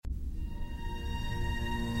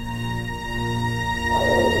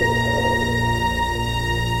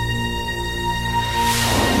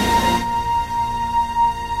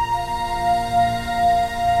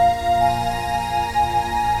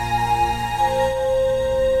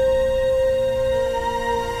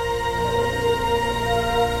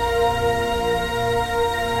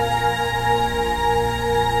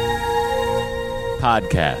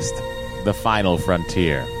Podcast, The Final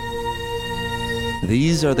Frontier.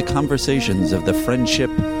 These are the conversations of the friendship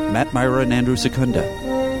Matt Myra and Andrew Secunda.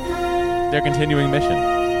 Their continuing mission.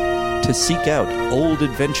 To seek out old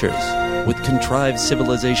adventures with contrived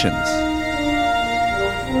civilizations.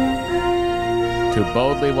 To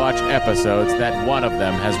boldly watch episodes that one of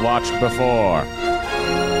them has watched before.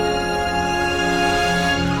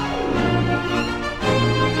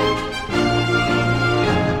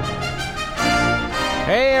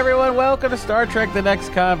 Hey everyone, welcome to Star Trek The Next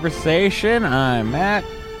Conversation. I'm Matt.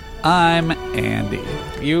 I'm Andy.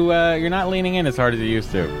 You're not leaning in as hard as you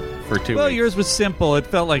used to for 2 weeks. Well, yours was simple. It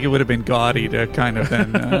felt like it would have been gaudy to kind of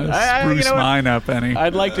then spruce mine up any.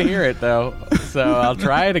 I'd like to hear it, though, so I'll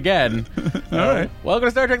try it again. All right. Welcome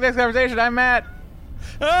to Star Trek The Next Conversation. I'm Matt.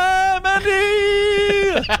 I'm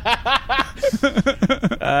Andy!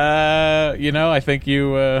 I think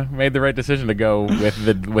you made the right decision to go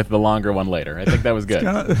with the longer one later. I think that was good.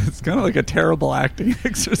 It's kind of like a terrible acting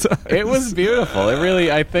exercise. It was beautiful. It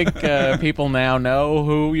really, I think people now know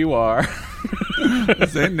who you are.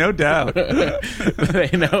 No doubt. They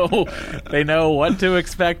know what to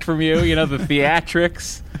expect from you. You know, the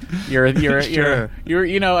theatrics. You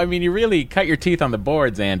really cut your teeth on the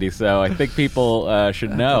boards, Andy. So I think people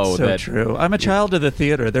should know that. True. I'm a child of the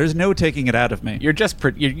theater. There's no taking it out of me.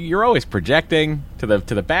 You're always projecting to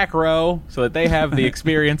the back row so that they have the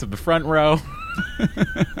experience of the front row.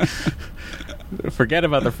 Forget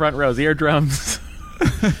about the front row's eardrums.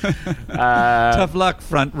 Tough luck,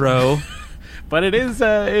 front row. But it is.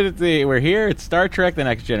 We're here. It's Star Trek: The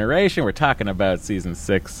Next Generation. We're talking about season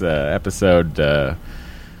 6, episode. I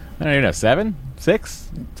don't even know, 7,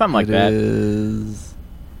 6, something like that. It is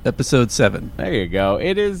episode 7. There you go.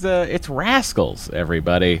 It is. It's Rascals,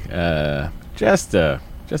 everybody. Just a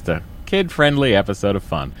kid-friendly episode of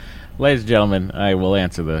fun. Ladies and gentlemen, I will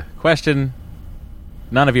answer the question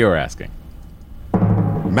none of you are asking.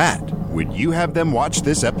 Matt, would you have them watch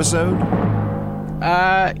this episode?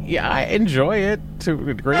 Yeah, I enjoy it to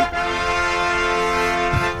a degree.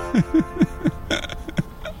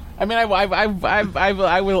 I mean, I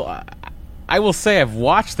will say I've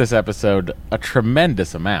watched this episode a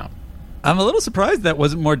tremendous amount. I'm a little surprised that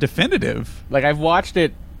wasn't more definitive. Like, I've watched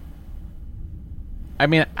it. I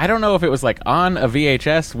mean, I don't know if it was like on a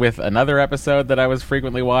VHS with another episode that I was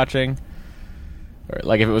frequently watching. Or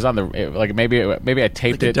like if it was on the maybe I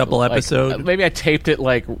taped like it double episode. Maybe I taped it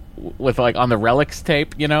like with like on the Relics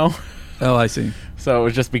tape, you know. Oh, I see. So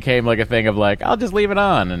it just became like a thing of like I'll just leave it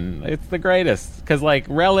on and it's the greatest because like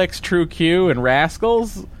Relics, True Q, and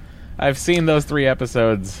Rascals, I've seen those 3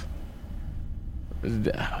 episodes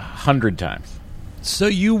 100 times. So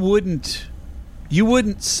you wouldn't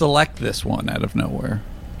select this one out of nowhere?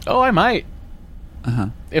 Oh, I might. Uh-huh.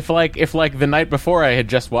 If the night before I had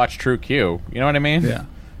just watched True Q, you know what I mean? Yeah.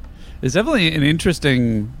 It's definitely an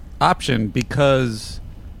interesting option because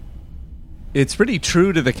it's pretty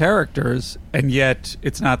true to the characters, and yet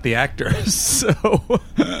it's not the actors. So,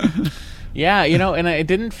 yeah, and I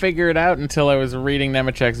didn't figure it out until I was reading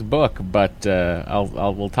Nemechek's book. But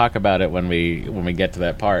we'll talk about it when we get to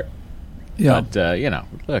that part. Yeah. But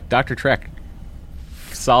look, Dr. Trek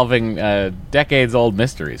solving decades-old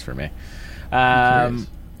mysteries for me.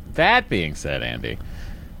 That being said, Andy,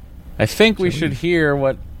 I think we should hear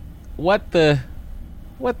what the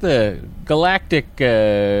galactic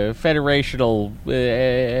federational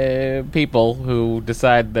people who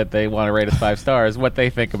decide that they want to rate us 5 stars, what they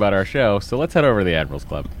think about our show. So let's head over to the Admirals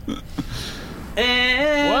Club.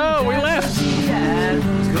 Whoa, we left!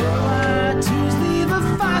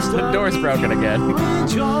 The door's broken again.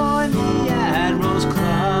 Join the Admirals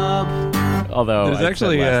Club. Although there's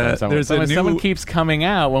actually someone keeps coming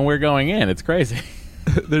out when we're going in. It's crazy.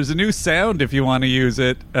 There's a new sound if you want to use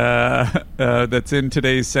it that's in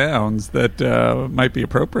today's sounds that might be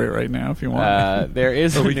appropriate right now if you want. There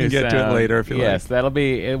is, or we can get to it later if you like. Yes, that'll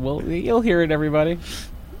be. You'll hear it, everybody.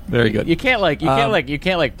 Very good. You can't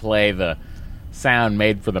play the sound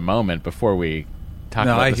made for the moment before we talk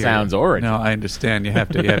about the sound's origin. No, I understand. You have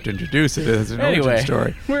to introduce it as an origin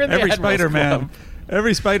story. We're in the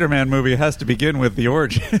Every Spider-Man movie has to begin with the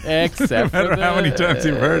origin. Except no matter how many times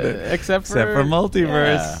you've heard it. Except for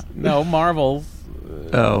Multiverse. Yeah. No, Marvel.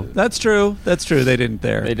 Oh, that's true. That's true. They didn't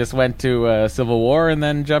there. They just went to Civil War and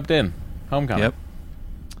then jumped in. Homecoming.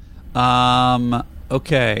 Yep.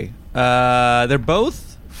 Okay. They're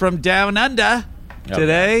both from Down Under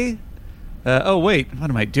today. Oh, wait. What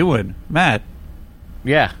am I doing? Matt.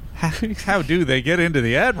 Yeah. How do they get into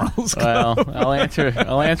the Admirals Club? Well,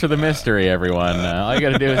 I'll answer the mystery, everyone. All you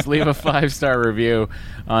got to do is leave a 5-star review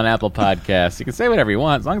on Apple Podcasts. You can say whatever you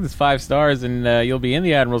want, as long as it's 5 stars, and you'll be in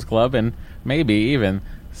the Admirals Club. And maybe even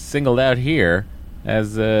singled out here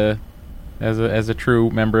as a true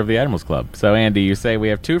member of the Admirals Club. So, Andy, you say we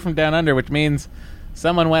have 2 from Down Under, which means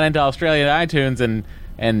someone went into Australian iTunes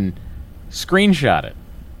and screenshot it.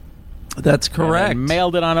 That's correct. And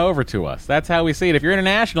mailed it on over to us. That's how we see it. If you're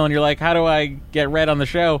international and you're like, how do I get read on the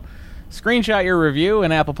show? Screenshot your review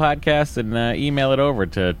in Apple Podcasts and email it over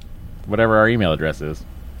to whatever our email address is.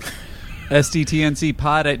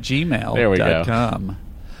 sttncpod@gmail.com. There we go.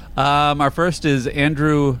 Our first is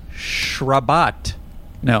Andrew Schrabat.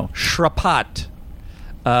 No, Schrapat.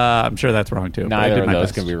 I'm sure that's wrong, too. Neither of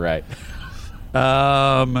those can be right.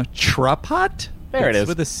 Trapat? There it is.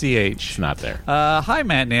 With a CH. It's not there. Hi,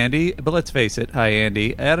 Matt and Andy. But let's face it. Hi,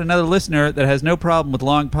 Andy. I had another listener that has no problem with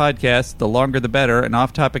long podcasts, the longer the better, and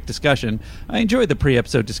off-topic discussion. I enjoyed the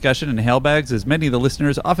pre-episode discussion and Hellbags, as many of the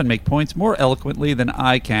listeners often make points more eloquently than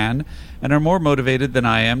I can and are more motivated than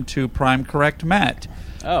I am to prime correct Matt.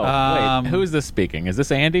 Oh, wait. Who's this speaking? Is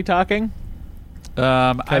this Andy talking?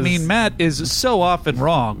 I mean, Matt is so often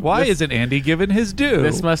wrong. Why isn't Andy given his due?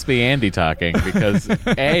 This must be Andy talking because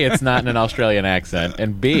A, it's not in an Australian accent,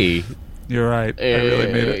 and B, you're right. I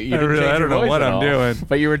really made it. I don't know what I'm doing.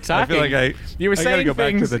 But you were talking. I feel like you were saying go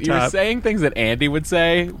things. Back to the you top. were saying things that Andy would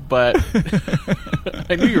say, but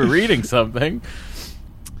I knew you were reading something.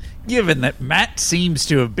 Given that Matt seems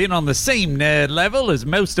to have been on the same nerd level as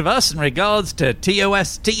most of us in regards to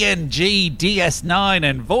TOS, TNG, DS9,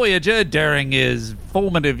 and Voyager during his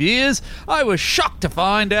formative years, I was shocked to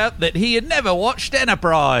find out that he had never watched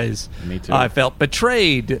Enterprise. Me too. I felt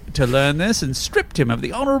betrayed to learn this and stripped him of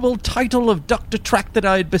the honorable title of Dr. Track that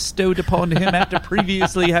I had bestowed upon him after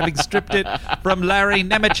previously having stripped it from Larry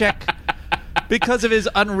Nemeczek because of his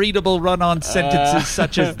unreadable run-on sentences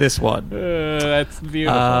such as this one. That's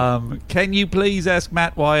beautiful. Can you please ask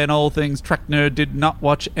Matt why an All Things Trek nerd did not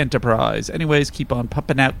watch Enterprise? Anyways, keep on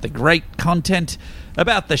pumping out the great content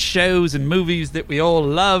about the shows and movies that we all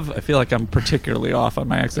love. I feel like I'm particularly off on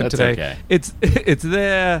my accent That's today. okay. It's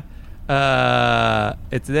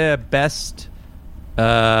their best.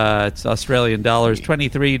 It's Australian dollars,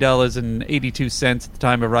 $23.82 at the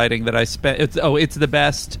time of writing that I spent. It's the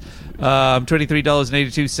best.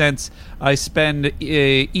 $23.82 I spend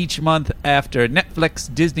each month after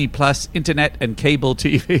Netflix, Disney Plus, Internet, and cable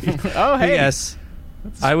TV. Oh, hey. Yes,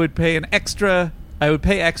 I would pay extra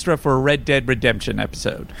for a Red Dead Redemption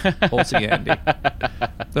episode. Aussie Andy.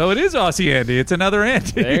 So it is Aussie Andy. It's another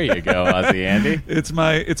Andy. There you go, Aussie Andy. It's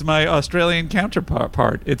my Australian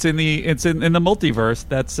counterpart. It's in the multiverse.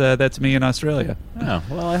 That's me in Australia. Oh,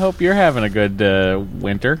 well, I hope you're having a good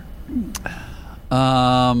winter.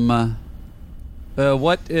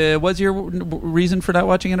 What was your reason for not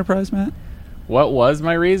watching Enterprise, Matt? What was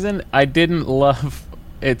my reason? I didn't love.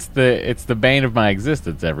 It's the bane of my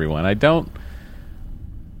existence. Everyone, I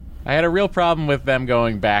had a real problem with them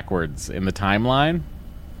going backwards in the timeline.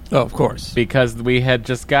 Oh, of course, because we had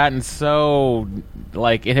just gotten so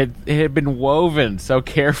it had been woven so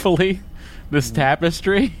carefully, this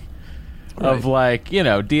tapestry. Of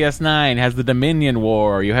DS9 has the Dominion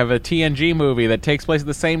War. You have a TNG movie that takes place at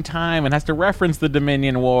the same time and has to reference the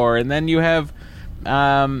Dominion War. And then you have,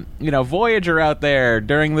 Voyager out there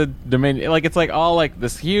during the Dominion. It's all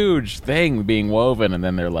this huge thing being woven. And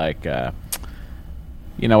then they're like,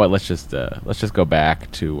 you know what? Let's just go back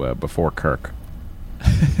to before Kirk.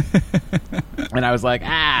 And I was like,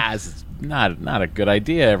 this is not a good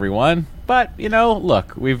idea, everyone. But,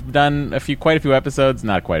 look, we've done quite a few episodes.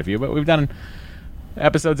 Not quite a few, but we've done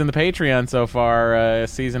episodes in the Patreon so far.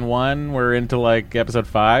 Season 1, we're into, episode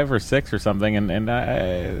 5 or 6 or something. And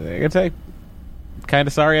I gotta say, kind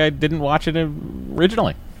of sorry I didn't watch it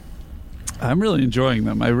originally. I'm really enjoying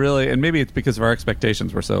them. And maybe it's because of our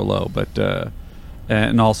expectations were so low. But,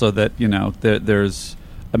 and also that, there's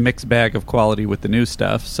a mixed bag of quality with the new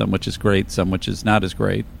stuff, some which is great, some which is not as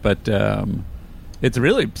great. But it's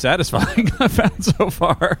really satisfying, I've found so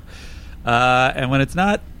far. And when it's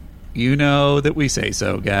not, that we say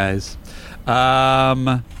so, guys.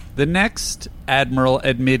 The next Admiral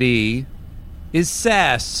admittee is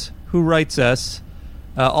Sass, who writes us,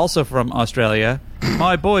 also from Australia,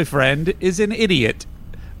 my boyfriend is an idiot.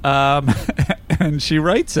 And she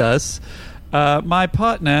writes us, my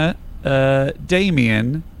partner,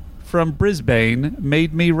 Damien from Brisbane,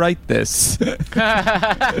 made me write this.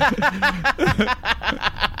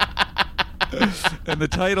 And the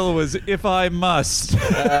title was If I Must.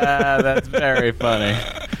 That's very funny.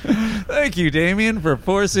 Thank you, Damien, for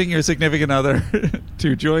forcing your significant other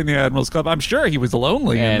to join the Admirals Club. I'm sure he was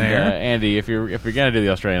lonely in there. Andy, if you're gonna do the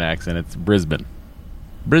Australian accent, it's Brisbane.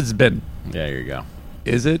 Brisbane. Yeah, there you go.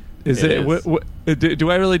 Is it? Is it? Is. Do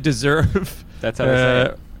I really deserve? That's how they say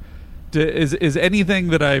it. Is anything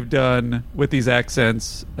that I've done with these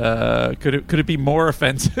accents could it be more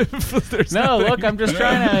offensive? No, look, I'm just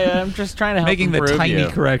trying to help making the improve tiny you.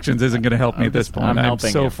 corrections isn't going to help me at this point. I'm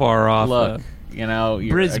so far off. Look, you're,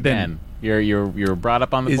 Brisbane. Again, you're brought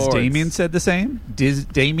up on the Is boards. Damien said the same?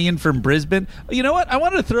 Damien from Brisbane? You know what? I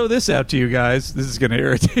wanted to throw this out to you guys. This is going to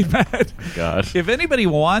irritate Matt. Gosh. If anybody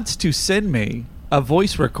wants to send me a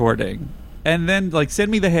voice recording and then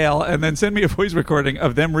send me the hail and then send me a voice recording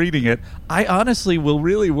of them reading it, I honestly will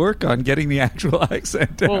really work on getting the actual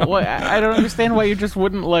accent down. Well, I don't understand why you just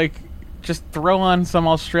wouldn't just throw on some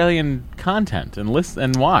Australian content and listen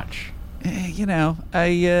and watch. It's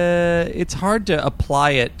hard to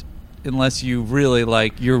apply it unless you really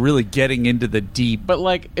you're really getting into the deep. But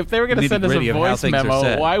if they were going to send us a voice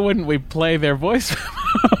memo, why wouldn't we play their voice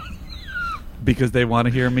memo? Because they want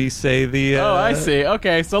to hear me say the... Oh, I see.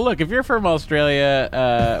 Okay, so look, if you're from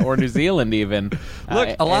Australia or New Zealand even...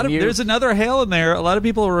 Look, there's another hail in there. A lot of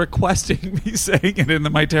people are requesting me saying it in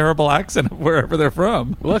my terrible accent of wherever they're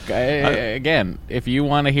from. Look, again, if you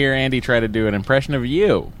want to hear Andy try to do an impression of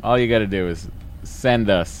you, all you got to do is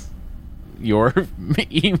send us your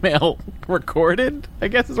email recorded, I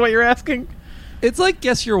guess is what you're asking? It's like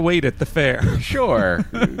guess your weight at the fair. Sure.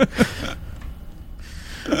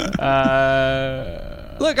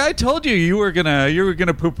 Look, I told you were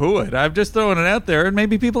gonna poo-poo it. I'm just throwing it out there, and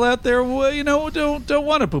maybe people out there, don't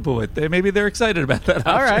want to poo-poo it. Maybe they're excited about that.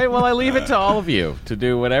 All right, well, I leave it to all of you to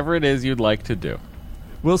do whatever it is you'd like to do.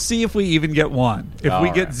 We'll see if we even get one. If we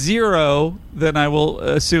get 0, then I will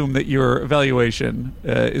assume that your evaluation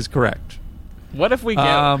is correct. What if we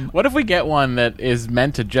get one that is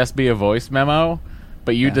meant to just be a voice memo,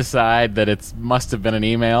 but you decide that it must have been an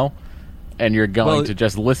email? And you're going to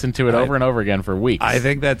just listen to it over and over again for weeks. I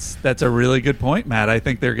think that's a really good point, Matt. I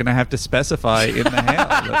think they're going to have to specify in the hail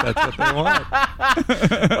that that's what they want.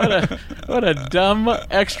 What a dumb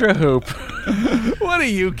extra hoop. What do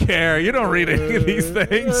you care? You don't read any of these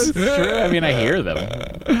things. It's true. I mean, I hear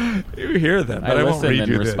them. You hear them, but I won't listen read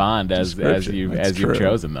and you respond as you've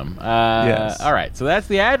chosen them. Yes. All right, so that's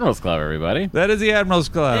the Admirals Club, everybody. That is the Admirals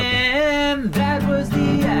Club. And that was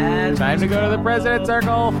the Admirals Time to go to the President's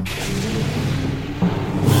Circle.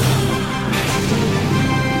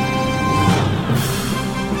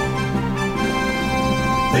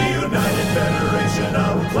 The United Federation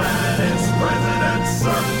of Planets President's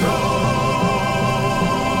Circle.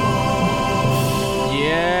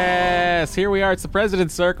 Yes, here we are. It's the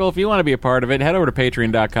President's Circle. If you want to be a part of it, head over to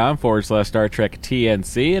patreon.com/Star Trek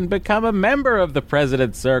TNC and become a member of the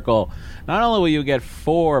President's Circle. Not only will you get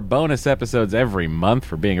 4 bonus episodes every month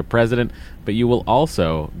for being a president, but you will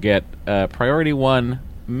also get Priority 1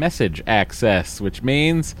 message access, which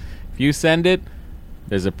means if you send it,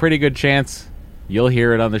 there's a pretty good chance you'll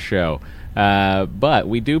hear it on the show. But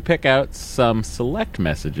we do pick out some select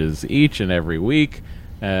messages each and every week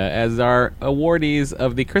as our awardees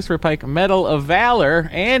of the Christopher Pike Medal of Valor.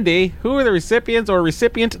 Andy, who are the recipients or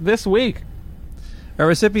recipient this week? Our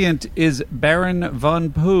recipient is Baron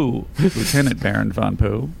Von Pooh, Lieutenant Baron Von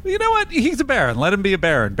Pooh. You know what? He's a Baron. Let him be a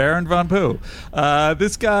Baron. Baron Von Pooh.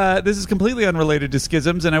 This is completely unrelated to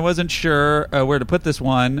schisms, and I wasn't sure where to put this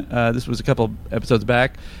one. This was a couple episodes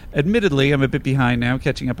back. Admittedly, I'm a bit behind now,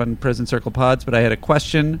 catching up on President Circle pods, but I had a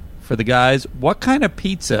question for the guys. What kind of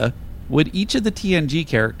pizza would each of the TNG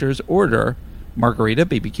characters order? Margarita,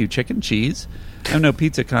 BBQ chicken, cheese? I'm no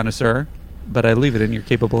pizza connoisseur, but I leave it in your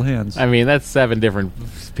capable hands. I mean, that's 7 different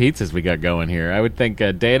pizzas we got going here. I would think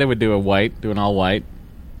Data would do an all white.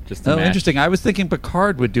 Just to match. Interesting. I was thinking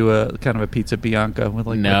Picard would do a kind of a pizza Bianca with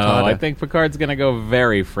No, ricotta. I think Picard's going to go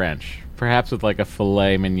very French. Perhaps with a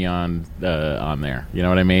filet mignon on there. You know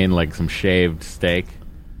what I mean? Like some shaved steak.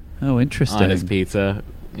 Oh, interesting. On his pizza.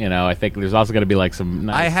 I think there's also going to be some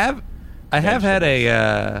nice... I have had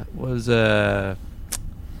a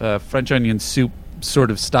French onion soup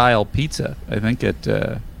sort of style pizza, I think, at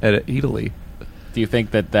Italy. Do you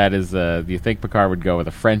think that is... do you think Picard would go with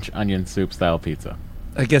a French onion soup style pizza?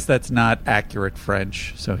 I guess that's not accurate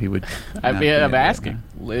French, so he would... I'm asking.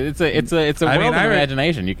 It's a world of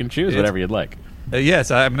imagination. You can choose whatever you'd like.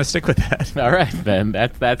 Yes, I'm going to stick with that. All right, then.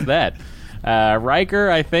 That's that. Riker,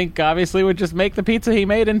 I think, obviously would just make the pizza he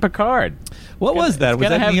made in Picard. What was that? Was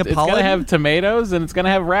that Neapolitan? It's going to have tomatoes, and it's going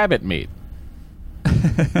to have rabbit meat.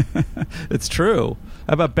 It's true.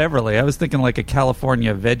 How about Beverly? I was thinking like a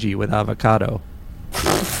California veggie with avocado.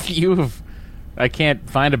 I can't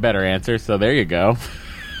find a better answer, so there you go.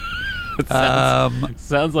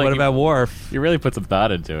 Sounds like... What about Worf? You really put some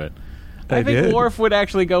thought into it. I think did. Worf would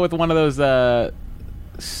actually go with one of those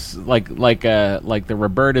like the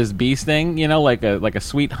Roberta's bee sting, like a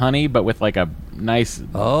sweet honey, but with like a nice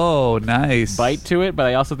nice bite to it. But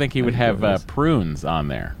I also think he would have prunes on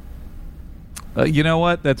there. You know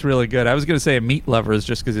what? That's really good. I was going to say a meat lover is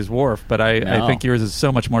just because he's Worf, but I think yours is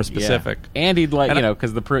so much more specific. Yeah. And he'd like,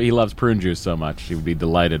 because he loves prune juice so much, he would be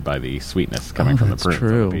delighted by the sweetness coming from the prunes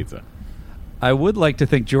on the pizza. I would like to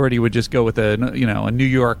think Jordy would just go with a New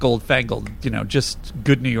York old fangled, just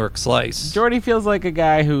good New York slice. Jordy feels like a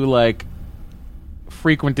guy who like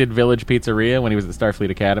frequented Village Pizzeria when he was at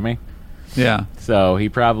Starfleet Academy. Yeah. So he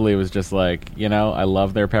probably was just like, I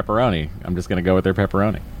love their pepperoni. I'm just going to go with their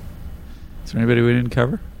pepperoni. Is there anybody we didn't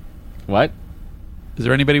cover? What? Is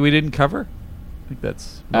there anybody we didn't cover? I think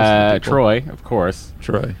that's Troy, of course.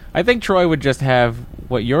 Troy. I think Troy would just have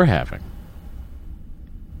what you're having.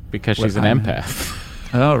 Because she's an empath.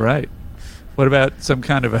 Oh, right. What about some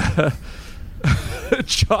kind of a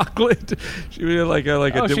chocolate? She would like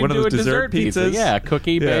one of those dessert pizzas. Yeah,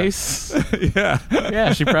 cookie base. Yeah.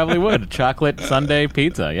 Yeah, she probably would. Chocolate sundae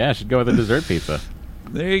pizza. Yeah, she'd go with a dessert pizza.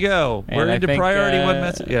 There you go. And we're into priority one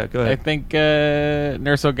message. Yeah, go ahead. I think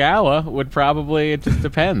Nurse Ogawa would probably. It just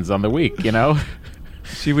depends on the week,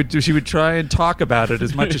 She would try and talk about it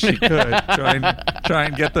as much as she could. Try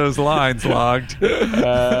and get those lines logged.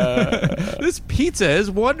 This pizza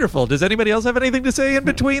is wonderful. Does anybody else have anything to say in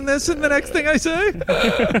between this and the next thing I say?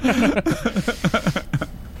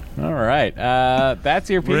 All right. That's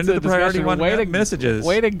your pizza We're into the priority discussion. one messages.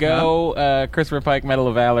 Way to go, Christopher Pike Medal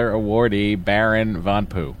of Valor awardee Baron Von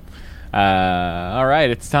Pooh. All right,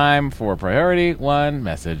 it's time for priority one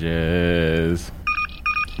messages.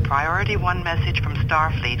 Priority 1 message from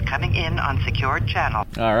Starfleet coming in on secured channel.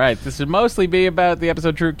 All right, this would mostly be about the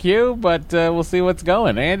episode True Q, but we'll see what's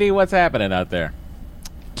going. Andy, what's happening out there?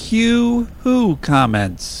 Q Who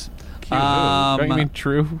comments. Q Who? Don't you mean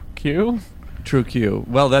True Q? True Q.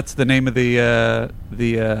 Well, that's the name of the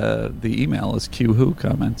email is Q Who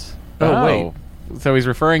comments. Oh, wait. So he's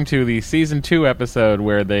referring to the season 2 episode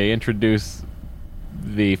where they introduce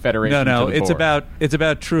the Federation. No, to the board. it's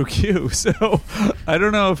about True Q. So I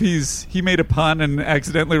don't know if he made a pun and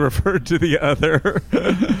accidentally referred to the other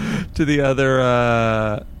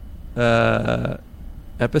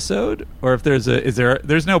episode, or if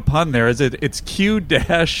there's no pun there. Is it? It's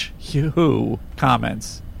Q-Who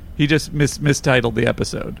comments. He just mistitled the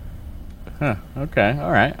episode. Huh. Okay.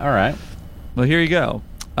 All right. Well, here you go.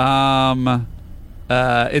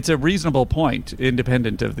 It's a reasonable point,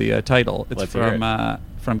 independent of the title. It's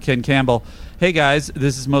from Ken Campbell. Hey guys,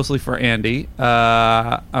 this is mostly for Andy.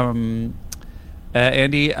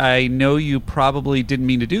 Andy, I know you probably didn't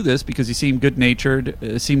mean to do this because you seem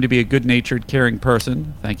good-natured, seem to be a good-natured, caring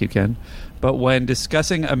person. Thank you, Ken. But when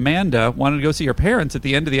discussing Amanda wanted to go see her parents at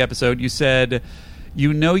the end of the episode, you said,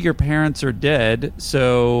 you know your parents are dead,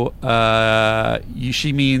 so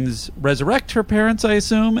she means resurrect her parents, I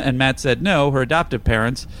assume? And Matt said no, her adoptive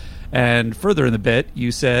parents. And further in the bit,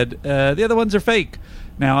 you said the other ones are fake.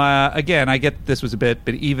 Now, again, I get this was a bit,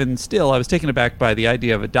 but even still, I was taken aback by the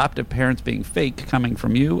idea of adoptive parents being fake coming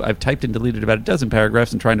from you. I've typed and deleted about a dozen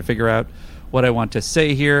paragraphs and trying to figure out what I want to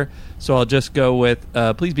say here. So I'll just go with,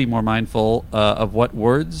 please be more mindful of what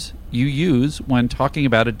words you use when talking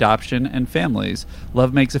about adoption and families.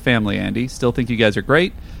 Love makes a family, Andy. Still think you guys are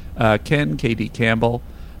great. Ken, KD Campbell.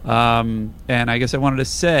 And I guess I wanted to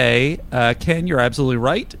say, Ken, you're absolutely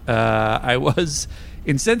right. I was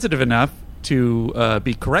insensitive enough to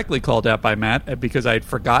be correctly called out by Matt because I had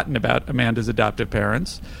forgotten about Amanda's adoptive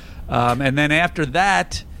parents. And then after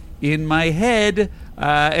that, in my head,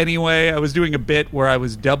 anyway, I was doing a bit where I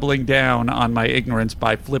was doubling down on my ignorance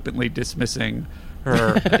by flippantly dismissing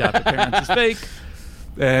her adoptive parents as fake.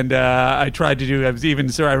 And I tried to do, I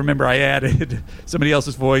remember I added somebody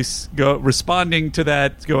else's voice responding to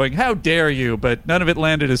that, going, how dare you? But none of it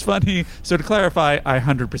landed as funny. So to clarify, I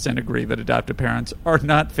 100% agree that adoptive parents are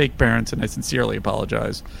not fake parents, and I sincerely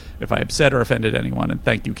apologize if I upset or offended anyone. And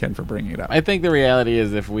thank you, Ken, for bringing it up. I think the reality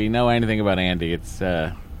is if we know anything about Andy, it's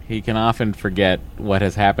he can often forget what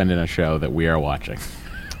has happened in a show that we are watching.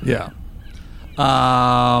 Yeah.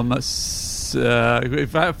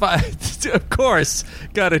 If I of course,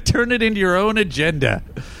 got to turn it into your own agenda.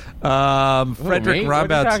 Frederick Rombouts.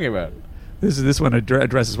 What are you talking about? This one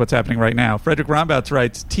addresses what's happening right now. Frederick Rombouts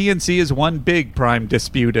writes, TNC is one big prime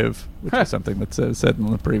disputive, which is something that's said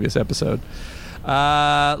in the previous episode.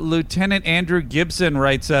 Lieutenant Andrew Gibson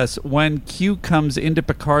writes us, when Q comes into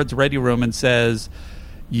Picard's ready room and says,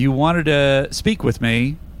 you wanted to speak with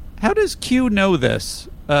me, How does Q know this?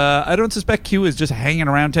 I don't suspect Q is just hanging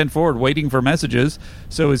around 10 forward waiting for messages.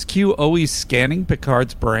 So is Q always scanning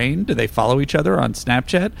Picard's brain? Do they follow each other on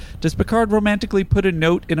Snapchat? Does Picard romantically put a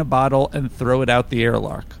note in a bottle and throw it out the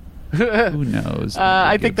airlock? Who knows?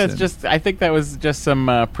 I think that was just some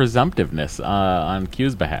presumptiveness on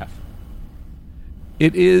Q's behalf.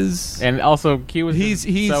 It is. And also, Q was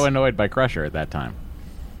he's so annoyed by Crusher at that time.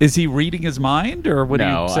 Is he reading his mind, or what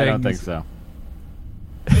are you saying? No, I don't think so.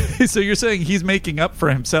 So you're saying he's making up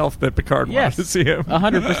for himself that Picard wants to see him?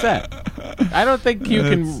 100%. I don't think Q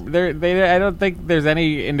can. I don't think there's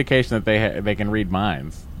any indication that they can read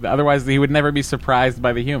minds. Otherwise, he would never be surprised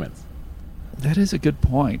by the humans. That is a good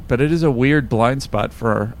point, but it is a weird blind spot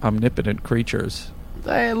for omnipotent creatures.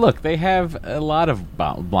 Look, they have a lot of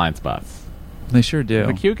blind spots. They sure do.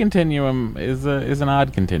 The Q continuum is an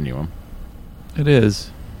odd continuum. It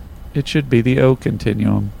is. It should be the O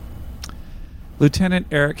continuum. Lieutenant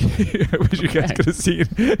Eric, I wish you guys could have seen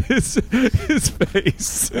his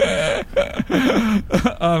face on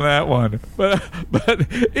that one.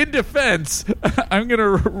 But in defense, I'm gonna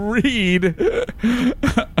read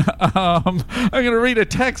a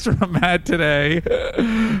text from Matt today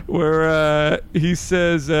where he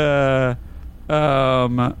says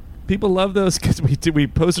people love those because we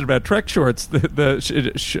posted about Trek shorts, the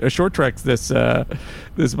short treks this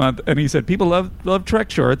month, and he said people love Trek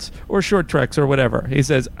shorts or short treks or whatever. He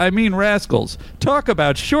says, I mean Rascals. Talk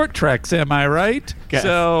about short treks, am I right? Yes,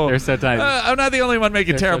 so they're so tiny. I'm not the only one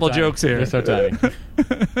making terrible jokes here. They're so tiny.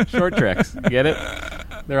 Short treks, get it?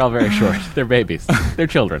 They're all very short. They're babies. They're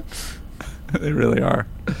children. They really are.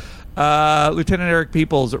 Lieutenant Eric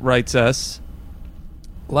Peoples writes us.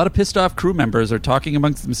 A lot of pissed off crew members are talking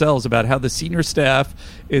amongst themselves about how the senior staff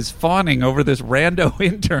is fawning over this rando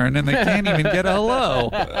intern and they can't even get a hello.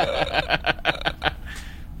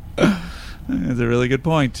 That's a really good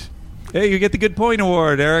point. Hey, you get the Good Point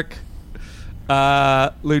Award, Eric.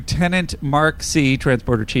 Lieutenant Mark C.,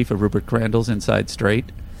 Transporter Chief of Rupert Crandall's Inside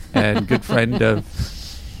Straight, and good friend of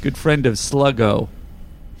Sluggo.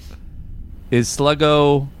 Is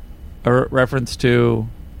Sluggo a reference to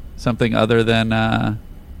something other than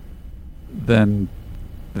Mr.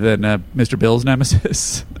 Bill's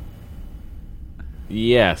nemesis?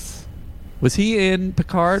 Yes. Was he in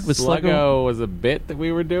Picard? Was Sluggo was a bit that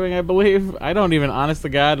we were doing, I believe. I don't even, honest to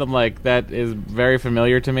God, I'm like, that is very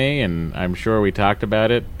familiar to me, and I'm sure we talked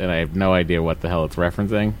about it, and I have no idea what the hell it's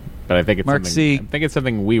referencing. But I think it's Mark C. I think it's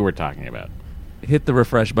something we were talking about. Hit the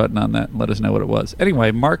refresh button on that and let us know what it was.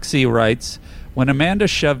 Anyway, Mark C. writes, when Amanda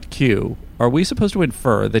shoved Q, are we supposed to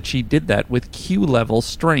infer that she did that with Q-level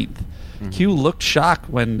strength? Mm-hmm. Q looked shocked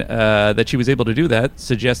when that she was able to do that,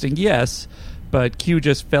 suggesting yes, but Q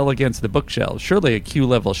just fell against the bookshelf. Surely a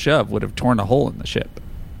Q-level shove would have torn a hole in the ship.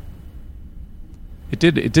 It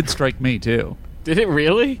did strike me, too. Did it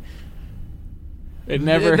really? It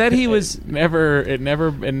never... That he was... I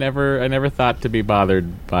never thought to be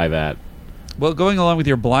bothered by that. Well, going along with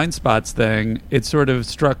your blind spots thing, it sort of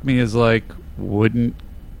struck me as like,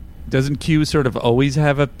 doesn't Q sort of always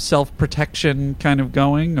have a self-protection kind of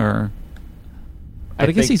going, or? But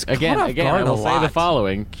I guess he's caught off guard I will a lot. say the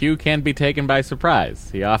following: Q can be taken by surprise.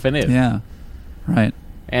 He often is. Yeah, right.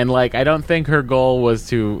 And like, I don't think her goal was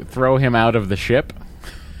to throw him out of the ship.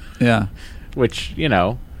 Yeah. Which,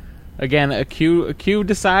 again, a Q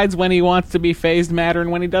decides when he wants to be phased matter and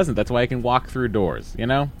when he doesn't. That's why he can walk through doors.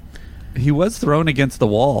 He was thrown against the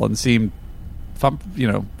wall and seemed,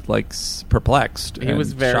 perplexed. He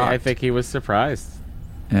was very. shocked. I think he was surprised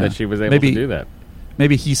that she was able to do that.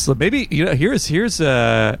 Maybe he slipped. Maybe here's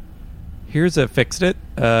a fixed it.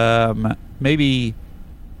 Maybe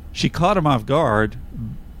she caught him off guard,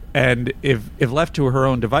 and if left to her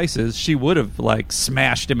own devices, she would have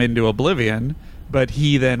smashed him into oblivion. But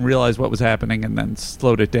he then realized what was happening and then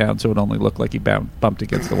slowed it down so it only looked like he bumped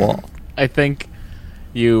against the wall. I think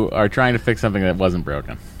you are trying to fix something that wasn't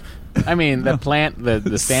broken. I mean, the plant, the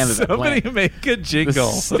stand of the plant. Somebody make a jingle.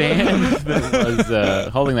 The stand that was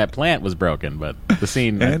holding that plant was broken, but the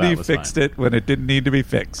scene and he was fixed fine. it when it didn't need to be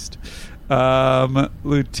fixed.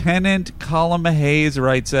 Lieutenant Colin Hayes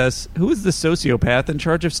writes us, who is the sociopath in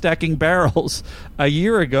charge of stacking barrels? A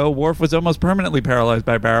year ago, Worf was almost permanently paralyzed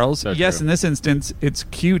by barrels. So yes, true. in this instance, it's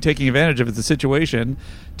Q taking advantage of the situation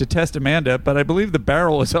to test Amanda, but I believe the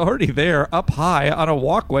barrel was already there, up high, on a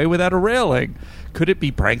walkway without a railing. Could it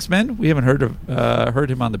be Pranksman? We haven't heard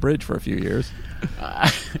him on the bridge for a few years.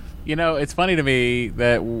 It's funny to me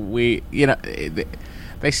that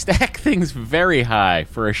they stack things very high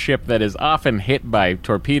for a ship that is often hit by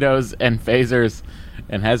torpedoes and phasers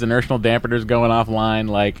and has inertial dampeners going offline.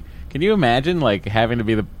 Can you imagine like having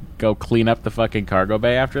to go clean up the fucking cargo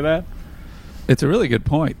bay after that? It's a really good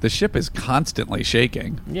point. The ship is constantly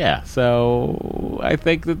shaking. Yeah, so I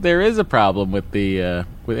think that there is a problem with the.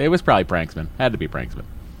 It was probably Pranksman. Had to be Pranksman.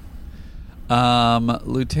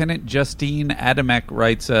 Lieutenant Justine Adamek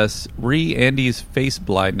writes us, Andy's face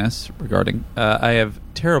blindness regarding, I have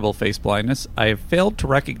terrible face blindness. I have failed to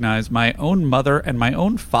recognize my own mother and my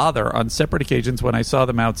own father on separate occasions when I saw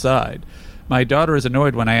them outside. My daughter is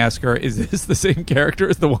annoyed when I ask her, is this the same character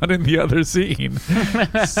as the one in the other scene?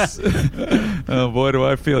 Oh, boy, do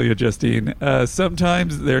I feel you, Justine.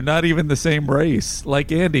 Sometimes they're not even the same race.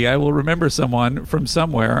 Like Andy, I will remember someone from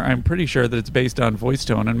somewhere. I'm pretty sure that it's based on voice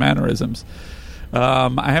tone and mannerisms.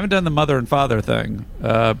 I haven't done the mother and father thing,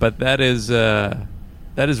 but that is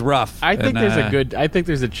rough. I think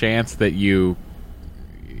there's a chance that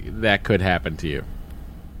that could happen to you.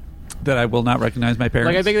 That I will not recognize my parents?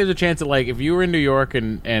 Like, I think there's a chance that, like, if you were in New York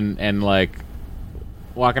and like,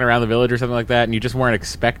 walking around the village or something like that, and you just weren't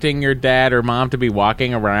expecting your dad or mom to be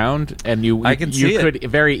walking around, and you could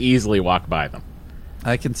very easily walk by them.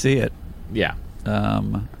 I can see it. Yeah.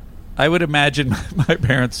 I would imagine my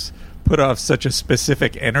parents put off such a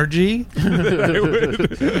specific energy that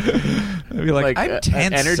I'd be like I'm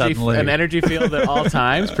tense suddenly. An energy field at all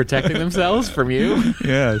times, protecting themselves from you.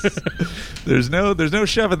 Yes, there's no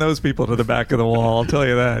shoving those people to the back of the wall. I'll tell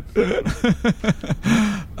you that.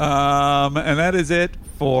 And that is it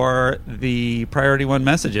for the Priority 1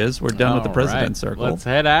 messages. We're done with the President's Circle. Let's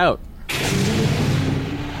head out.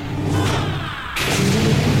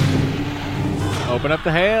 Open up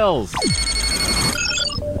the hails.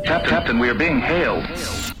 Captain, we are being hailed.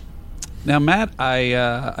 Now, Matt,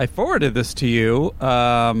 I forwarded this to you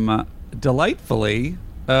delightfully.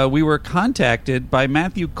 We were contacted by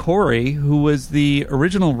Matthew Corey, who was the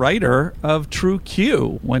original writer of True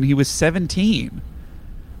Q when he was 17.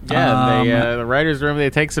 Yeah, the writer's room, they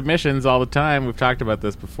take submissions all the time. We've talked about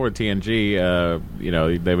this before,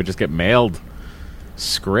 TNG. They would just get mailed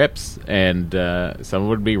scripts, and someone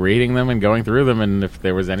would be reading them and going through them, and if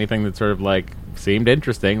there was anything that sort of like seemed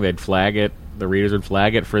interesting, they'd flag it. The readers would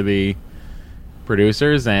flag it for the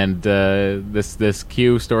producers, and this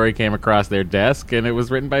Q story came across their desk, and it was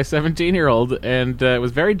written by a 17-year-old, and it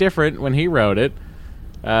was very different when he wrote it,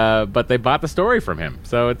 but they bought the story from him.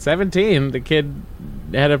 So at 17, the kid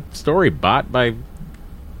had a story bought by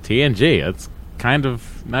TNG. It's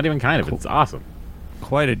it's awesome.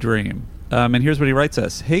 Quite a dream. And here's what he writes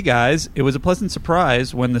us. Hey, guys, it was a pleasant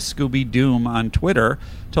surprise when the Scooby Doom on Twitter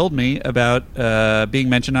told me about being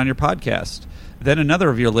mentioned on your podcast. Then another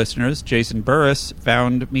of your listeners, Jason Burris,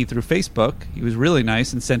 found me through Facebook. He was really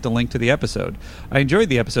nice and sent a link to the episode. I enjoyed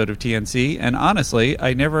the episode of TNC, and honestly,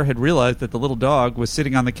 I never had realized that the little dog was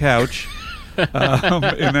sitting on the couch in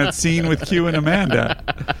that scene with Q and Amanda.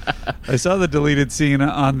 I saw the deleted scene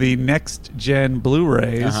on the Next Gen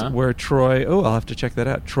Blu-rays where Troy... Oh, I'll have to check that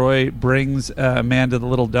out. Troy brings Amanda the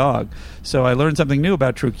little dog. So I learned something new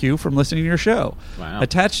about True Q from listening to your show. Wow.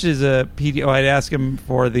 Attached is a PDF. I'd ask him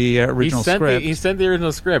for the original script. He sent the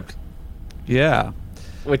original script. Yeah.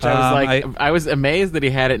 Which I was like... I was amazed that he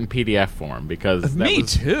had it in PDF form, because that me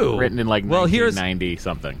was too. Written in like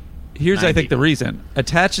 1990-something. Here's, I think, the reason.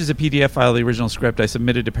 Attached is a PDF file of the original script I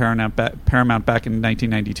submitted to Paramount back in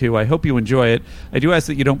 1992. I hope you enjoy it. I do ask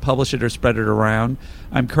that you don't publish it or spread it around.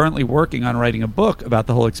 I'm currently working on writing a book about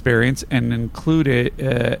the whole experience and including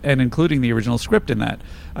the original script in that.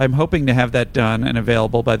 I'm hoping to have that done and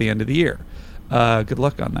available by the end of the year. Good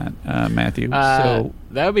luck on that, Matthew. So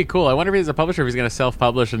that would be cool. I wonder if he's a publisher, if he's going to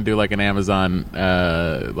self-publish and do like an Amazon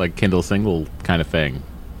like Kindle single kind of thing.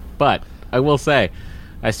 But I will say,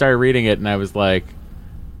 I started reading it and I was like,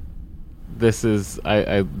 "This is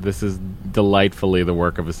delightfully the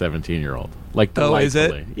work of a 17-year-old." Like, delightfully.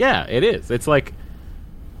 Oh, is it? Yeah, it is. It's like,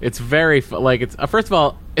 it's very like it's. First of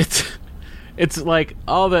all, it's like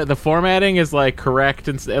all the formatting is like correct,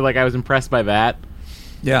 and like I was impressed by that.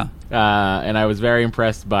 Yeah, and I was very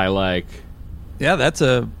impressed by like. Yeah, that's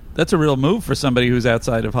a real move for somebody who's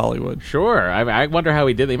outside of Hollywood. Sure. I wonder how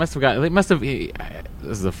he did.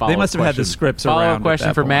 This is a follow-up They must have question. had the scripts follow-up around.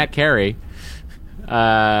 Question for point. Matt Carey.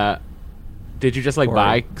 Did you just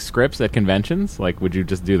buy scripts at conventions? Like, would you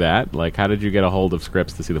just do that? Like, how did you get a hold of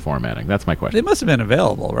scripts to see the formatting? That's my question. They must have been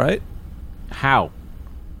available, right? How?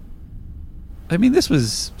 I mean, this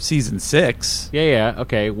was season 6. Yeah.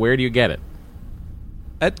 Okay. Where do you get it?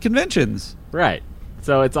 At conventions. Right.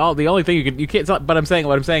 So it's all the only thing you can't. But what I'm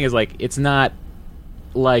saying is like, it's not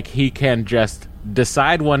like he can just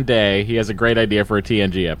decide one day he has a great idea for a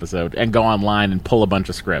TNG episode and go online and pull a bunch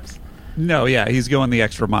of scripts. No, yeah, he's going the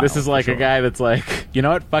extra mile. This is like for a sure. guy that's like, you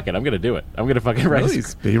know what? Fuck it. I'm going to do it. I'm going to fucking write Really, a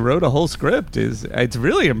script. he wrote a whole script. It's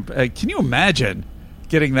really... can you imagine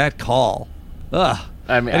getting that call? Ugh.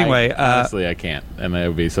 I mean, anyway, honestly, I can't. And it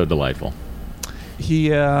would be so delightful. He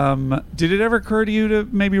did it ever occur to you to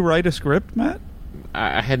maybe write a script, Matt?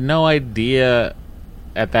 I had no idea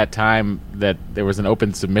at that time that there was an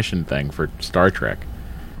open submission thing for Star Trek.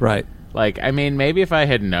 Right. Like, I mean, maybe if I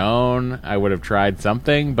had known, I would have tried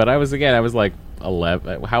something. But I was like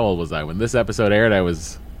 11. How old was I when this episode aired? I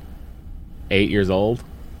was 8 years old.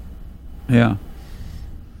 Yeah.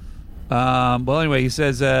 Well, anyway, he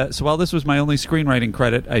says, so while this was my only screenwriting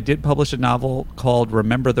credit, I did publish a novel called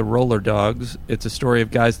Remember the Roller Dogs. It's a story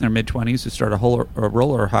of guys in their mid-20s who start a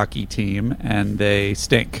roller hockey team, and they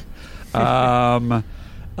stink.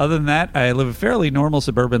 Other than that, I live a fairly normal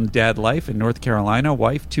suburban dad life in North Carolina.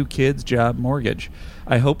 Wife, 2 kids, job, mortgage.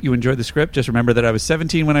 I hope you enjoy the script. Just remember that I was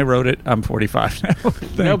 17 when I wrote it. I'm 45 now.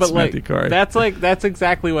 Thanks, No, but Matthew Corey. that's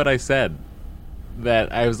exactly what I said.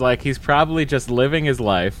 That I was like, he's probably just living his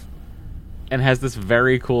life and has this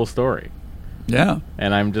very cool story. Yeah.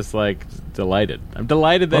 And I'm just like delighted. I'm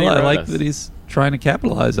delighted that he wrote I like us. that he's trying to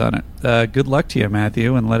capitalize on it. Good luck to you,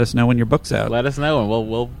 Matthew, and let us know when your book's out. Let us know, and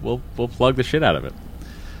we'll plug the shit out of it.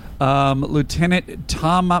 Lieutenant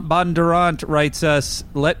Tom Bondurant writes us,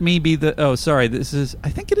 let me be the... Oh, sorry, this is... I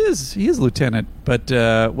think it is. He is lieutenant, but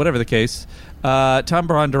whatever the case. Tom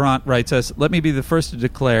Bondurant writes us, let me be the first to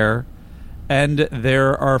declare, and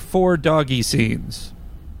there are 4 doggy scenes.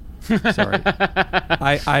 Sorry.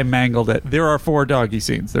 I mangled it. There are 4 doggy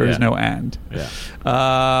scenes. There is no and.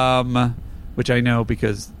 Yeah. Which I know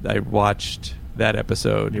because I watched that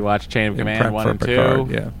episode. You watched Chain of in Command prep 1 for and 2 Picard,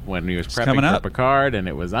 yeah. when he was coming prepping for up. Picard, and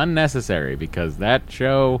it was unnecessary because that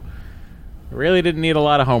show really didn't need a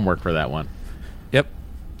lot of homework for that one. Yep.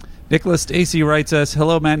 Nicholas Stacy writes us,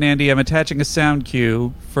 hello, Matt and Andy. I'm attaching a sound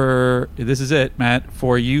cue for, this is it, Matt,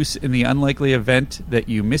 for use in the unlikely event that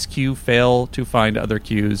you miscue, fail to find other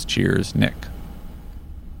cues. Cheers, Nick.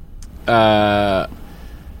 You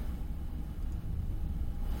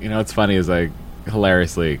know what's funny is I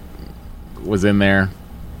hilariously was in there.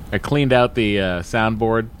 I cleaned out the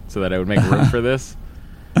soundboard so that I would make room for this.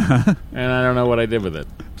 And I don't know what I did with it.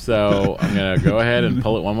 So I'm going to go ahead and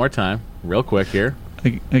pull it one more time, real quick here.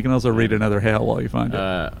 I can also read another hail while you find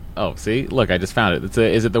it. Oh, see? Look, I just found it.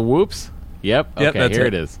 Is it the whoops? Yep. Okay, that's here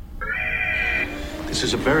it. it is. This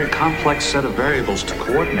is a very complex set of variables to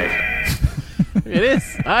coordinate. It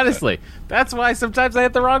is, honestly. That's why sometimes I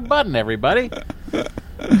hit the wrong button, everybody.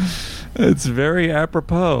 It's very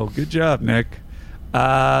apropos. Good job, Nick. Put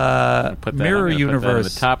that, Mirror I'm gonna Universe. put that in the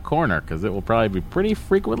top corner because it will probably be pretty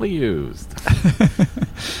frequently used.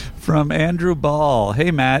 From Andrew Ball.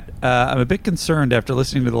 Hey, Matt. I'm a bit concerned after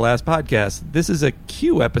listening to the last podcast. This is a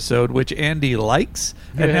Q episode, which Andy likes,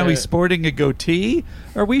 and now he's sporting a goatee.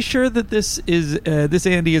 Are we sure that this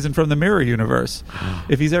Andy isn't from the Mirror Universe?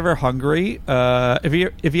 If he's ever hungry,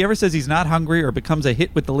 if he ever says he's not hungry or becomes a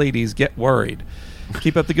hit with the ladies, get worried.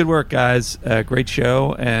 Keep up the good work, guys. Great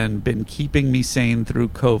show, and been keeping me sane through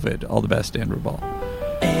COVID. All the best, Andrew Ball.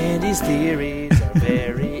 Andy's theories are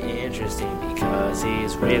very interesting because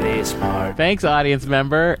he's really smart. Thanks, audience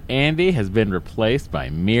member. Andy has been replaced by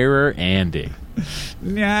Mirror Andy.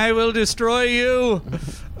 I will destroy you.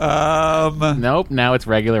 Nope, now it's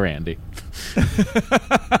regular Andy.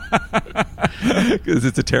 Because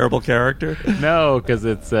it's a terrible character. No, because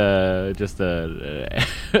it's just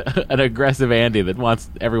an aggressive Andy that wants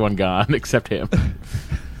everyone gone except him.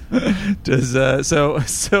 Does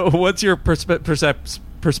so? What's your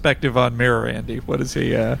perspective on Mirror Andy? What is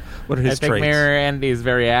he? What are his I think traits? Mirror Andy is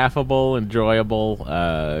very affable, enjoyable,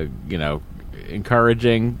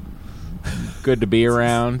 encouraging, good to be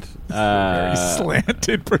around. Very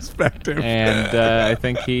slanted perspective. And I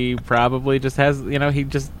think he probably just has, he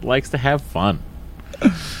just likes to have fun.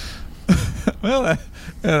 Well,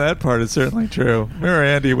 that part is certainly true. Mirror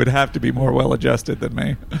Andy would have to be more well-adjusted than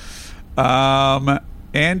me.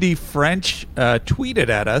 Andy French tweeted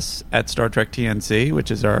at us at Star Trek TNC, which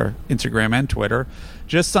is our Instagram and Twitter.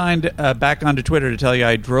 Just signed back onto Twitter to tell you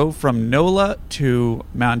I drove from NOLA to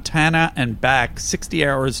Montana and back 60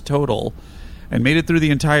 hours total and made it through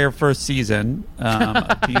the entire first season of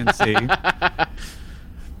TNC.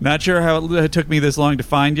 Not sure how it took me this long to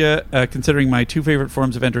find you, considering my 2 favorite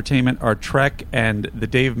forms of entertainment are Trek and the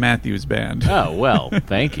Dave Matthews Band. Oh, well,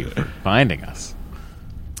 thank you for finding us.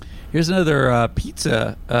 Here's another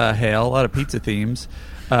pizza hail, a lot of pizza themes.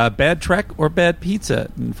 Bad Trek or bad pizza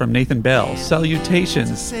from Nathan Bell. Salutations.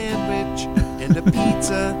 A sandwich and a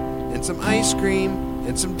pizza and some ice cream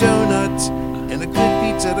and some donuts and a good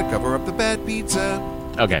pizza to cover up the bad pizza.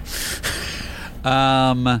 Okay.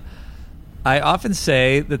 I often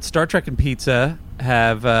say that Star Trek and pizza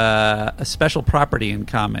have a special property in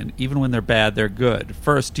common. Even when they're bad, they're good.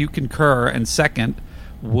 First, do you concur? And second,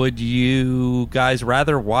 would you guys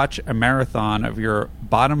rather watch a marathon of your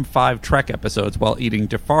bottom 5 Trek episodes while eating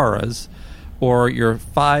DeFaras, or your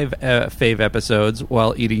 5 fave episodes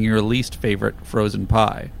while eating your least favorite frozen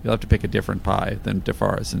pie? You'll have to pick a different pie than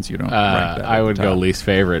DeFaras since you don't rank that. I would go least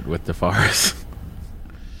favorite with DeFaras.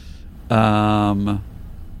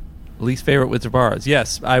 Least favorite with DeFaras.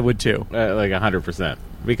 Yes, I would too. Like 100%.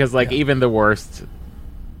 Because even the worst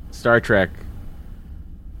Star Trek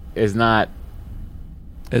is not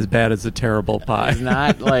as bad as the terrible pie. It's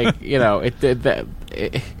not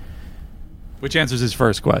which answers his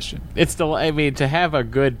first question. It's still, to have a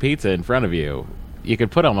good pizza in front of you, you could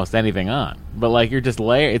put almost anything on. But you're just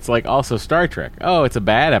it's also Star Trek. Oh, it's a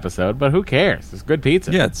bad episode, but who cares? It's good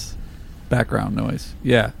pizza. Yeah, it's background noise.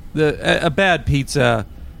 Yeah, a bad pizza.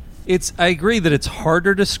 I agree that it's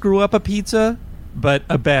harder to screw up a pizza, but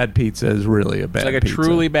a bad pizza is really a bad pizza. Like a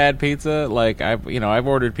truly bad pizza. I've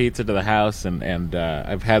ordered pizza to the house and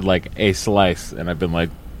I've had a slice and I've been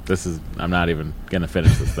like, I'm not even gonna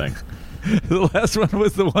finish this thing. The last one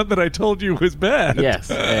was the one that I told you was bad.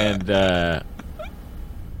 Yes, and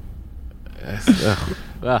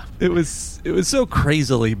it was so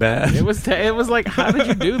crazily bad. It was like, how did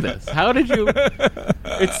you do this? How did you?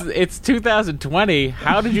 It's 2020.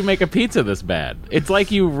 How did you make a pizza this bad? It's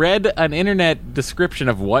like you read an internet description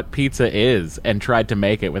of what pizza is and tried to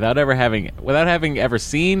make it without having ever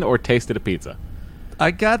seen or tasted a pizza. I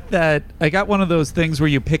got that. I got one of those things where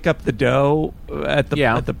you pick up the dough at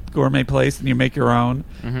the gourmet place and you make your own.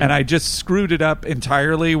 Mm-hmm. And I just screwed it up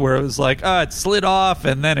entirely, where it was like, it slid off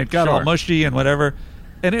and then it got all mushy and whatever.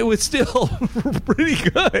 And it was still pretty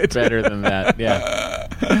good. Better than that, yeah.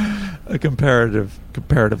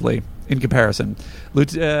 Comparatively, in comparison.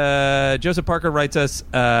 Joseph Parker writes us,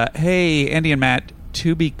 hey, Andy and Matt,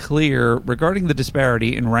 to be clear, regarding the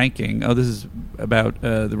disparity in ranking, this is about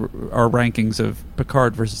our rankings of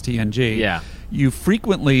Picard versus TNG. Yeah. You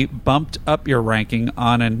frequently bumped up your ranking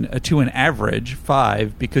to an average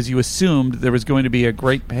 5 because you assumed there was going to be a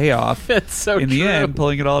great payoff That's so in the end,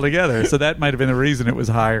 pulling it all together. So that might have been the reason it was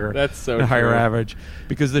higher. That's so the higher true. Average.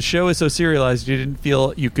 Because the show is so serialized, you didn't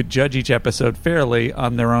feel you could judge each episode fairly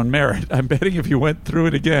on their own merit. I'm betting if you went through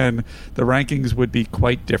it again, the rankings would be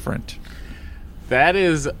quite different. That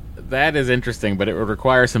is interesting, but it would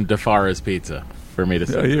require some DeFaras pizza for me to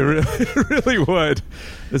say. It really would.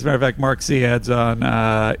 As a matter of fact, Mark C. adds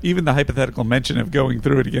on, even the hypothetical mention of going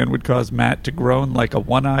through it again would cause Matt to groan like a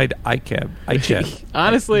one-eyed Icheb.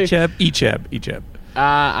 Honestly. Icheb.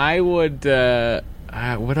 I would,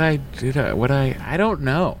 I don't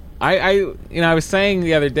know. I was saying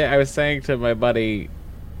the other day, to my buddy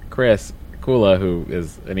Chris Kula, who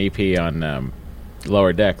is an EP on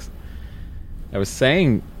Lower Decks, I was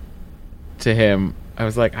saying to him, I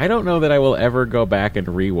was like, I don't know that I will ever go back and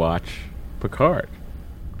rewatch Picard.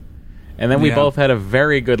 And then we both had a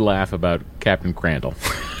very good laugh about Captain Crandall.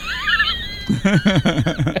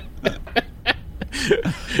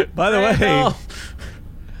 By the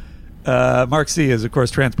way, Mark C. is, of course,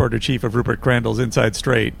 transporter chief of Rupert Crandall's Inside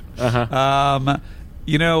Straight. Uh-huh.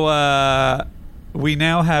 We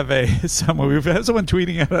now have we've had someone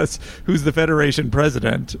tweeting at us who's the Federation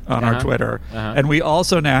president on our Twitter, and we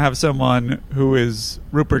also now have someone who is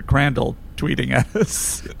Rupert Crandall tweeting at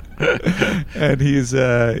us, and he's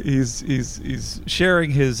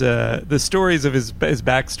sharing the stories of his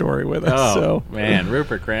backstory with us. Oh man,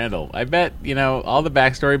 Rupert Crandall! I bet all the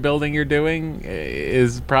backstory building you're doing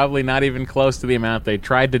is probably not even close to the amount they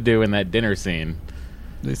tried to do in that dinner scene.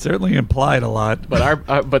 They certainly implied a lot,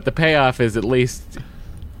 but the payoff is at least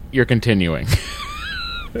you're continuing.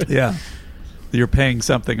 Yeah, you're paying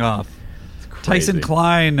something off. Tyson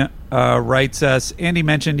Klein writes us. Andy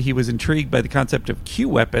mentioned he was intrigued by the concept of Q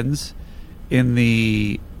weapons in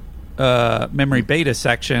the memory beta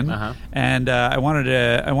section, and I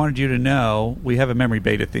wanted you to know we have a memory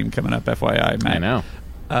beta theme coming up. FYI, Matt. I know.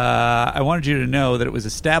 I wanted you to know that it was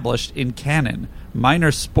established in canon.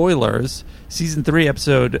 Minor spoilers. Season 3,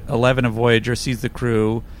 episode 11 of Voyager sees the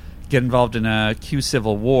crew get involved in a Q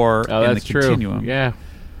civil war in the Continuum. Yeah.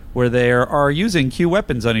 Where they are using Q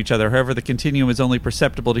weapons on each other. However, the Continuum is only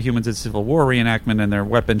perceptible to humans in Civil War reenactment, and their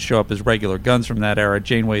weapons show up as regular guns from that era.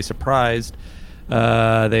 Janeway is surprised.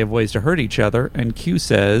 They have ways to hurt each other, and Q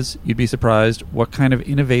says, you'd be surprised what kind of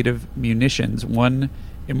innovative munitions one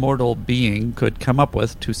immortal being could come up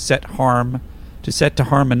with to set to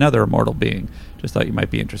harm another immortal being. Just thought you might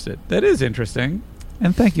be interested. That is interesting,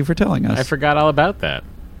 and thank you for telling us. I forgot all about that.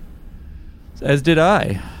 As did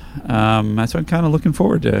I. So I'm kind of looking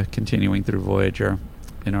forward to continuing through Voyager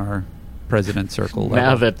in our President Circle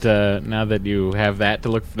level. Now that you have that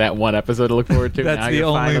one episode to look forward to, That's now the you're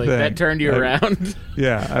only finally, thing. that turned you around.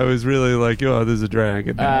 Yeah, I was really like, oh, this is a drag.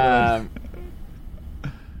 And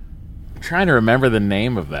Trying to remember the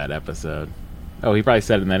name of that episode. Oh, he probably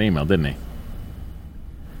said it in that email, didn't he?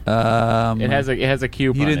 It has a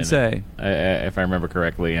coupon. He didn't in say, if I remember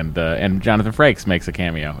correctly, and Jonathan Frakes makes a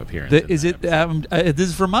cameo appearance. Is it? This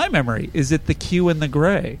is from my memory. Is it the Q and the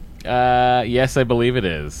gray? Yes, I believe it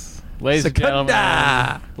is. Ladies and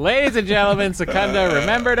gentlemen, Secunda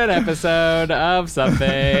remembered an episode of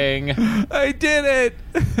something. I did it.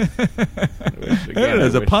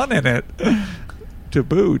 There's a pun in it. To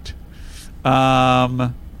boot.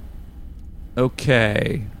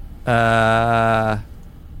 Okay.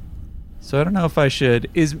 So I don't know if I should.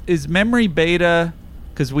 Is memory beta,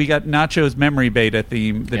 because we got Nacho's memory beta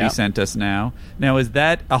theme that he sent us now. Now, is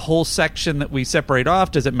that a whole section that we separate off?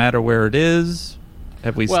 Does it matter where it is?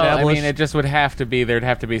 Have we established? Well, I mean, it just would have to be, there'd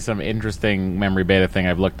have to be some interesting memory beta thing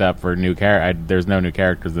I've looked up for new there's no new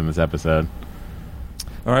characters in this episode.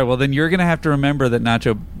 All right, well, then you're going to have to remember that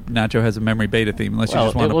Nacho has a memory beta theme, unless you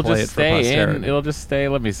just want to play it for posterity. It'll just stay,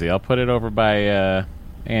 let me see, I'll put it over by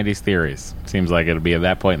Andy's Theories. Seems like it'll be at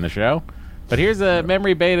that point in the show. But here's a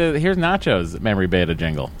memory beta, here's Nacho's memory beta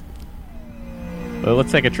jingle. Well,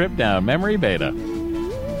 let's take a trip down memory beta.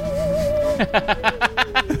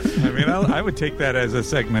 I mean, I would take that as a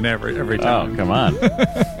segment every time. Oh, come on.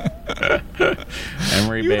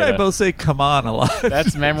 Memory you beta. and I both say "come on" a lot.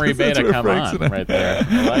 That's memory beta. Come on, right there.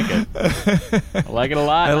 I like it. I like it a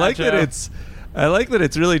lot. I like that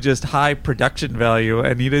it's really just high production value,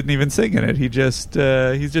 and he didn't even sing in it. He's just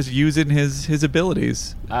using his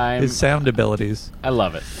abilities, his sound abilities. I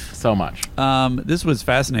love it so much. This was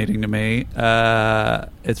fascinating to me.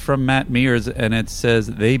 It's from Matt Mears, and it says,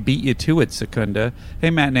 "They beat you to it, Secunda. Hey,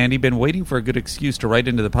 Matt and Andy, been waiting for a good excuse to write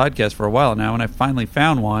into the podcast for a while now, and I finally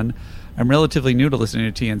found one. I'm relatively new to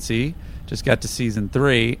listening to TNC. Just got to season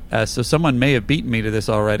 3, so someone may have beaten me to this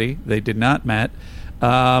already. They did not, Matt.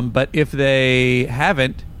 But if they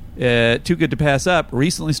haven't, too good to pass up,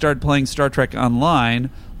 recently started playing Star Trek Online.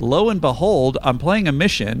 Lo and behold, I'm playing a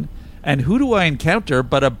mission, and who do I encounter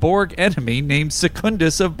but a Borg enemy named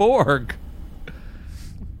Secundus of Borg?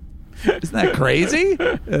 Isn't that crazy?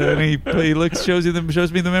 And he shows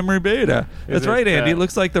me the memory beta. That's right, Andy. It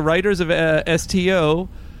looks like the writers of STO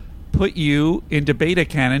put you into beta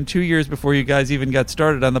canon 2 years before you guys even got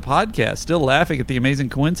started on the podcast. Still laughing at the amazing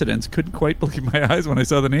coincidence. Couldn't quite believe my eyes when I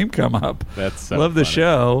saw the name come up. That's so Love the funny.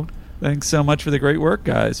 show. Thanks so much for the great work,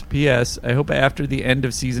 guys. P.S. I hope after the end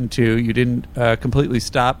of season 2 you didn't completely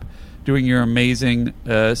stop doing your amazing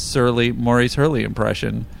surly Maurice Hurley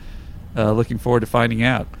impression. Looking forward to finding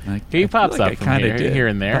out. He pops up from here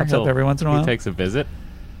and there. Pops up every once in a while. He takes a visit.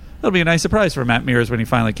 It'll be a nice surprise for Matt Mears when he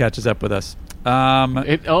finally catches up with us.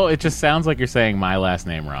 It just sounds like you're saying my last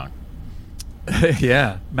name wrong.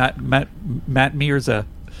 Yeah, Matt Mirza.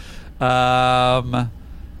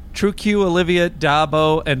 True Q, Olivia,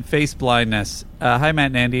 Dabo, and face blindness. Hi, Matt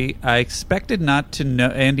and Andy. I expected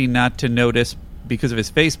Andy not to notice because of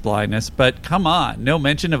his face blindness, but come on, no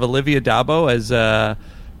mention of Olivia Dabo as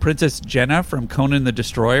Princess Jenna from Conan the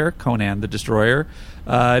Destroyer.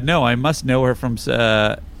 No, I must know her from.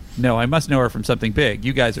 No, I must know her from something big.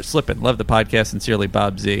 You guys are slipping. Love the podcast. Sincerely,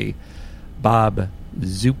 Bob Z. Bob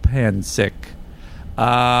Zupansik.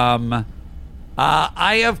 I,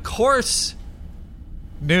 of course,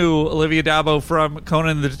 knew Olivia Dabo from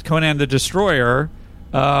Conan the Destroyer.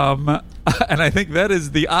 And I think that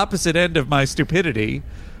is the opposite end of my stupidity,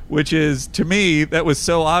 which is, to me, that was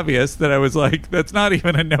so obvious that I was like, that's not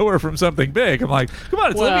even a know her from something big. I'm like, come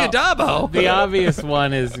on, it's Olivia Dabo. The obvious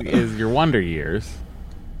one is your Wonder Years.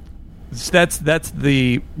 That's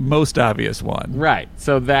the most obvious one, right?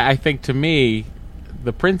 So that, I think, to me,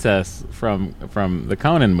 the princess from the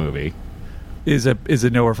Conan movie is a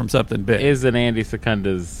knower from something big. Is an Andy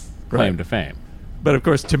Secunda's claim to fame. But of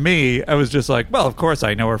course, to me, I was just like, well, of course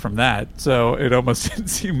I know her from that, so it almost didn't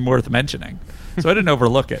seem worth mentioning. So I didn't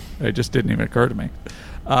overlook it. It just didn't even occur to me.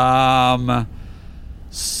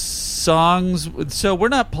 Songs. So we're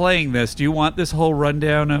not playing this. Do you want this whole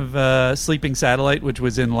rundown of Sleeping Satellite, which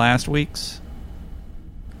was in last week's?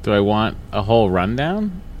 Do I want a whole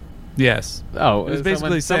rundown? Yes. Oh, it was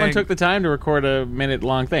basically someone took the time to record a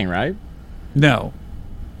minute-long thing, right? No.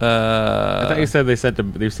 I thought you said I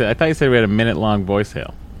thought you said we had a minute-long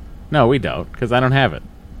voicemail. No, we don't, because I don't have it.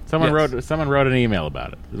 Someone wrote an email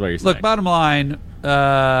about it. Is what you're saying. Look, bottom line,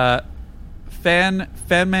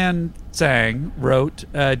 Fanman Sang wrote,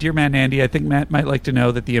 Dear Matt and Andy, I think Matt might like to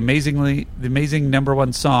know that the amazing number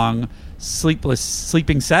one song,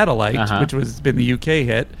 Sleeping Satellite, which was been the UK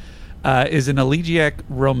hit, is an elegiac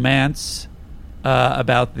romance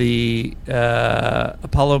about the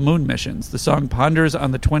Apollo moon missions. The song ponders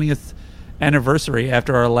on the 20th anniversary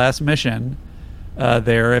after our last mission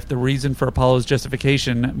there, if the reason for Apollo's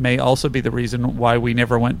justification may also be the reason why we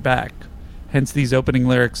never went back. Hence these opening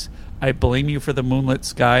lyrics: I blame you for the moonlit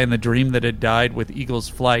sky and the dream that had died with Eagle's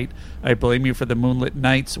flight. I blame you for the moonlit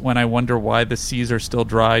nights when I wonder why the seas are still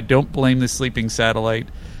dry. Don't blame the sleeping satellite.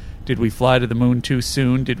 Did we fly to the moon too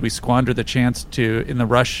soon? Did we squander the chance to, in the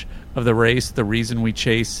rush of the race, the reason we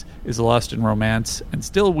chase is lost in romance, and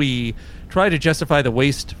still we try to justify the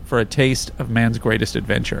waste for a taste of man's greatest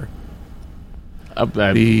adventure.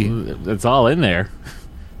 It's all in there.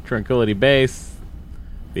 Tranquility Base,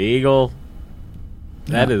 the Eagle.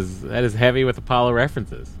 Yeah. That is heavy with Apollo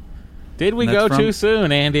references. Did we go too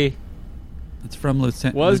soon, Andy? It's from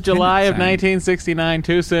Lieutenant. Was July of 1969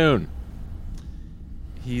 too soon?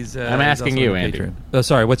 I'm asking you, Andy. Patron. Oh,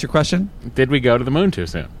 sorry. What's your question? Did we go to the moon too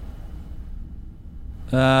soon?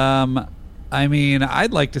 I mean,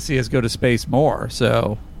 I'd like to see us go to space more,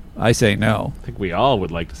 so I say no. I think we all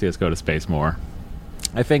would like to see us go to space more.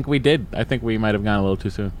 I think we did. I think we might have gone a little too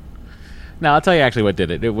soon. Now, I'll tell you actually what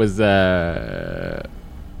did it. It was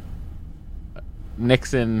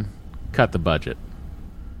Nixon cut the budget.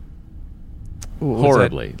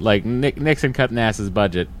 Horribly. Like, Nixon cut NASA's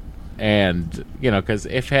budget. And, because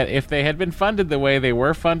if they had been funded the way they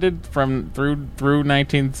were funded through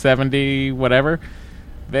 1970, whatever,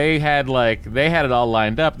 they had it all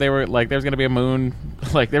lined up. They were like, there's going to be a moon.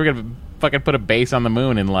 Like, they were going to fucking put a base on the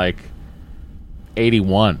moon in,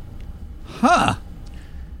 81. Huh.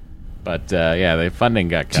 But, the funding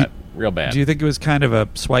got cut real bad. Do you think it was kind of a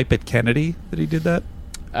swipe at Kennedy that he did that?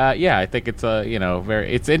 Yeah, I think it's,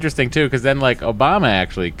 it's interesting, too, because then, Obama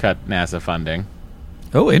actually cut NASA funding.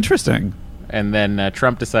 Oh, interesting. And then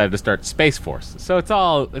Trump decided to start Space Force. So it's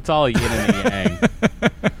all yin and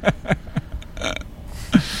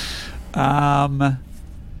yang.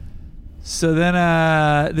 So then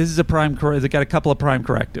this is a prime corrective. They got a couple of prime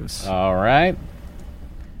correctives. All right.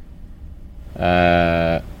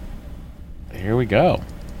 Here we go.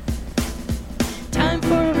 Time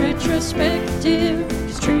for a retrospective,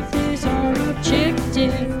 'cause truth is our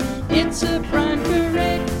objective. It's a prime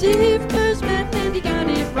corrective, 'cause Matt and Andy got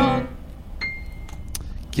it wrong.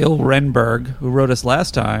 Gil Renberg, who wrote us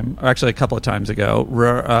last time, or actually a couple of times ago,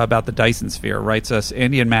 about the Dyson Sphere, writes us,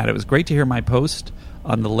 Andy and Matt, it was great to hear my post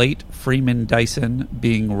on the late Freeman Dyson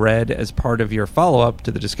being read as part of your follow-up to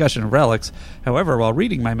the discussion of relics. However, while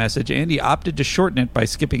reading my message, Andy opted to shorten it by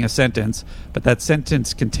skipping a sentence, but that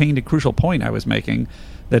sentence contained a crucial point I was making,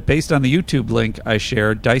 that based on the YouTube link I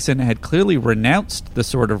shared, Dyson had clearly renounced the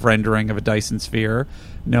sort of rendering of a Dyson sphere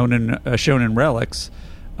shown in relics.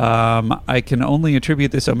 I can only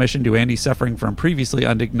attribute this omission to Andy suffering from previously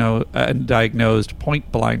undiagnosed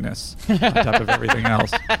point blindness on top of everything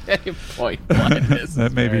else. Point blindness.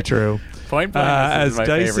 That may be true. Point blindness is my as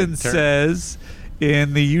Dyson says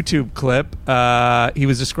in the YouTube clip, he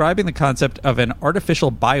was describing the concept of an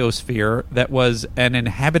artificial biosphere that was an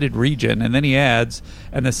inhabited region, and then he adds,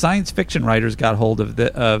 and the science fiction writers got hold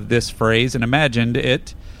of this phrase and imagined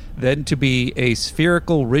it then to be a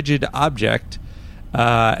spherical, rigid object,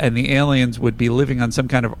 and the aliens would be living on some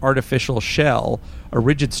kind of artificial shell, a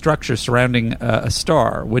rigid structure surrounding a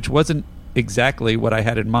star, which wasn't exactly what I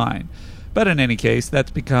had in mind. But in any case, that's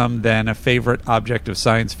become then a favorite object of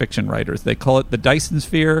science fiction writers. They call it the Dyson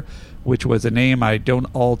Sphere, which was a name I don't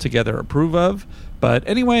altogether approve of. But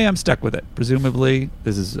anyway, I'm stuck with it. Presumably,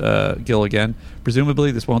 this is Gil again,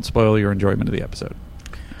 presumably this won't spoil your enjoyment of the episode.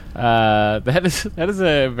 That is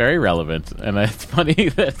a very relevant, and it's funny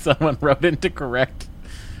that someone wrote in to correct.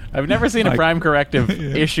 I've never seen a prime corrective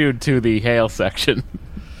issued to the Hail section.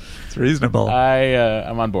 It's reasonable.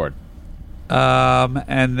 I'm on board.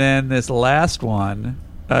 And then this last one.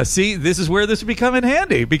 See, this is where this would become in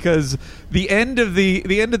handy, because the end of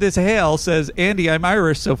this hail says, Andy, I'm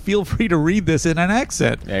Irish, so feel free to read this in an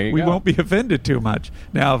accent. We won't be offended too much.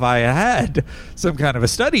 Now, if I had some kind of a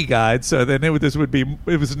study guide, so then this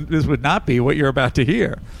would not be what you're about to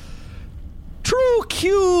hear. True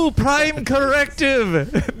Q prime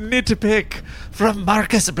corrective nitpick from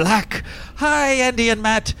Marcus Black. Hi, Andy and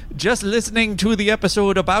Matt. Just listening to the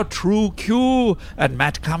episode about True Q, and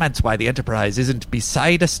Matt comments why the Enterprise isn't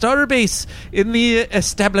beside a starbase in the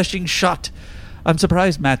establishing shot. I'm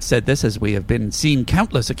surprised Matt said this, as we have been seeing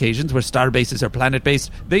countless occasions where star bases are planet-based.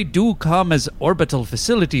 They do come as orbital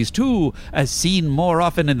facilities, too, as seen more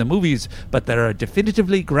often in the movies, but there are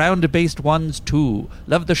definitively ground-based ones, too.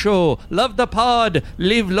 Love the show. Love the pod.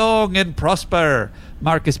 Live long and prosper.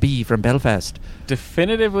 Marcus B. from Belfast.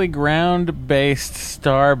 Definitively ground-based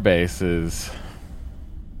star bases.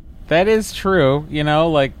 That is true. You know,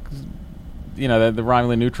 like, you know, the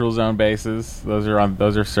Romulan neutral zone bases. Those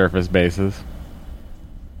are surface bases.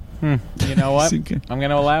 You know what? I'm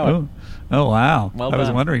going to allow it. Oh wow. Well I was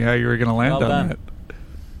done. wondering how you were going to land Well on done. that.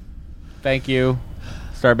 Thank you.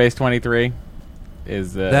 Starbase 23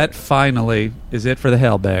 is... That finally is it for the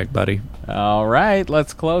hail bag, buddy. All right,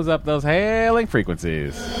 let's close up those hailing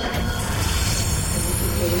frequencies.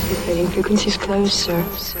 Hailing frequencies closed, sir.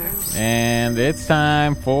 And it's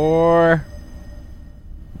time for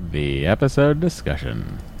the episode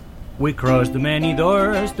discussion. We crossed the many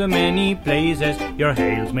doors, the many places. Your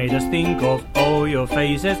hails made us think of all your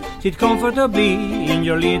faces. Sit comfortably in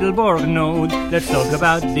your little Borg node. Let's talk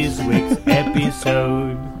about this week's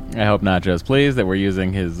episode. I hope Nacho's pleased that we're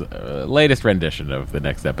using his latest rendition of the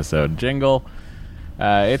next episode jingle.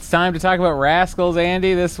 It's time to talk about Rascals,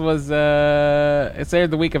 Andy. This was, it's aired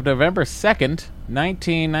the week of November 2nd,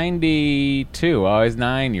 1992. I was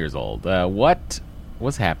 9 years old. What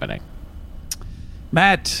was happening?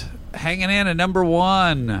 Matt, hanging in at number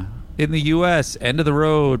 1 in the U.S., End of the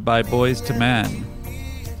Road by Boyz II Men.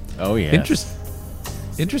 Oh, yeah.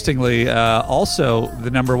 Interestingly, also the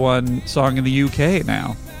number 1 song in the U.K.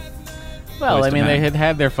 now. Well, Boyz I II mean, Men. they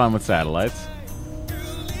had their fun with satellites.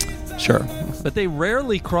 Sure. But they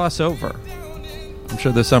rarely cross over. I'm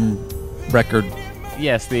sure there's some record...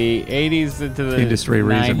 Yes, the 80s into the industry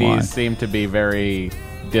reason 90s why. seem to be very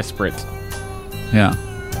disparate. Yeah.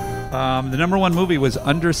 The number 1 movie was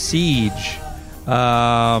Under Siege.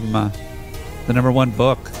 The number 1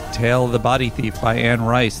 book, Tale of the Body Thief by Anne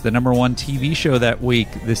Rice. The number 1 TV show that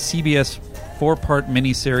week, the CBS 4-part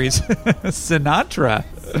miniseries Sinatra.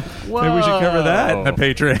 Whoa. Maybe we should cover that in the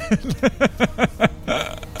Patreon.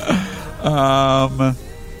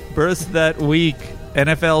 Births that week,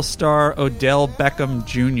 NFL star Odell Beckham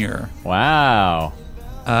Jr. Wow.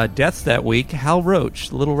 Deaths that week, Hal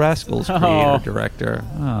Roach, Little Rascals creator, director.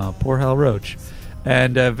 Oh, poor Hal Roach.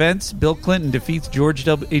 And events, Bill Clinton defeats George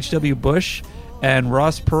H.W. Bush and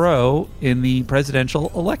Ross Perot in the presidential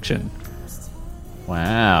election.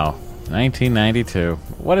 Wow. 1992.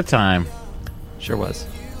 What a time. Sure was.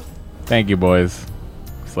 Thank you, boys.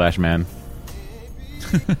 / men.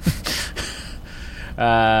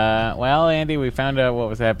 Well, Andy, we found out what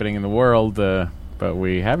was happening in the world, but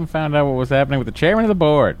we haven't found out what was happening with the chairman of the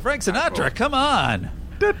board. Frank Sinatra, come on.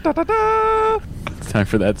 It's time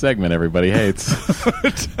for that segment everybody hates.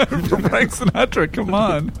 Time for Frank Sinatra, come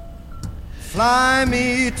on. Fly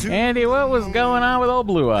me to Andy, what was going on with old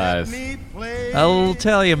Blue Eyes? I'll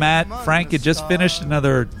tell you, Matt. Frank had just finished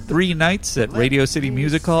another 3 nights at Radio City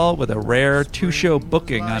Music Hall with a rare 2-show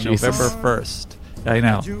booking on Jesus. November 1st. I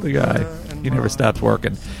know, the guy. He never stops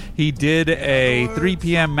working. He did a 3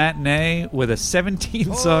 p.m. matinee with a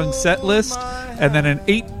 17-song set list and then an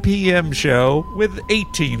 8 p.m. show with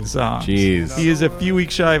 18 songs. Jeez. He is a few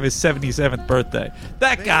weeks shy of his 77th birthday.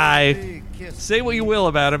 That guy, say what you will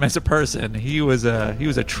about him as a person, he was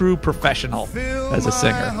a true professional as a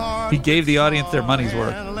singer. He gave the audience their money's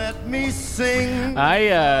worth.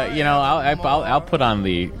 I'll put on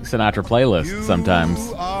the Sinatra playlist sometimes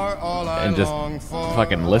and just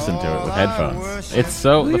fucking listen to it with headphones. It's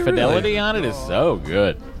so the fidelity on it is so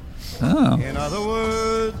good. Oh. In other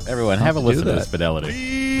words, Everyone, have a to do listen to that. this fidelity.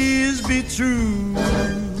 please be true.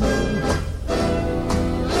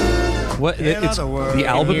 What it's other words, the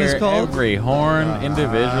album Hear is called? every horn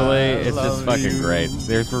individually. It's just fucking great.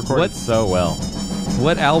 There's recorded What- so well.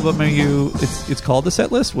 What album are you? It's called the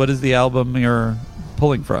set list. What is the album you're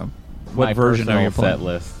pulling from? What My version are personal you pulling? set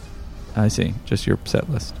list? I see. Just your set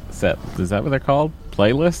list. Set is that what they're called?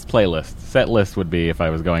 Playlist. Set list would be if I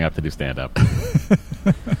was going up to do stand up.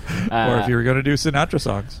 Or if you were going to do Sinatra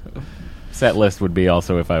songs. Set list would be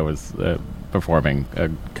also if I was performing a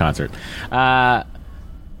concert.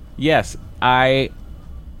 Yes, as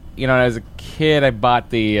a kid, I bought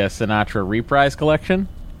the Sinatra Reprise collection.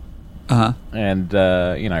 Uh-huh. And,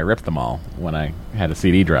 I ripped them all when I had a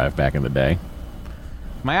CD drive back in the day.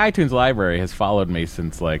 My iTunes library has followed me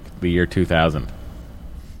since, the year 2000.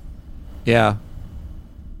 Yeah.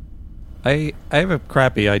 I have a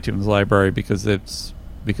crappy iTunes library because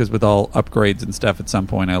with all upgrades and stuff at some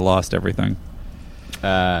point I lost everything.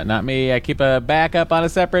 Not me. I keep a backup on a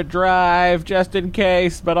separate drive just in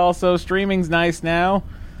case, but also streaming's nice now.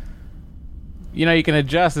 you can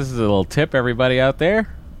adjust. This is a little tip, everybody out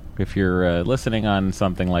there. If you're listening on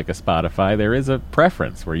something like a Spotify, there is a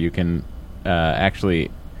preference where you can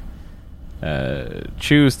actually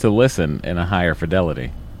choose to listen in a higher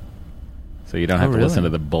fidelity. So you don't have to listen to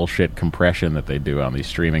the bullshit compression that they do on these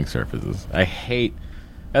streaming services.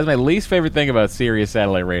 That's my least favorite thing about Sirius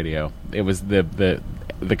satellite radio. It was the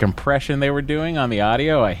compression they were doing on the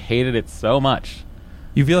audio. I hated it so much.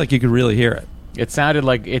 You feel like you could really hear it. It sounded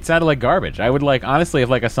like garbage. I would honestly, if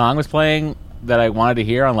a song was playing that I wanted to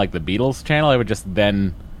hear on the Beatles channel, I would just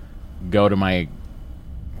then go to my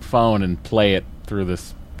phone and play it through the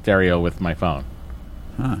stereo with my phone.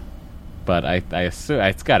 Huh. But I assume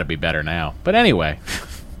it's got to be better now. But anyway,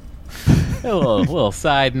 a little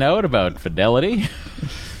side note about fidelity.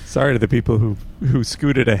 Sorry to the people who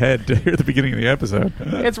scooted ahead to hear the beginning of the episode.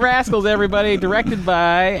 It's Rascals, everybody. Directed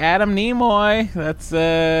by Adam Nimoy. That's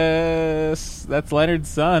Leonard's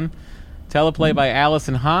son. Teleplay by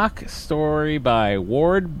Allison Hawk. Story by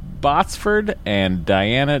Ward Botsford and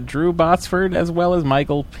Diana Drew Botsford, as well as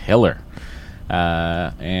Michael Piller.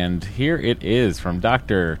 And here it is from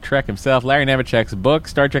Dr. Trek himself, Larry Nemechek's book,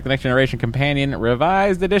 Star Trek The Next Generation Companion,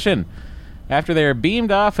 Revised Edition. After they are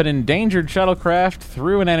beamed off an endangered shuttlecraft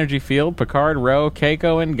through an energy field, Picard, Ro,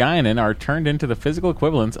 Keiko, and Guinan are turned into the physical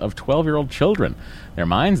equivalents of 12-year-old children. Their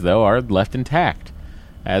minds, though, are left intact.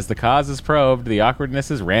 As the cause is probed, the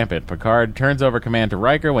awkwardness is rampant. Picard turns over command to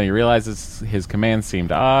Riker when he realizes his commands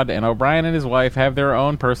seemed odd, and O'Brien and his wife have their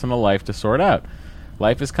own personal life to sort out.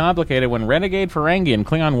 Life is complicated when renegade Ferengi and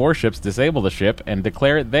Klingon warships disable the ship and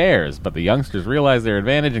declare it theirs, but the youngsters realize their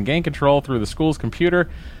advantage and gain control through the school's computer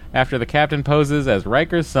after the captain poses as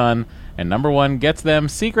Riker's son, and Number One gets them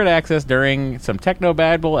secret access during some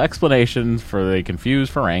technobabble explanations for the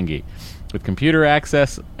confused Ferengi. With computer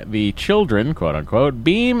access, the children, quote-unquote,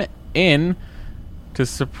 beam in to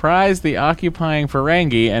surprise the occupying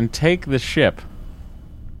Ferengi and take the ship.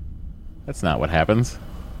 That's not what happens.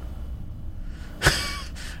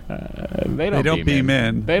 They don't beam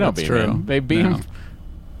in. They don't beam in. They beam... No.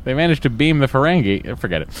 They managed to beam the Ferengi.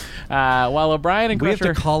 Forget it. While O'Brien and Crusher... We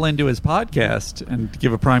have to call into his podcast and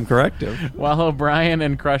give a prime corrective. While O'Brien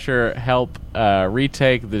and Crusher help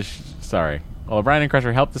retake the... While O'Brien and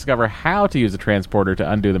Crusher help discover how to use the transporter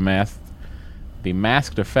to undo the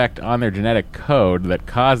masked effect on their genetic code that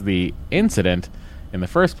caused the incident in the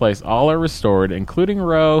first place, all are restored, including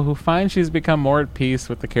Ro, who finds she's become more at peace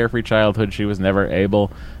with the carefree childhood she was never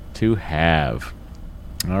able to have.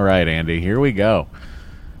 All right, Andy, here we go.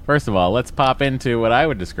 First of all, let's pop into what I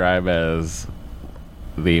would describe as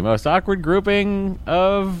the most awkward grouping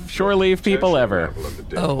of shore leave people ever.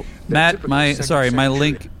 Oh, Matt, my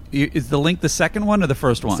link... Is the link the second one or the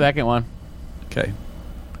first one? Second one. Okay.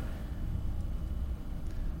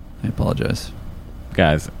 I apologize.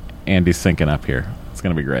 Guys, Andy's syncing up here. It's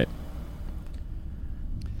going to be great.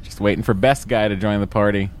 Just waiting for Best Guy to join the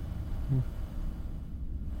party.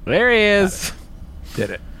 There he is. Did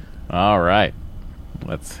it. All right.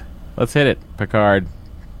 Let's hit it, Picard.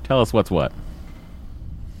 Tell us what's what.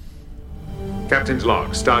 Captain's log,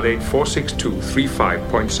 stardate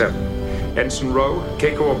 46235.7. Ensign Ro,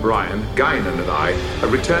 Keiko O'Brien, Guinan and I are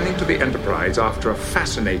returning to the Enterprise after a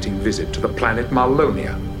fascinating visit to the planet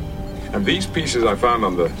Marlonia. And these pieces I found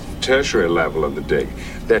on the tertiary level of the dig,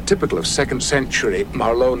 they're typical of 2nd century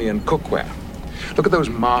Marlonian cookware. Look at those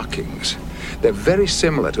markings. They're very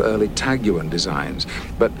similar to early Taguan designs,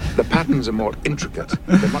 but the patterns are more intricate.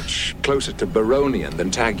 They're much closer to Baronian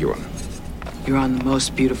than Taguan. You're on the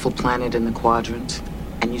most beautiful planet in the quadrant,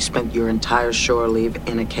 and you spent your entire shore leave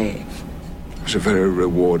in a cave. It was a very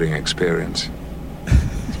rewarding experience.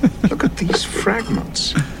 Look at these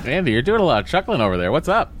fragments. Andy, you're doing a lot of chuckling over there. What's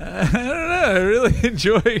up? I don't know. I really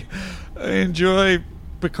enjoy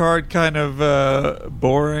Picard kind of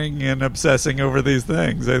boring and obsessing over these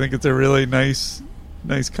things. I think it's a really nice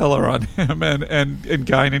color on him, and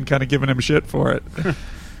Guinan kind of giving him shit for it.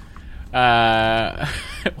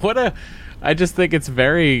 I just think it's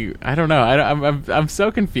very... I don't know. I'm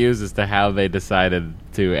so confused as to how they decided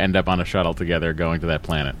to end up on a shuttle together going to that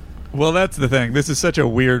planet. Well, that's the thing. This is such a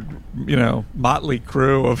weird, motley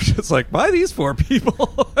crew of just like, why these four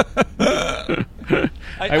people?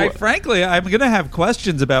 Frankly, I'm going to have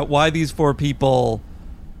questions about why these four people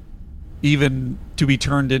even to be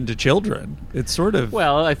turned into children. It's sort of...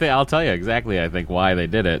 Well, I'll tell you exactly, I think, why they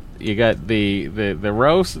did it. You got the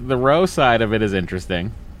Ro side of it is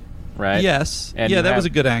interesting. Right? Yes. And that was a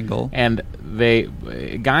good angle. And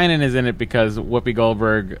Guinan is in it because Whoopi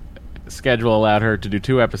Goldberg schedule allowed her to do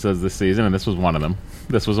 2 episodes this season, and this was one of them.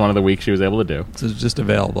 This was one of the weeks she was able to do. So it's just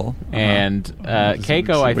available. And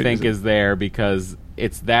Keiko, I think, is there because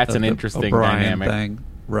that's an interesting O'Brien dynamic thing,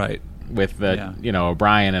 right? With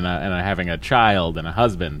O'Brien and having a child and a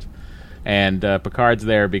husband, and Picard's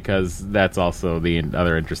there because that's also the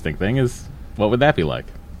other interesting thing is what would that be like?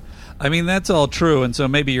 I mean, that's all true, and so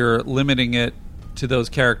maybe you're limiting it to those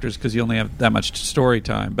characters because you only have that much story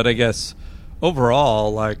time. But I guess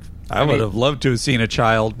overall, like, I would have loved to have seen a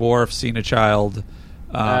child Worf, seen a child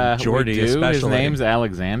Geordi, especially. His name's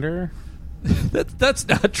Alexander. That's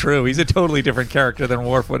not true. He's a totally different character than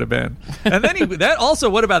Worf would have been. And then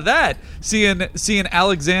what about that? Seeing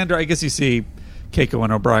Alexander, I guess you see Keiko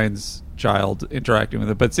and O'Brien's child interacting with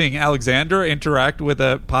it, but seeing Alexander interact with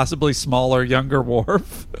a possibly smaller, younger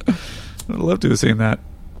Worf, I'd love to have seen that.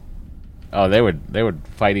 Oh, they would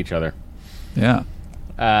fight each other. Yeah.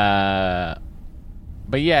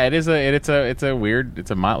 But yeah,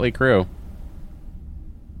 it's a motley crew.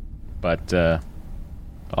 But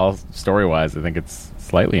all story-wise, I think it's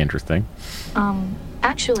slightly interesting.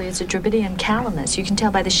 Actually, it's a Dravidian calamus. You can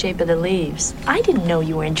tell by the shape of the leaves. I didn't know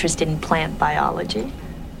you were interested in plant biology.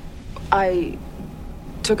 I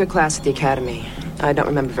took a class at the academy. I don't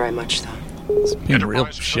remember very much, though. It's being real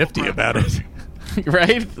shifty about it.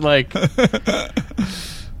 Right? Like, I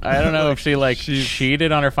don't know if she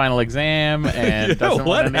cheated on her final exam and doesn't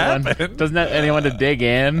want anyone to dig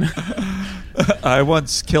in. I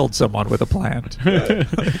once killed someone with a plant.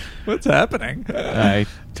 What's happening? I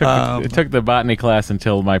took the botany class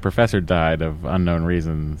until my professor died of unknown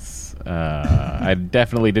reasons. I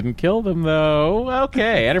definitely didn't kill them, though.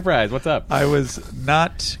 Okay, Enterprise, what's up? I was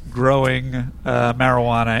not growing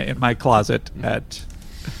marijuana in my closet at...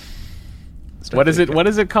 What is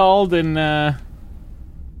it called in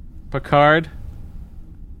Picard?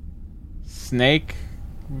 Snake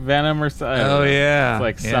venom or something? Oh, yeah. It's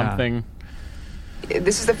like something...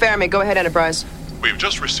 This is the Fermi. Go ahead, Enterprise. We've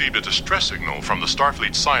just received a distress signal from the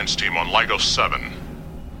Starfleet science team on Lygos 7.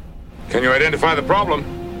 Can you identify the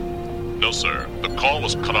problem? No, sir. The call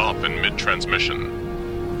was cut off in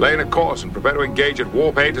mid-transmission. Lay in a course and prepare to engage at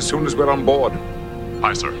Warp 8 as soon as we're on board.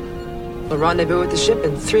 Aye, sir. We'll rendezvous with the ship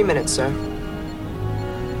in 3 minutes, sir.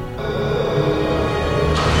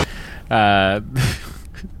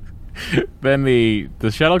 Then the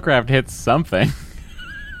shuttlecraft hits something.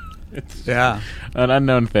 It's an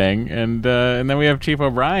unknown thing, and then we have Chief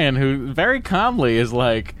O'Brien, who very calmly is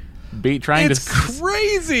like It's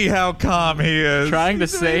crazy how calm he is. Trying to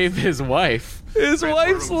save his wife. His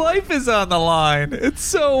wife's life is on the line. It's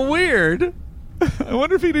so weird. I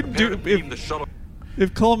wonder if he didn't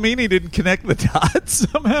if Colmini didn't connect the dots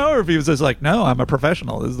somehow, or if he was just like, no, I'm a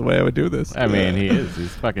professional. This is the way I would do this. I mean, he is.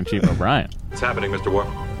 He's fucking Chief O'Brien. What's happening, Mr. Worf?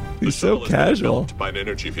 He's so casual. By an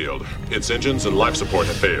energy field. Its engines and life support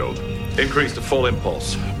have failed. Increase to full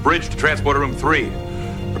impulse. Bridge to transporter room 3.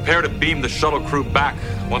 Prepare to beam the shuttle crew back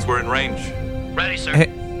once we're in range. Ready, sir.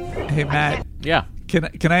 Hey, Matt. Yeah.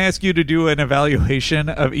 Can I ask you to do an evaluation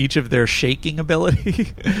of each of their shaking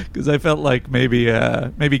ability? Because I felt like maybe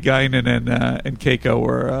Guinan and Keiko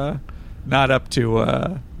were not up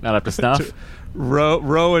to snuff.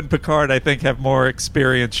 Ro and Picard, I think, have more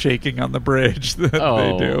experience shaking on the bridge than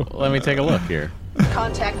they do. Let me take a look here.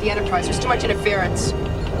 Contact the Enterprise. There's too much interference.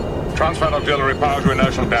 Transfer auxiliary power to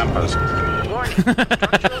inertial dampers.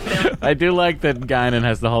 I do like that Guinan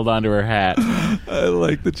has to hold on to her hat. I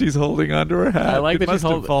like that she's holding on to her hat. I like that she's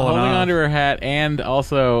holding on to her hat, and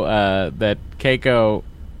also that Keiko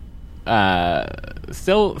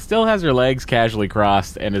still has her legs casually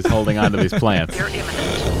crossed and is holding on to these plants.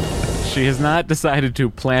 She has not decided to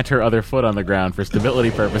plant her other foot on the ground for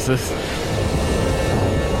stability purposes.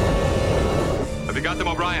 Have you got them,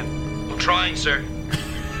 O'Brien? I'm trying, sir.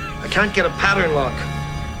 I can't get a pattern lock.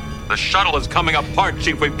 The shuttle is coming apart,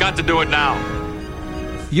 Chief. We've got to do it now.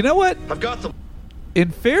 You know what? I've got them.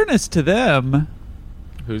 In fairness to them...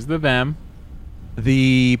 Who's the them?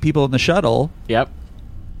 The people in the shuttle. Yep.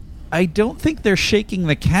 I don't think they're shaking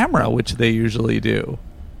the camera, which they usually do.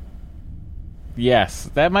 Yes,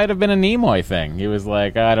 that might have been a Nimoy thing. He was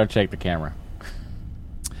like, I don't shake the camera.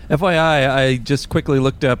 FYI, I just quickly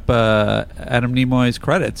looked up Adam Nimoy's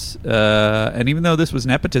credits, and even though this was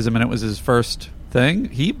nepotism and it was his first thing,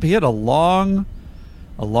 he had a long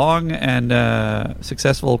and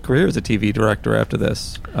successful career as a TV director after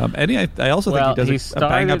this. And I also think he does a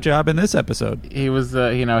bang-up job in this episode. He was,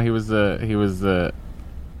 he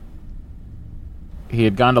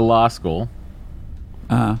had gone to law school,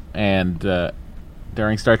 and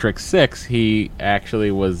during Star Trek VI, he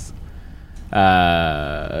actually was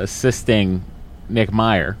assisting Nicholas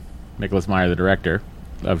Meyer, the director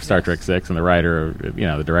of Star Trek VI, and the writer,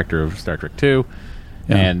 the director of Star Trek II.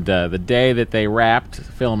 Yeah. And the day that they wrapped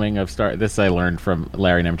filming of this I learned from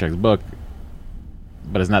Larry Nemechek's book.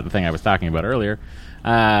 but it's not the thing I was talking about earlier.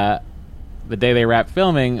 The day they wrapped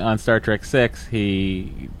filming on Star Trek VI,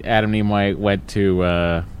 Adam Nimoy went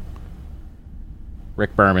to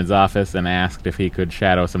Rick Berman's office and asked if he could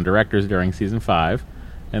shadow some directors during season 5,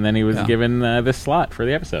 and then he was given this slot for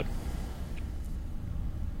the episode.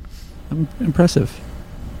 Impressive.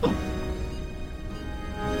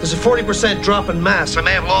 There's a 40% drop in mass. I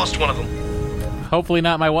may have lost one of them. Hopefully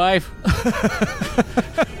not my wife.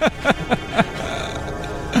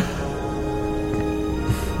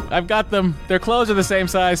 I've got them. Their clothes are the same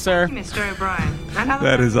size, sir. Mr. O'Brien.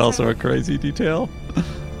 That is also a crazy detail.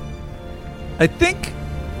 I think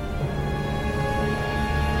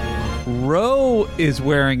Ro is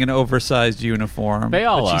wearing an oversized uniform. They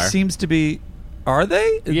all but are. She seems to be. Are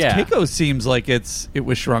they? Yeah. Keiko seems like it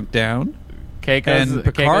was shrunk down. And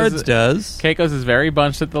Picard's does. Keiko's is very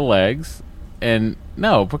bunched at the legs. And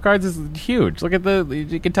no, Picard's is huge. Look at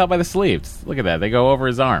you can tell by the sleeves. Look at that. They go over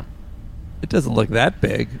his arm. It doesn't look that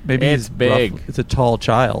big. Maybe it's big. It's a tall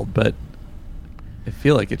child, but I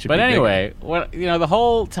feel like it should be But anyway, bigger. the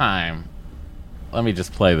whole time, let me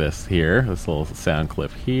just play this here. This little sound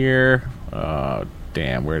clip here. Oh,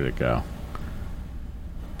 damn. Where did it go?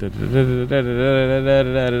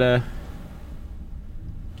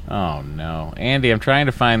 Oh, no. Andy, I'm trying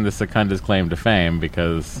to find the Secunda's claim to fame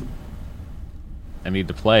because I need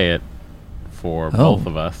to play it for both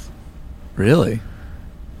of us. Really?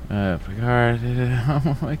 Picard,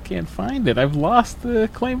 I can't find it. I've lost the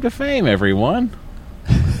claim to fame, everyone.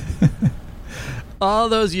 All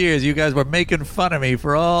those years you guys were making fun of me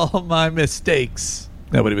for all my mistakes.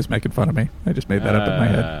 Nobody was making fun of me. I just made that up in my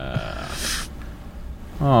head.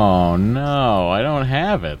 Oh, no. I don't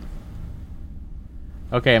have it.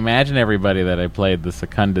 Okay, imagine everybody that I played the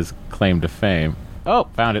Secunda's claim to fame. Oh,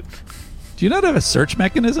 found it. Do you not have a search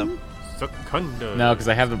mechanism? Secunda. No, because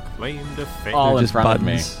I have them claim to fame. all in just front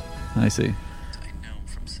buttons. of me. I see.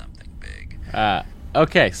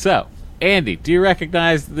 Okay, so, Andy, do you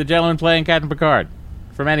recognize the gentleman playing Captain Picard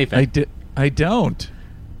from anything? I don't.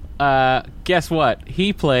 Guess what?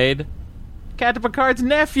 He played Captain Picard's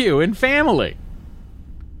nephew in Family.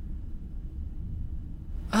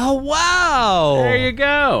 Oh, wow! There you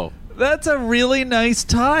go. That's a really nice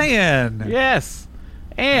tie-in. Yes.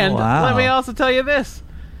 And let me also tell you this.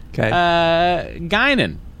 Okay.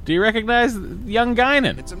 Guinan. Do you recognize young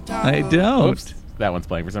Guinan? I don't. Oops. That one's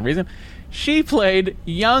playing for some reason. She played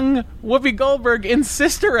young Whoopi Goldberg in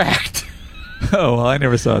Sister Act. Oh, well, I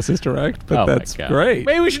never saw Sister Act, but that's great.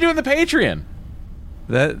 Maybe we should do it in the Patreon.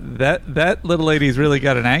 That little lady's really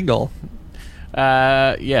got an angle.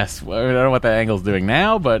 Yes. I don't know what that angle's doing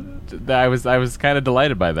now, but I was kind of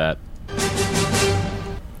delighted by that.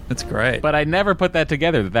 That's great. But I never put that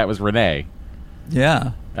together that was Renee.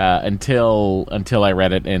 Yeah. Until I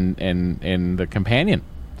read it in the companion.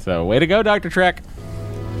 So way to go, Dr. Trek.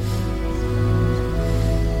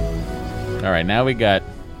 All right, now we got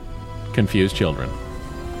confused children.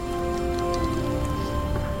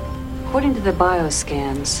 According to the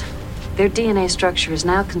bioscans, their DNA structure is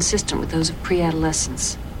now consistent with those of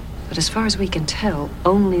pre-adolescence. But as far as we can tell,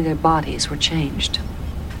 only their bodies were changed.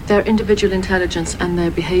 Their individual intelligence and their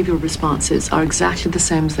behavioral responses are exactly the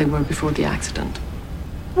same as they were before the accident.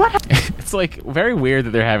 It's like very weird that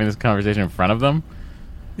they're having this conversation in front of them.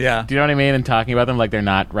 Yeah. Do you know what I mean? And talking about them like they're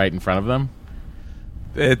not right in front of them.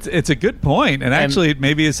 It's a good point, and actually, it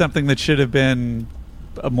maybe is something that should have been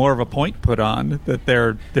more of a point put on, that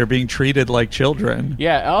they're being treated like children.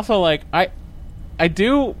 Yeah. Also, like I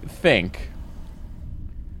do think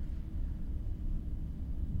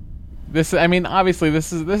this. I mean, obviously,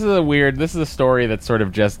 this is a story that's sort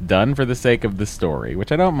of just done for the sake of the story,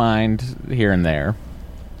 which I don't mind here and there.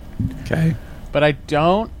 Okay. But I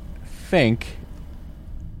don't think,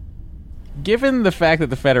 given the fact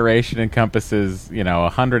that the Federation encompasses,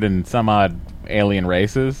 100 and some odd alien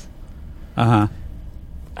races, I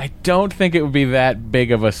don't think it would be that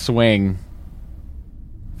big of a swing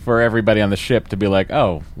for everybody on the ship to be like,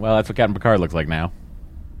 oh, well, that's what Captain Picard looks like now.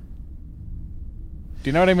 Do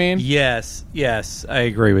you know what I mean? Yes, I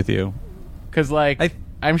agree with you. Because,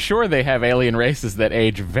 I'm sure they have alien races that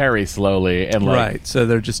age very slowly. And right, so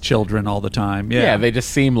they're just children all the time. Yeah, they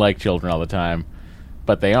just seem like children all the time,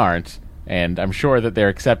 but they aren't. And I'm sure that they're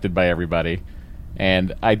accepted by everybody.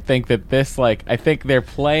 And I think that this, I think they're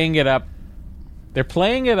playing it up. They're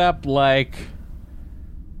playing it up like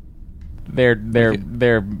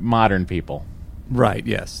they're modern people. Right,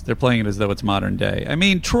 yes. They're playing it as though it's modern day. I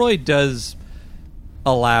mean, Troy does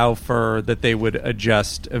allow for that they would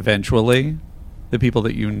adjust eventually, the people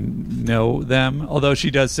that you know them. Although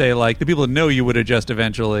she does say, the people that know you would adjust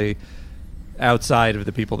eventually. outside of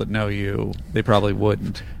the people that know you, they probably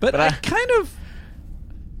wouldn't. But I kind of...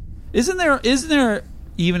 Isn't there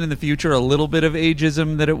even in the future a little bit of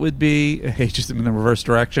ageism that it would be... Ageism in the reverse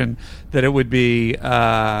direction. That it would be...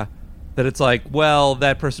 that it's like, well,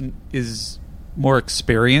 that person is more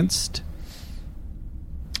experienced.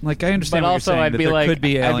 Like, I understand but what also you're saying, I'd that be there like, could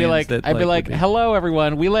be aliens I'd be like, hello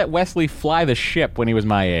everyone, we let Wesley fly the ship when he was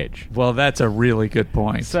my age. Well, that's a really good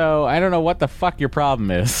point. So I don't know what the fuck your problem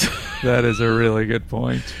is. That is a really good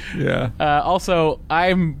point. Yeah. Also,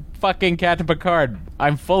 I'm fucking Captain Picard.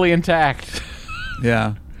 I'm fully intact.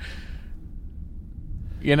 Yeah.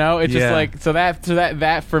 You know, it's just like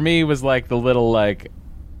that for me was like the little like.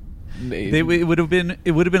 It would have been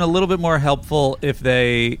a little bit more helpful if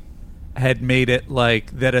they had made it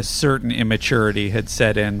like that a certain immaturity had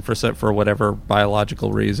set in for whatever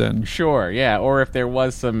biological reason. Sure, yeah, or if there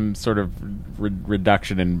was some sort of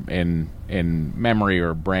reduction in memory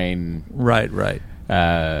or brain, right,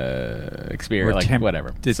 experience, like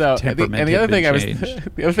whatever. So, and the other thing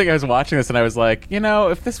I was watching this and I was like, you know,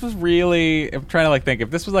 if this was really, I'm trying to like think if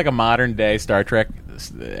this was like a modern day Star Trek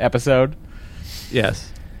episode,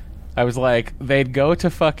 yes, I was like, they'd go to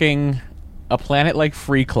fucking a planet like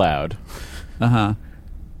Free Cloud,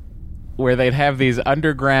 where they'd have these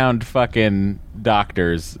underground fucking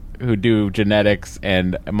doctors who do genetics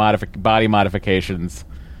and body modifications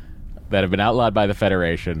that have been outlawed by the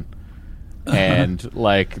Federation, and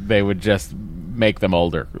like they would just make them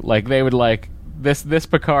older. Like they would like this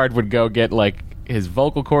Picard would go get like his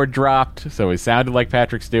vocal cord dropped, so he sounded like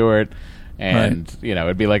Patrick Stewart, and you know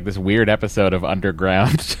it'd be like this weird episode of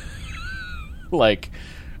underground, like.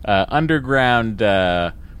 Underground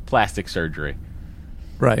plastic surgery.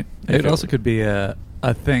 Right. It also could be a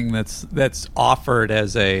thing that's offered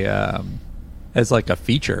as a as like a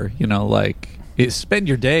feature. You know, like spend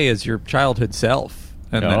your day as your childhood self.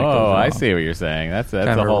 And then it goes I see what you're saying. That's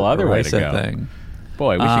a whole other way to go. Thing.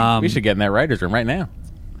 Boy, we should get in that writer's room right now.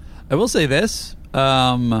 I will say this.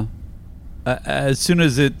 As soon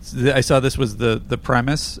as I saw this was the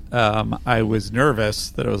premise, I was nervous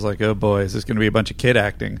that I was like, oh boy, is this going to be a bunch of kid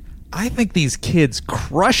acting? I think these kids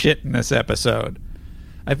crush it in this episode.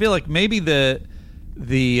 I feel like maybe the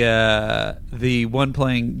one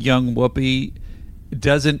playing young Whoopi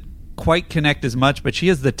doesn't quite connect as much, but she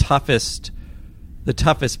is the toughest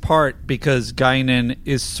part because Guinan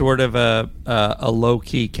is sort of a low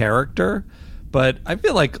key character. But I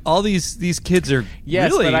feel like all these kids are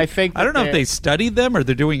really... but I think I don't know if they studied them or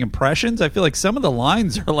they're doing impressions. I feel like some of the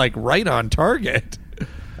lines are like right on target.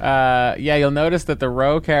 Yeah, you'll notice that the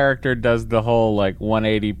Ro character does the whole like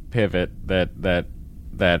 180 pivot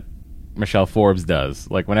that Michelle Forbes does.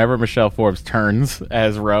 Like whenever Michelle Forbes turns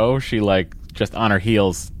as Ro, she like just on her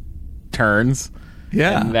heels turns.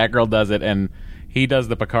 Yeah, and that girl does it, and he does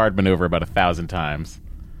the Picard maneuver about 1,000 times.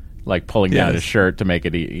 Like pulling down his shirt to make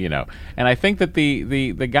it, you know. And I think that the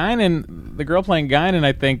Guinan, the girl playing Guinan,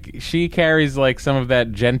 I think she carries like some of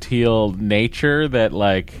that genteel nature that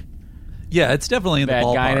like, yeah, it's definitely in the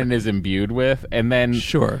ballpark. That Guinan is imbued with. And then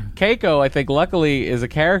Keiko, I think, luckily is a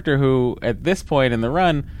character who, at this point in the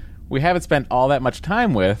run, we haven't spent all that much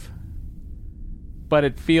time with. But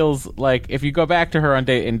it feels like if you go back to her in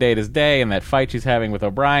Data's Day and that fight she's having with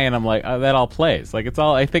O'Brien, I'm like, that all plays. Like it's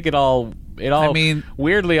all. I think it all. I mean,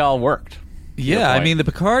 weirdly all worked. Yeah, I mean, the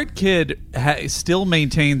Picard kid still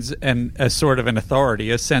maintains a sort of an authority,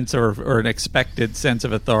 a sense or an expected sense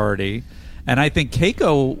of authority. And I think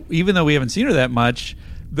Keiko, even though we haven't seen her that much,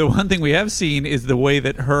 the one thing we have seen is the way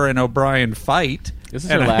that her and O'Brien fight. This is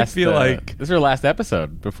her last. This is her last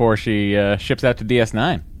episode before she ships out to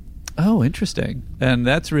DS9. Oh, interesting. And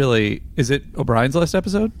that's really... Is it O'Brien's last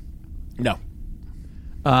episode? No.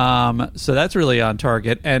 So that's really on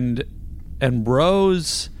target. And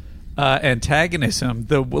Ro's antagonism,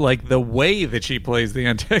 the way that she plays the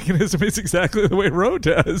antagonism is exactly the way Ro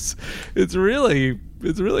does. It's really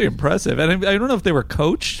impressive. And I don't know if they were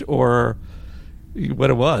coached or what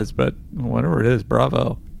it was, but whatever it is,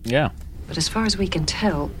 bravo. Yeah. But as far as we can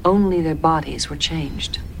tell, only their bodies were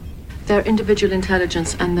changed. Their individual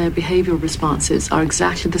intelligence and their behavioral responses are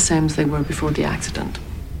exactly the same as they were before the accident.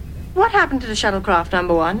 What happened to the shuttlecraft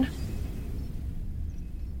number 1?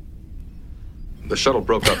 The shuttle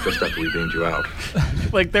broke up just after we beamed you out.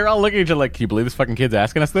 Like, they're all looking at each other like, can you believe this fucking kid's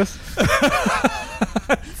asking us this?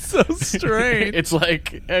 It's so strange. It's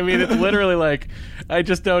like, I mean, it's literally like, I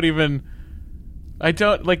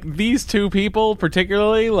don't, like, these two people,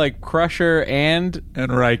 particularly, like, Crusher and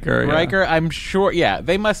Riker. Riker, I'm sure,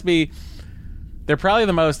 they must be, they're probably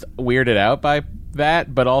the most weirded out by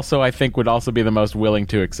that, but also, I think, would also be the most willing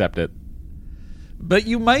to accept it. But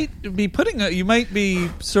you might be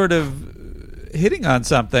sort of hitting on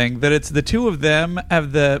something, that it's the two of them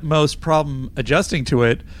have the most problem adjusting to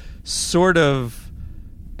it, sort of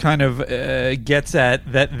kind of gets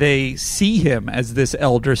at that they see him as this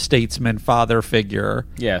elder statesman father figure.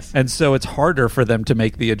 Yes. And so it's harder for them to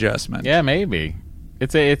make the adjustment. Yeah, maybe.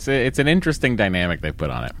 It's an interesting dynamic they put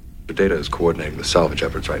on it. The data is coordinating the salvage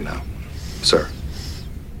efforts right now. Sir.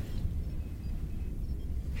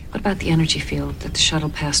 What about the energy field that the shuttle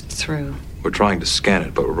passed through? We're trying to scan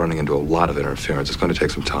it, but we're running into a lot of interference. It's going to take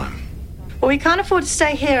some time. Well, we can't afford to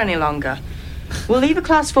stay here any longer. We'll leave a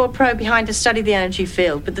Class 4 probe behind to study the energy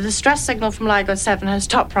field, but the distress signal from LIGO 7 has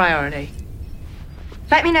top priority.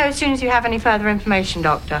 Let me know as soon as you have any further information,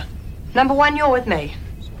 Doctor. Number 1, you're with me.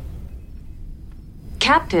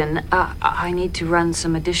 Captain, I need to run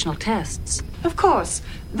some additional tests. Of course.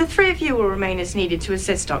 The 3 of you will remain as needed to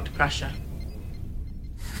assist Dr. Crusher.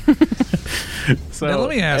 So now, let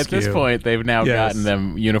me ask at this you. point, they've now gotten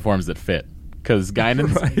them uniforms that fit. Because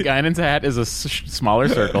Guinan's hat is a smaller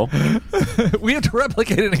circle. We have to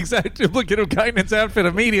replicate an exact duplicate of Guinan's outfit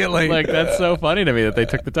immediately. Like, that's so funny to me that they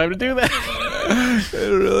took the time to do that. It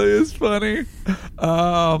really is funny.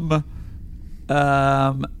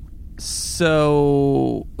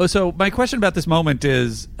 So my question about this moment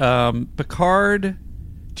is, Picard,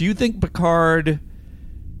 do you think Picard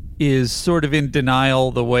is sort of in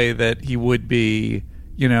denial the way that he would be,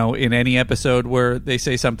 you know, in any episode where they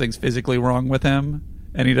say something's physically wrong with him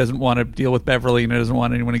and he doesn't want to deal with Beverly and he doesn't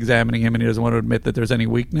want anyone examining him and he doesn't want to admit that there's any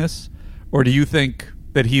weakness? Or do you think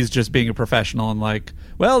that he's just being a professional and like,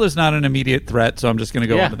 well, there's not an immediate threat, so I'm just going to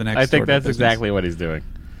go on to the next I think order of that's business? exactly what he's doing.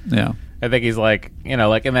 Yeah. I think he's like, you know,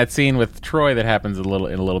 like in that scene with Troy that happens in a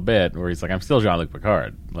little bit where he's like, I'm still Jean-Luc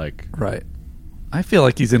Picard. Like, right. I feel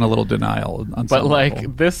like he's in a little denial on but some like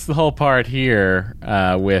level. this whole part here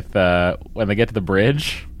with when they get to the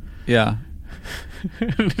bridge, yeah,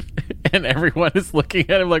 and everyone is looking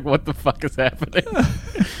at him like, what the fuck is happening?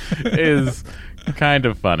 Is kind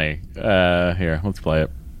of funny. Here, let's play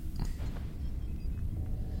it.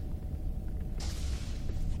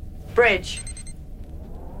 Bridge.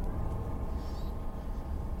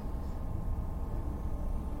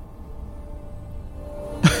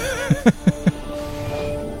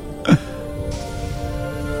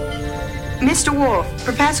 Mr. Worf,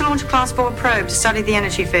 prepare to launch a Class 4 probe to study the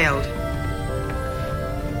energy field.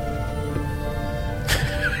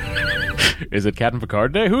 Is it Captain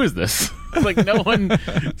Picard Day? Who is this? Like, no one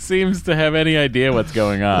seems to have any idea what's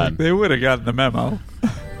going on. They would have gotten the memo.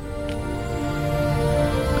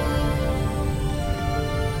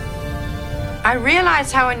 I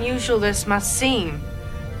realize how unusual this must seem.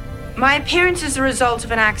 My appearance is the result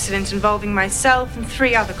of an accident involving myself and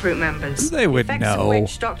 3 other crew members. They would effects know. of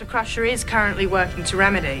which Dr. Crusher is currently working to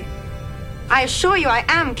remedy. I assure you I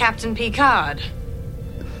am Captain Picard.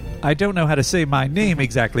 I don't know how to say my name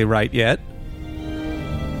exactly right yet.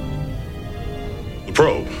 The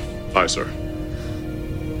probe. Aye, sir.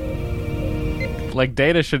 Like,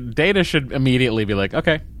 Data should immediately be like,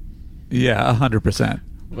 okay. Yeah, 100%.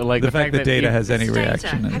 But like the fact that Data has any Data,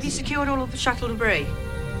 reaction have is... you secured all of the shuttle debris?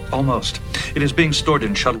 Almost. It is being stored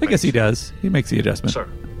in shuttle I guess bays. he does. He makes the adjustment. Sir.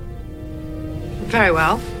 Very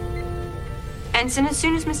well. Ensign, as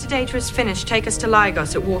soon as Mr. Data is finished, take us to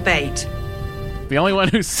Lygos at Warp 8. The only one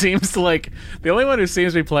who seems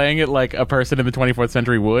to be playing it like a person in the 24th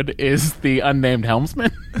century would is the unnamed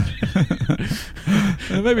helmsman.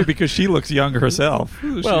 Maybe because she looks young herself.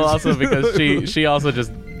 Well, also because she also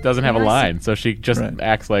just doesn't have a line, so she just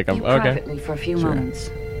acts like I'm okay. Privately for a few moments.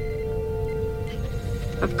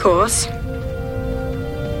 Of course.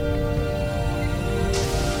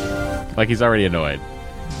 Like he's already annoyed.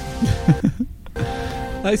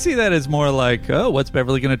 I see that as more like, oh, what's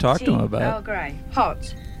Beverly going to talk to him Earl about? Grey.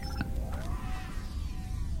 Hot.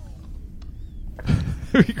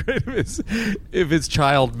 It'd be great if his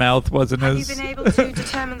child mouth wasn't Have as you been able to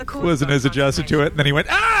determine the cause wasn't of as adjusted to it, and then he went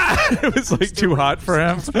ah. It was like too hot for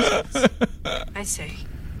him. I see.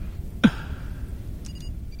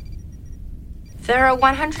 There are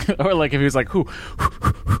 100... Or like if he was like,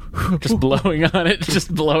 just blowing on it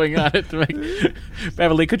to make...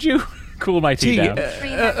 Beverly, could you cool my tea down?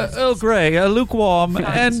 Earl Grey, lukewarm,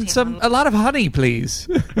 and a lot of honey, please.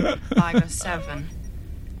 Lygos 7.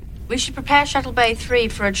 We should prepare Shuttle Bay 3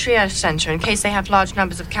 for a triage center in case they have large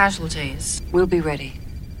numbers of casualties. We'll be ready.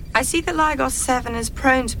 I see that Lygos 7 is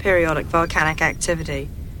prone to periodic volcanic activity.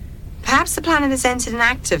 Perhaps the planet has entered an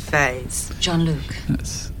active phase. Jean-Luc.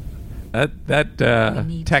 Yes. That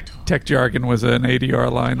tech jargon was an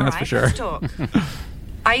ADR line, that's for sure. Let's talk.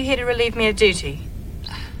 Are you here to relieve me of duty?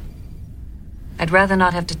 I'd rather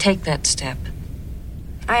not have to take that step.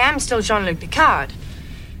 I am still Jean-Luc Picard.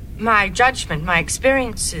 My judgment, my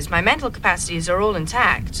experiences, my mental capacities are all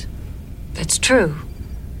intact. That's true.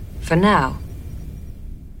 For now.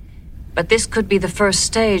 But this could be the first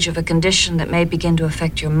stage of a condition that may begin to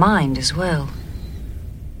affect your mind as well.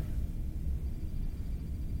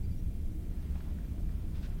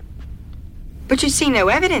 But you see no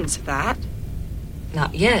evidence of that.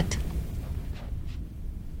 Not yet.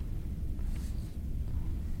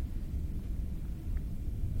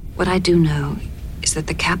 What I do know is that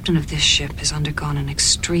the captain of this ship has undergone an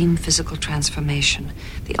extreme physical transformation,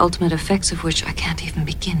 the ultimate effects of which I can't even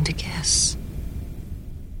begin to guess.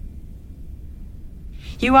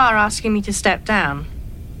 You are asking me to step down.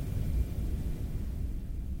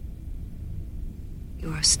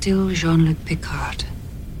 You are still Jean-Luc Picard.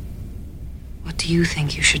 What do you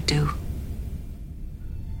think you should do?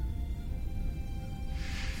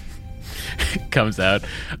 Comes out.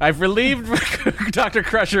 I've relieved Dr.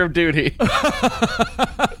 Crusher of duty.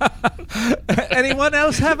 Anyone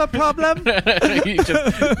else have a problem?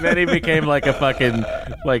 Then he became like a fucking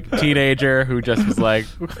teenager who just was like,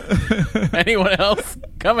 anyone else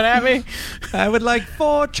coming at me? I would like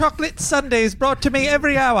 4 chocolate sundaes brought to me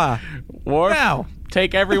every hour. Worf, now.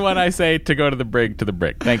 Take everyone I say to go to the brig to the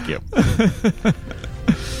brig. Thank you.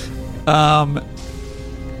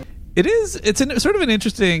 It's sort of an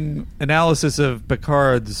interesting analysis of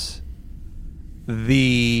Picard's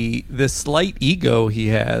the slight ego he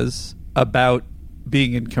has about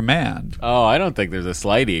being in command. Oh, I don't think there's a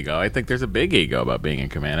slight ego. I think there's a big ego about being in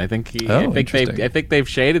command. I think interesting. I think they've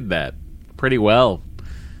shaded that pretty well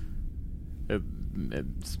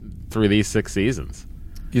through these 6 seasons.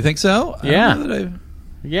 You think so? Yeah.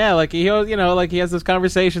 Yeah, like he has those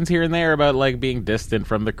conversations here and there about like being distant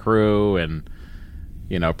from the crew and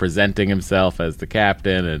presenting himself as the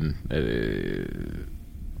captain, and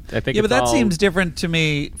I think. Yeah, but that seems different to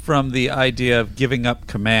me from the idea of giving up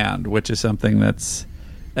command, which is something that's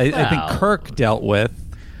I think Kirk dealt with.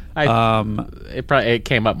 It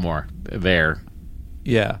came up more there.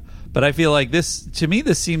 Yeah, but I feel like this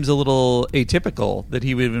seems a little atypical that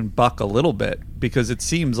he would even buck a little bit, because it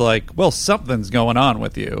seems like, well, something's going on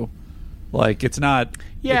with you. Like it's not.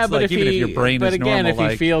 Yeah, it's but like, even if your brain is normal,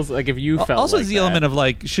 if he feels like if you felt also like the that, element of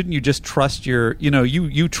like, shouldn't you just trust your,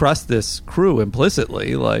 you trust this crew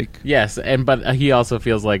implicitly, like yes, but he also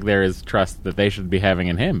feels like there is trust that they should be having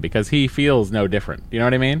in him because he feels no different. You know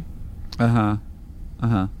what I mean? I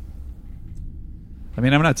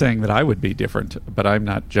mean, I'm not saying that I would be different, but I'm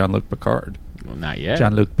not Jean-Luc Picard. Well, not yet.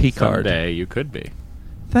 Jean-Luc Picard. Someday you could be.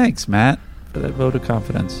 Thanks, Matt, for that vote of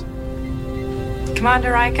confidence.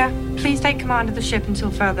 Commander Riker, please take command of the ship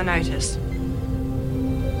until further notice.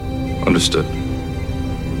 Understood.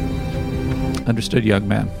 Understood, young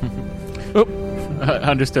man.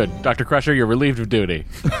 Understood. Dr. Crusher, you're relieved of duty.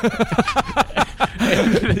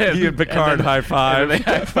 You and Picard high five. And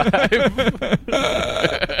high five.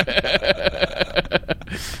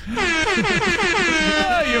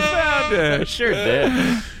 Oh, you found it. I sure did.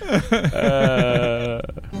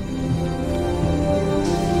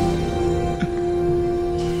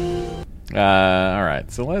 All right,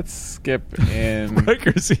 so let's skip in.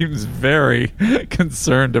 Riker seems very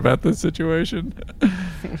concerned about this situation.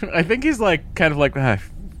 I think he's kind of like, I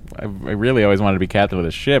really always wanted to be captain of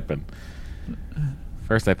the ship, and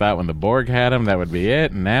first I thought when the Borg had him that would be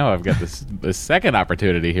it, and now I've got this second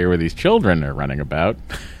opportunity here where these children are running about.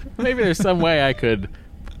 Maybe there's some way I could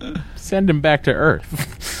send him back to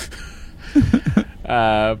Earth.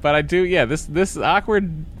 But I do, yeah. This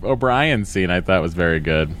awkward O'Brien scene I thought was very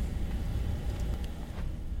good.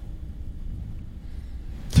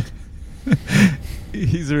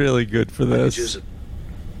 He's really good for this. I could use a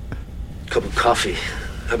cup of coffee.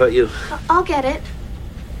 How about you? I'll get it.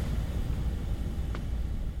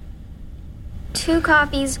 2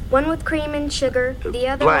 coffees, 1 with cream and sugar, the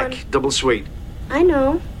other Black, one... double sweet. I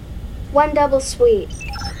know. 1 double sweet.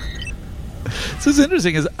 So what's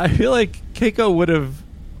interesting is I feel like Keiko would have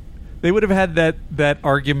had that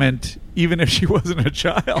argument even if she wasn't a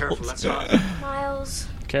child. Careful, that's hot. Miles.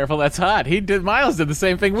 Careful, that's hot. Miles did the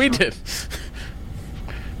same thing we did.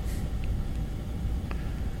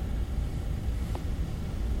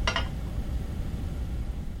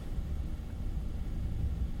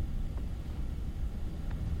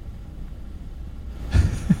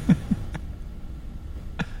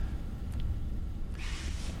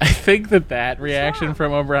 I think that reaction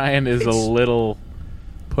from O'Brien is a little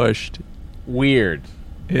pushed, weird.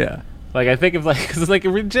 Yeah. Like, I think because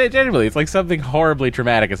genuinely, it's like something horribly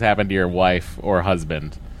traumatic has happened to your wife or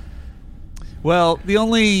husband. Well, the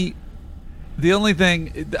only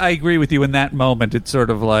thing, I agree with you in that moment. It's sort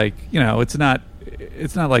of like, it's not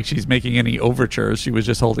it's not like she's making any overtures. She was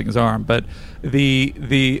just holding his arm. But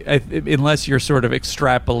unless you're sort of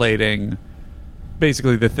extrapolating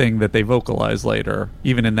basically the thing that they vocalize later,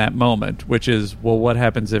 even in that moment, which is, well, what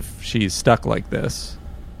happens if she's stuck like this?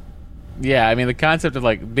 Yeah, I mean, the concept of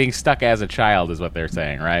like being stuck as a child is what they're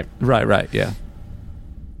saying, right? Right, yeah.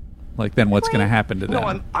 Like, then what's going to happen to them?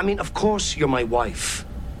 No, I mean, of course you're my wife.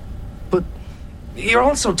 But you're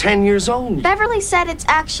also 10 years old. Beverly said it's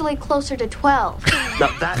actually closer to 12.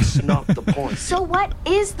 Now, that's not the point. So what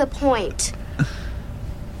is the point?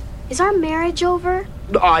 Is our marriage over?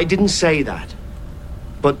 No, I didn't say that.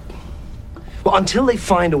 But, well, until they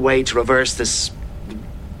find a way to reverse this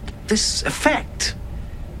effect,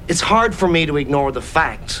 it's hard for me to ignore the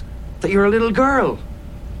fact that you're a little girl.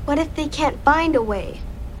 What if they can't find a way?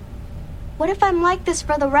 What if I'm like this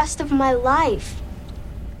for the rest of my life?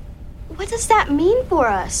 What does that mean for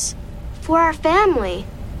us? For our family?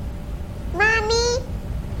 Mommy?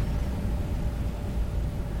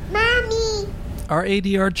 Our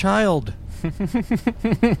ADR child.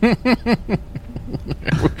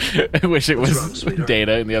 I wish it was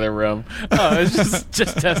Data in the other room. Oh, I was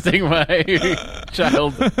just testing my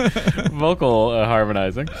child vocal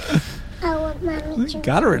harmonizing. I want Mommy to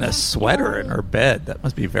Got her in a sweater in her bed. That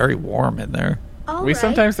must be very warm in there. We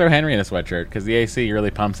sometimes throw Henry in a sweatshirt because the AC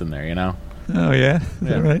really pumps in there, you know? Oh, yeah? Is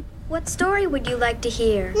that right? What story would you like to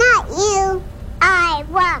hear? Not you. I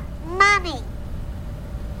want Mommy.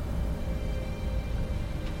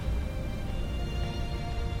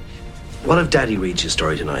 What if Daddy reads your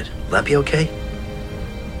story tonight? Will that be okay?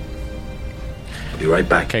 I'll be right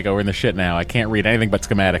back. Okay, go, we're in the shit now. I can't read anything but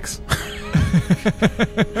schematics.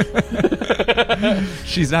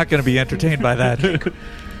 She's not going to be entertained by that.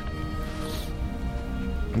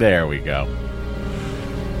 There we go.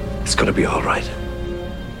 It's going to be all right.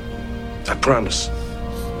 I promise.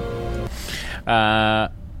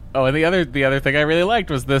 And the other thing I really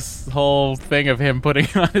liked was this whole thing of him putting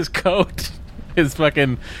on his coat. His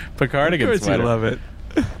fucking Picardigan sweater. You love it.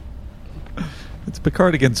 It's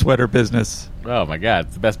Picardigan sweater business. Oh my god,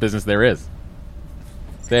 it's the best business there is.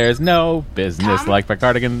 There's no business like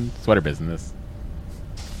Picardigan sweater business.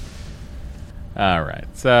 Alright,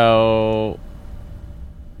 so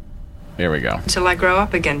here we go. Until I grow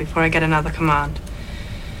up again before I get another command.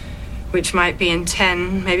 Which might be in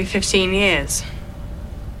 10, maybe 15 years.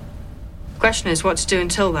 Question is what to do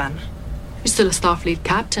until then. You're still a Starfleet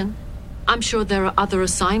captain. I'm sure there are other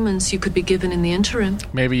assignments you could be given in the interim.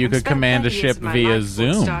 Maybe you could command a ship via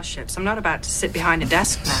Zoom. Starships. I'm not about to sit behind a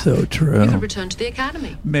desk now. So true. You could return to the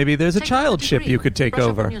academy. Maybe there's a child ship you could take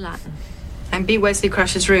over. And be Wesley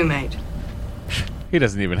Crusher's roommate. He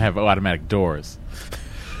doesn't even have automatic doors.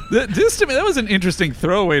 This to me, that was an interesting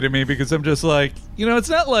throwaway to me because I'm just like, it's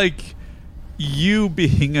not like you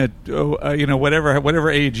being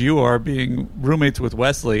whatever age you are, being roommates with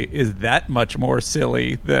Wesley is that much more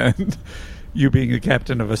silly than you being a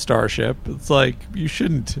captain of a starship. It's like, you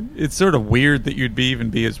shouldn't. It's sort of weird that you'd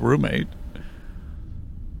even be his roommate.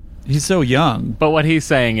 He's so young. But what he's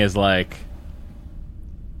saying is like,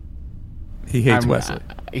 he hates Wesley.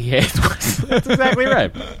 He hates Wesley. That's exactly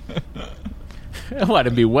right. I want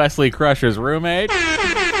to be Wesley Crusher's roommate.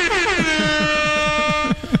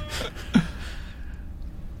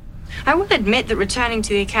 I will admit that returning to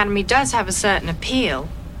the academy does have a certain appeal.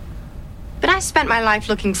 But I spent my life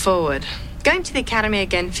looking forward. Going to the academy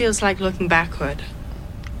again feels like looking backward.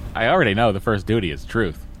 I already know the first duty is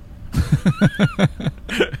truth. Best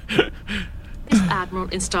admiral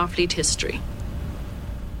in Starfleet history.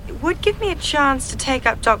 It would give me a chance to take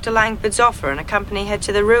up Dr. Langford's offer and accompany her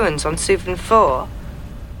to the ruins on Sufin 4.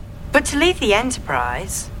 But to leave the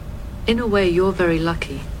Enterprise... In a way, you're very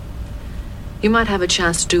lucky. You might have a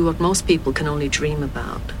chance to do what most people can only dream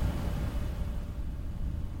about.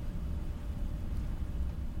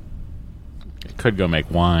 It could go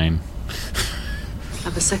make wine.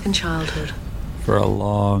 Have a second childhood. For a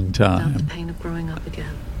long time. Without the pain of growing up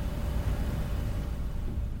again.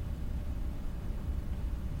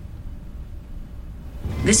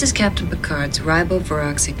 This is Captain Picard's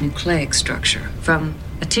riboviroxic nucleic structure from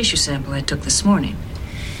a tissue sample I took this morning.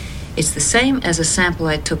 It's the same as a sample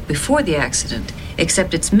I took before the accident,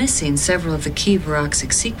 except it's missing several of the key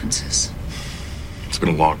viroxic sequences. It's been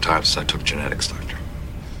a long time since I took genetics, Doctor.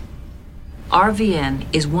 RVN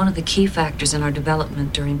is one of the key factors in our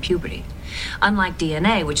development during puberty. Unlike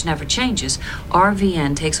DNA, which never changes,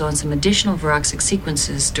 RVN takes on some additional viroxic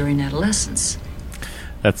sequences during adolescence.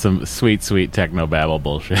 That's some sweet, sweet technobabble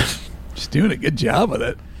bullshit. She's doing a good job with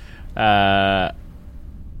it.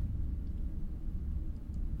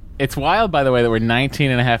 It's wild, by the way, that we're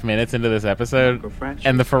 19 and a half minutes into this episode,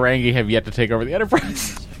 and the Ferengi have yet to take over the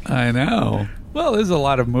Enterprise. I know. Well, there's a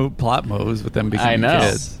lot of plot moves with them becoming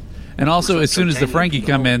kids. And also, as soon as the Ferengi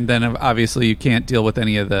come in, then obviously you can't deal with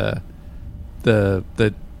any of the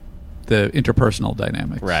interpersonal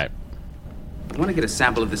dynamics. Right. I want to get a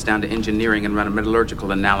sample of this down to engineering and run a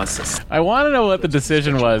metallurgical analysis. I want to know what the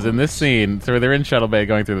decision was in this scene. So they're in Shuttle Bay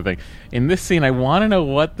going through the thing. In this scene, I want to know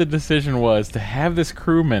what the decision was to have this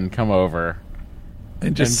crewman come over.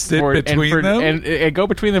 And just sit between them? And go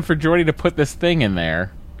between them for Geordi to put this thing in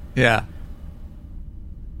there. Yeah.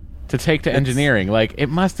 To take to engineering. Like, it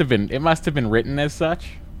must have been written as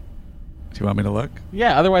such. Do you want me to look?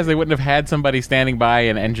 Yeah, otherwise they wouldn't have had somebody standing by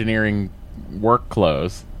in engineering work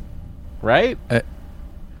clothes. Right?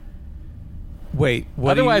 Wait.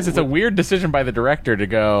 Otherwise, it's a weird decision by the director to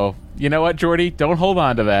go, you know what, Geordi? Don't hold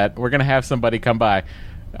on to that. We're going to have somebody come by.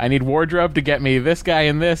 I need wardrobe to get me this guy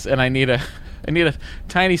and this, and I need a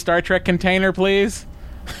tiny Star Trek container, please.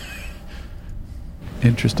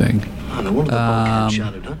 Interesting. Oh, no wonder the bulkhead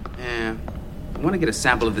shattered, huh? Yeah. I want to get a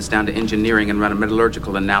sample of this down to engineering and run a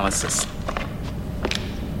metallurgical analysis.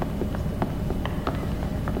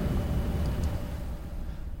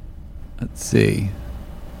 Let's see.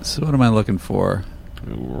 So what am I looking for?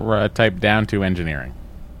 Type down to engineering.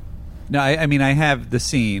 No, I mean, I have the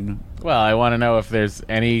scene. Well, I want to know if there's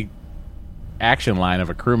any action line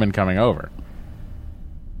of a crewman coming over.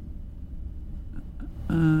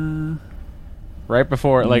 Right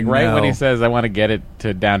before, like, right when he says, I want to get it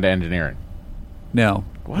to down to engineering. No.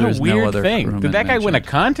 What a weird thing. Did that guy win a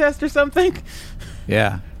contest or something?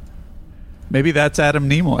 Yeah. Maybe that's Adam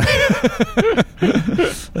Nimoy.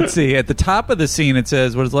 Let's see. At the top of the scene, it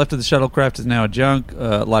says, what is left of the shuttlecraft is now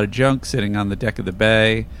a lot of junk sitting on the deck of the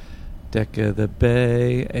bay.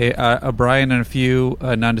 O'Brien and a few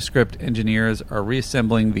nondescript engineers are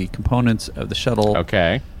reassembling the components of the shuttle.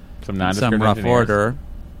 Okay. Some nondescript some rough engineers. order.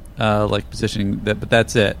 Like positioning that, but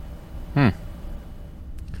that's it. All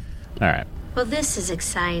right. Well, this is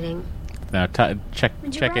exciting. Now check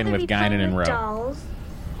in with Guinan and Rowe. Dolls?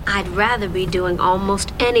 I'd rather be doing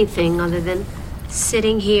almost anything other than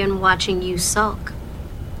sitting here and watching you sulk.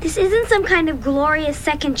 This isn't some kind of glorious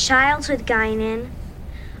second childhood, Guinan.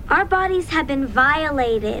 Our bodies have been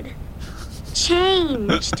violated.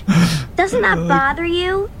 Changed. Doesn't that bother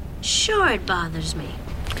you? Sure it bothers me.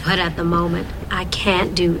 But at the moment, I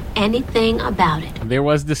can't do anything about it. There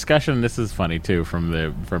was discussion, this is funny too, from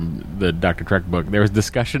the Dr. Trek book. There was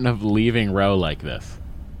discussion of leaving Rowe like this.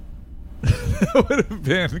 That would have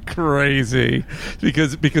been crazy.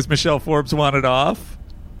 Because Michelle Forbes wanted off?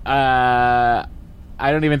 I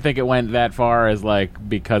don't even think it went that far as, like,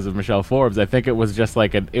 because of Michelle Forbes. I think it was just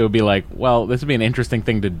like, it would be like, well, this would be an interesting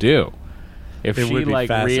thing to do. If It she, would be like,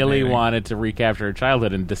 really fascinating. wanted to recapture her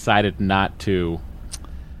childhood and decided not to.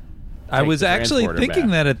 I was actually thinking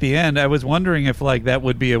that at the end. I was wondering if, like, that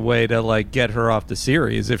would be a way to, like, get her off the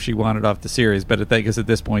series if she wanted off the series. But I guess at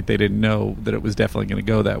this point they didn't know that it was definitely going to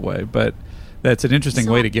go that way. But that's an interesting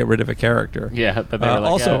way to get rid of a character. Yeah, but they were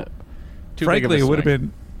like, also, too big of a frankly,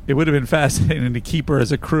 swing. it would have been fascinating to keep her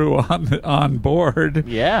as a crew on board.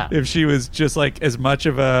 Yeah, if she was just like as much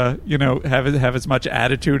of a have as much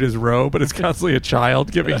attitude as Roe, but it's constantly a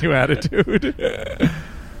child giving you attitude.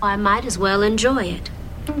 I might as well enjoy it.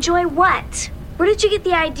 Enjoy what? Where did you get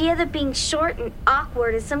the idea that being short and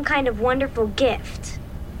awkward is some kind of wonderful gift?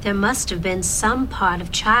 There must have been some part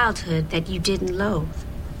of childhood that you didn't loathe.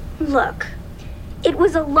 Look, it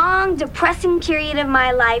was a long, depressing period of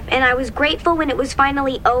my life, and I was grateful when it was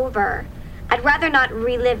finally over. I'd rather not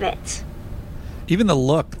relive it. Even the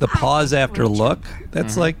look, the pause after look,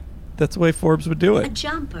 that's that's the way Forbes would do A it.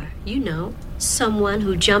 jumper, someone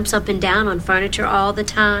who jumps up and down on furniture all the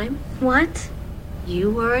time. What?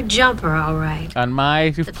 You were a jumper, all right. On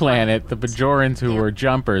my planet, the Bajorans who were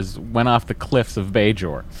jumpers went off the cliffs of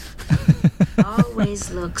Bajor.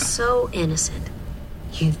 Always look so innocent.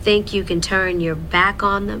 You think you can turn your back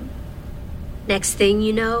on them? Next thing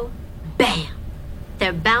you know, bam!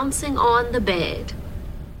 They're bouncing on the bed.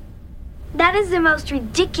 That is the most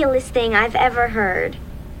ridiculous thing I've ever heard.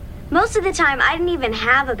 Most of the time, I didn't even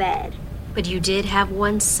have a bed. But you did have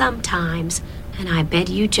one sometimes, and I bet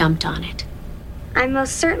you jumped on it. I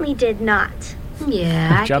most certainly did not.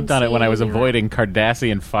 Yeah, I jumped on it when I was avoiding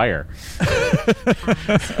Cardassian fire.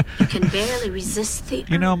 You can barely resist the...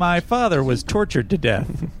 My father was tortured to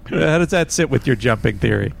death. How does that sit with your jumping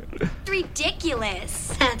theory? Ridiculous.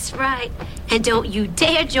 That's right. And don't you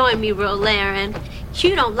dare join me, Rolaren.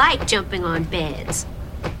 You don't like jumping on beds.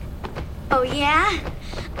 Oh, yeah?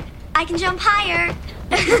 I can jump higher.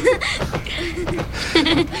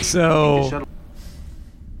 So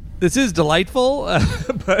this is delightful,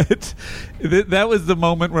 but that was the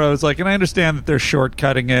moment where I was like, and I understand that they're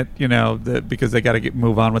shortcutting it, because they got to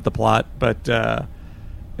move on with the plot, but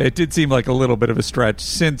it did seem like a little bit of a stretch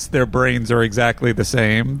since their brains are exactly the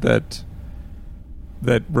same that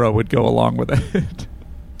Ro would go along with it.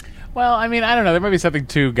 Well, I mean, I don't know. There might be something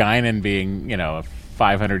to Guinan being, a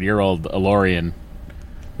 500-year-old Elorian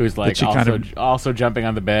who's like also jumping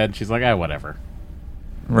on the bed. She's like, whatever.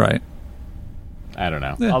 Right. I don't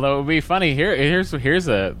know. Yeah. Although it would be funny. Here's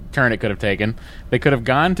a turn it could have taken. They could have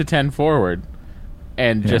gone to 10 forward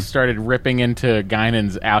and just started ripping into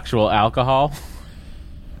Guinan's actual alcohol.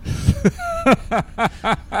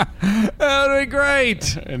 That would be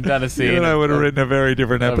great. And done a scene. I would have written a very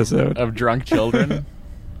different episode of drunk children.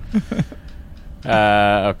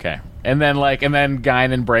 Okay. And then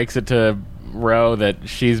Guinan breaks it to Ro that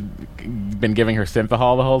she's been giving her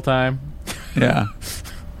synthahol the whole time. Yeah.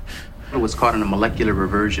 It was caught in a molecular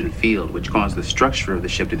reversion field, which caused the structure of the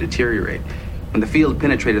ship to deteriorate. When the field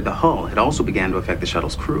penetrated the hull, it also began to affect the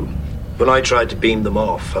shuttle's crew. When I tried to beam them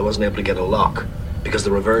off, I wasn't able to get a lock because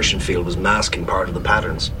the reversion field was masking part of the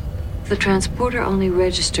patterns. If the transporter only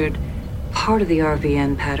registered part of the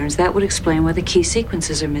RVN patterns, that would explain why the key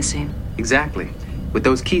sequences are missing. Exactly. With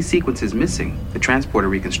those key sequences missing, the transporter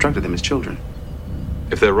reconstructed them as children.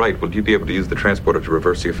 If they're right, will you be able to use the transporter to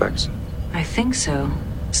reverse the effects? I think so.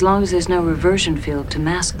 As long as there's no reversion field to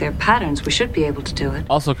mask their patterns, we should be able to do it.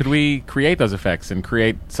 Also, could we create those effects and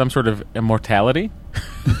create some sort of immortality?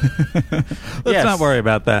 Let's not worry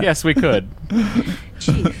about that. Yes, we could.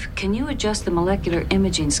 Chief, can you adjust the molecular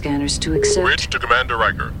imaging scanners to accept... Bridge to Commander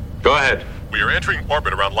Riker. Go ahead. We are entering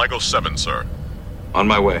orbit around LIGO 7, sir. On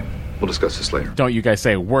my way. We'll discuss this later. Don't you guys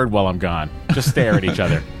say a word while I'm gone. Just stare at each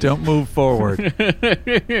other. Don't move forward.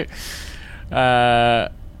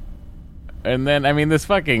 And then, I mean, this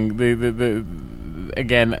fucking...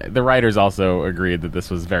 Again, the writers also agreed that this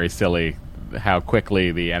was very silly, how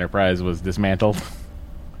quickly the Enterprise was dismantled.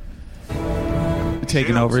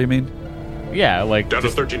 Taken over, you mean? Yeah, like... Down to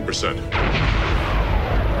 13%.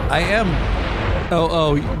 I am...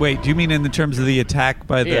 Oh, wait, do you mean in the terms of the attack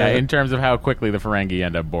by the... Yeah, in terms of how quickly the Ferengi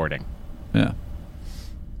end up boarding. Yeah.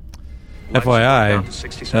 FYI,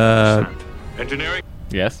 Engineering?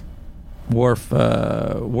 Yes? Worf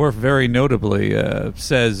very notably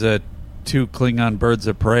says 2 Klingon birds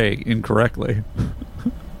of prey incorrectly.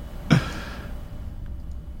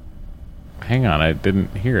 Hang on, I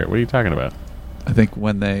didn't hear it. What are you talking about? I think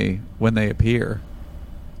when they appear.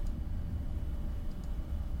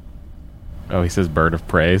 Oh, he says bird of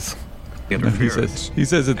praise. No, he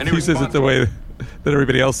says it the way that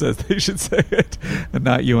everybody else says they should say it, and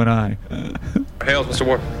not you and I. Hails, Mr.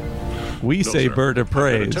 Worf. We say sir. bird of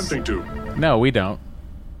praise. Attempting to. No, we don't.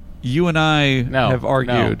 You and I have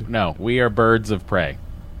argued. No, we are birds of prey.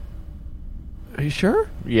 Are you sure?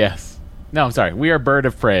 Yes. No, I'm sorry. We are bird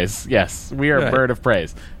of praise. Yes, we are Right. bird of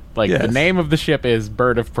praise. The name of the ship is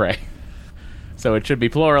bird of prey. So it should be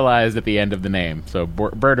pluralized at the end of the name. So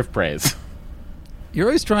bird of praise. You're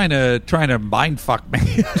always trying to mind fuck me.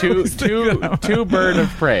 two bird of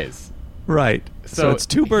praise. Right. So it's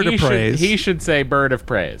 2 bird of praise. He should say bird of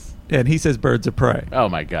praise. And he says birds of prey. Oh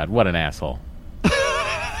my god, what an asshole.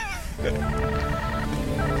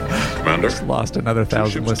 Commander? Just lost another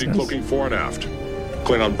 1,000 ships listeners. decloaking fore and aft.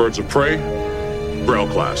 Klingon birds of prey. Braille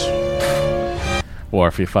class.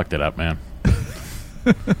 Worf, you fucked it up, man.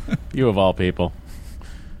 You of all people.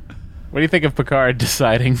 What do you think of Picard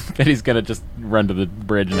deciding that he's going to just run to the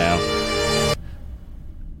bridge now?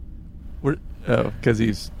 Because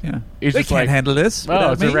he's They can't handle this.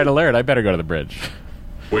 Oh, it's a red alert. I better go to the bridge.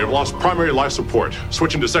 We have lost primary life support.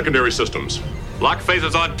 Switching to secondary systems. Lock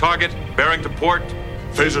phasers on target. Bearing to port.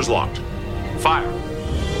 Phasers locked. Fire.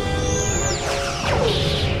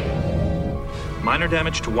 Minor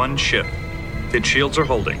damage to 1 ship. Its shields are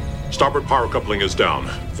holding. Starboard power coupling is down.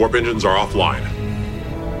 Warp engines are offline.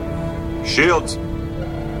 Shields.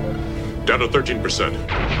 Down to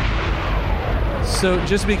 13%. So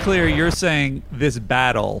just to be clear, you're saying this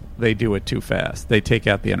battle, they do it too fast. They take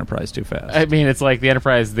out the Enterprise too fast. I mean, it's like the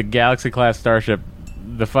Enterprise, the Galaxy-class starship,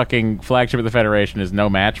 the fucking flagship of the Federation is no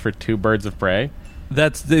match for 2 birds of prey.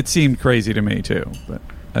 It seemed crazy to me, too. But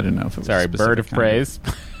I didn't know if it was Sorry, specific bird of kind praise.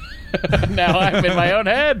 Now I'm in my own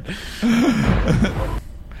head. I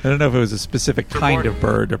don't know if it was a specific kind of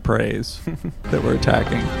bird of praise that we're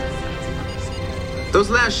attacking. Those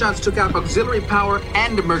last shots took out auxiliary power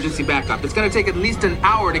and emergency backup. It's going to take at least an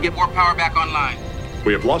hour to get more power back online.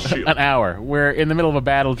 We have lost shield. An hour. We're in the middle of a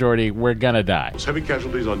battle, Geordi. We're gonna die. Heavy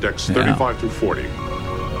casualties on decks 35 through 40.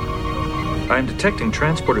 I am detecting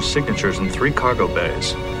transporter signatures in 3 cargo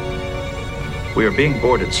bays. We are being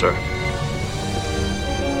boarded, sir.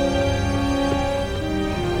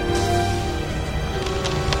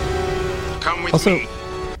 Come with me.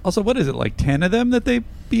 Also, what is it, like 10 of them that they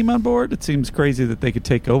beam on board? It seems crazy that they could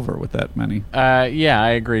take over with that many. Yeah,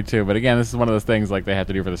 I agree too. But again, this is one of those things like they have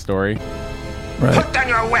to do for the story. Right. Put down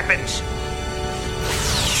your weapons.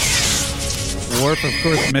 Worf, of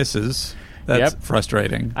course, misses. That's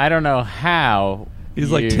frustrating. I don't know how. He's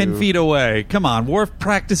like 10 feet away. Come on, Worf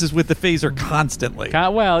practices with the phaser constantly.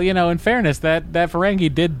 Well, you know, in fairness, that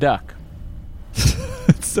Ferengi did duck.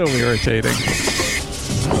 It's so irritating.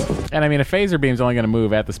 And I mean, a phaser beam's only going to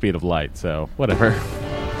move at the speed of light, so whatever.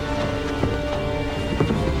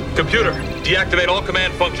 Computer, deactivate all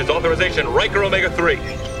command functions. Authorization, Riker Omega 3.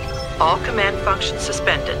 All command functions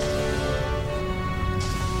suspended.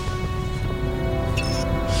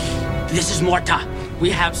 This is Morta. We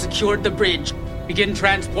have secured the bridge. Begin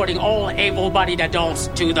transporting all able-bodied adults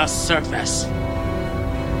to the surface.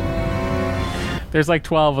 There's like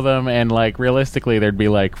 12 of them, and like realistically, there'd be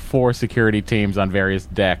like 4 security teams on various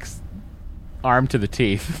decks, armed to the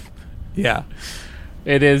teeth. Yeah,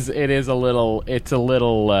 it's a little.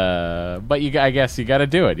 But I guess you got to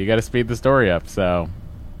do it. You got to speed the story up. So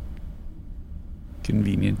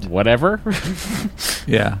convenient. Whatever.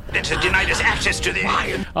 Yeah. It has denied us access to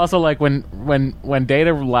the. Also, like when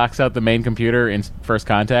Data locks out the main computer in First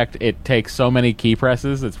Contact, it takes so many key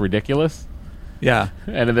presses. It's ridiculous. Yeah.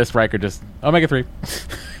 And in this, Riker just Omega 3.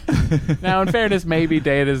 Now, in fairness, maybe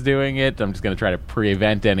Data's doing it. I'm just going to try to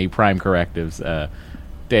prevent any prime correctives.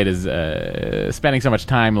 Data's spending so much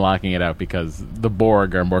time locking it out because the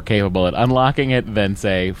Borg are more capable at unlocking it than,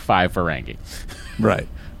 say, 5 Ferengi. Right.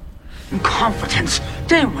 Incompetence.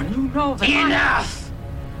 Damon, you know that. Enough!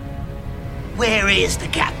 Where is the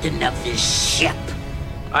captain of this ship?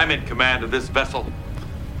 I'm in command of this vessel.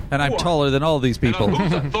 And I'm taller than all these people.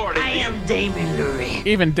 I am Damon Lurie.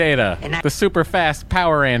 Even Data, the super fast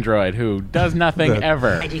power android who does nothing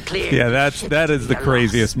ever. Yeah, that is the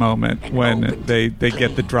craziest moment when they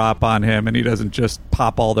get the drop on him and he doesn't just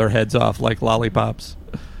pop all their heads off like lollipops.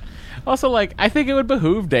 Also, like, I think it would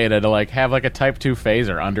behoove Data to like have like a Type 2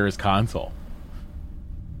 phaser under his console.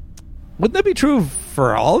 Wouldn't that be true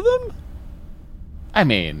for all of them? I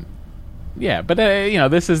mean, yeah, but you know,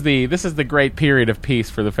 this is the great period of peace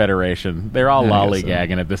for the Federation. They're all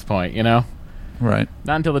lollygagging at this point, you know. Right.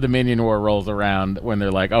 Not until the Dominion War rolls around when they're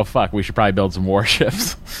like, "Oh fuck, we should probably build some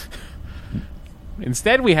warships."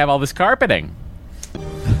 Instead, we have all this carpeting.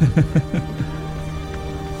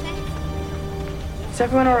 Is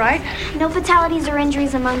everyone all right? No fatalities or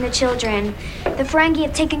injuries among the children. The Ferengi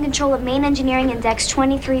have taken control of main engineering and decks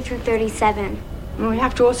 23 through 37. Well, we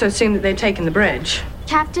have to also assume that they've taken the bridge.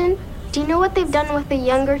 Captain, do you know what they've done with the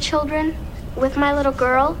younger children? With my little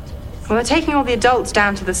girl? Well, they're taking all the adults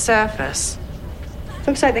down to the surface.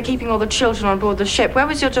 Looks like they're keeping all the children on board the ship. Where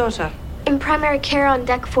was your daughter? In primary care on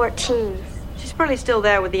deck 14. She's probably still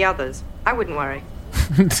there with the others. I wouldn't worry.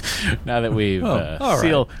 Now that we've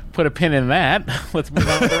right. put a pin in that, let's move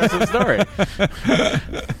on to the rest of the story.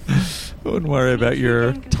 Wouldn't worry about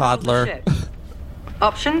your toddler.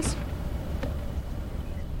 Options?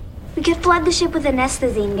 We could flood the ship with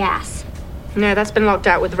anesthetizine gas. No, that's been locked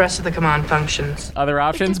out with the rest of the command functions. Other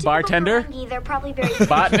options? Bartender? Ferengi, they're probably very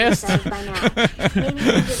Botanist? by now. Maybe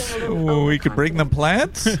we're getting a little We could bring them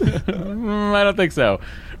plants? I don't think so.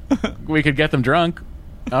 We could get them drunk.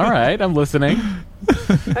 All right, I'm listening.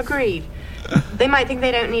 Agreed. They might think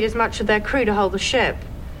they don't need as much of their crew to hold the ship.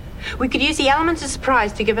 We could use the element of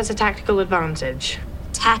surprise to give us a tactical advantage.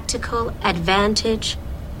 Tactical advantage?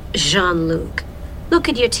 Jean-Luc, look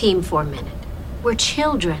at your team for a minute. We're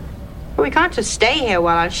children. Well, we can't just stay here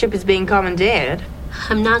while our ship is being commandeered.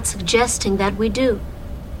 I'm not suggesting that we do.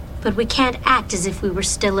 But we can't act as if we were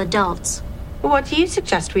still adults. Well, what do you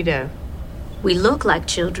suggest we do? We look like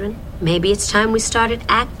children. Maybe it's time we started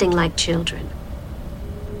acting like children.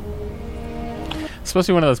 It's supposed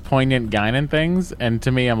to be one of those poignant Guinan things, and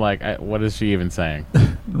to me, I'm like, what is she even saying?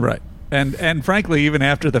 Right. And frankly, even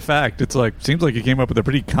after the fact, it's like, seems like he came up with a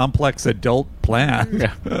pretty complex adult plan.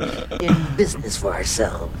 Yeah. In business for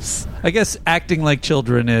ourselves. I guess acting like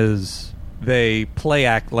children is they play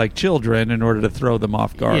act like children in order to throw them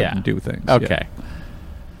off guard and do things. Okay. Yeah.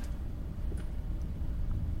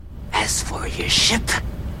 As for your ship,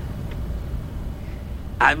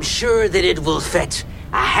 I'm sure that it will fetch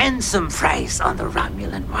a handsome price on the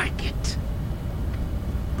Romulan market.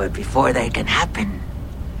 But before that can happen,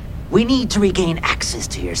 we need to regain access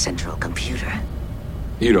to your central computer.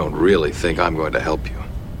 You don't really think I'm going to help you?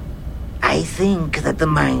 I think that the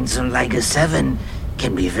mines on Liga 7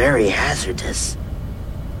 can be very hazardous.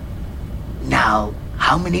 Now,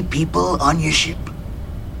 How many people on your ship?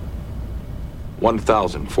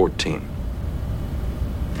 1,014.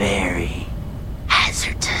 Very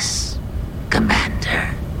hazardous,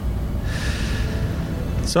 Commander.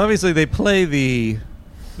 So obviously they play the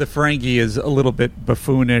Ferengi is a little bit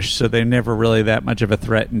buffoonish, so they're never really that much of a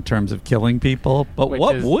threat in terms of killing people. But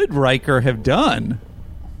what would Riker have done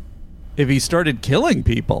if he started killing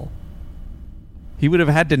people? He would have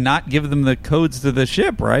had to not give them the codes to the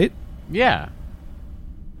ship, right? Yeah.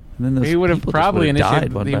 And then those he would have people just probably would have initiated.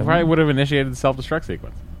 died one He by probably one. would have initiated the self-destruct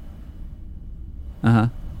sequence. Oh,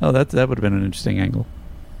 that would have been an interesting angle.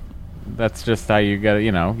 That's just how you got to,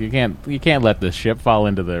 you can't let the ship fall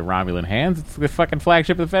into the Romulan hands. It's the fucking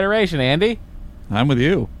flagship of the Federation, Andy. I'm with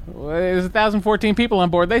you. Well, there's 1,014 people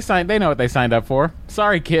on board. They know what they signed up for.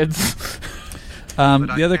 Sorry, kids.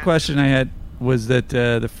 The other question I had was that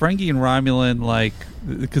the Ferengi and Romulan,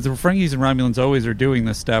 because the Ferengis and Romulans always are doing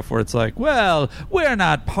this stuff where it's like, well, we're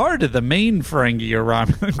not part of the main Ferengi or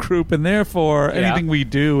Romulan group, and therefore anything we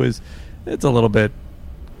do it's a little bit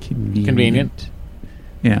convenient.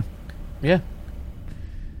 Yeah. Yeah.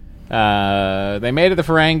 They made it the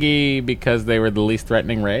Ferengi because they were the least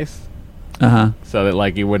threatening race. So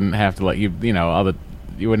that you wouldn't have to you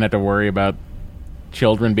wouldn't have to worry about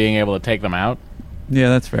children being able to take them out. Yeah,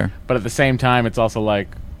 that's fair. But at the same time, it's also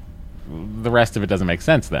the rest of it doesn't make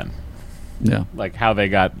sense then. Yeah. Like how they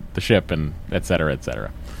got the ship and et cetera, et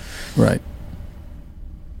cetera. Right.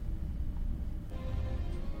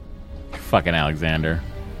 Fucking Alexander.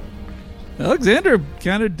 Alexander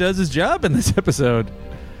kind of does his job in this episode.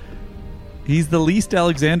 He's the least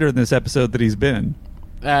Alexander in this episode that he's been.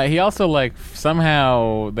 He also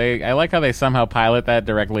somehow I like how they somehow pilot that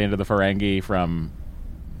directly into the Ferengi from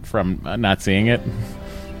not seeing it.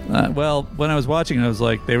 Well, when I was watching it, I was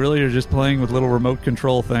like, they really are just playing with little remote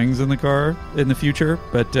control things in the car in the future.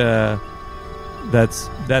 But that's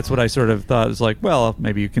what I sort of thought. Is like, well,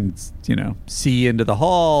 maybe you can see into the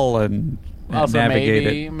hall and also navigate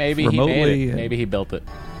it maybe remotely. He made it. Maybe he built it.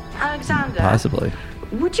 Alexander. Possibly.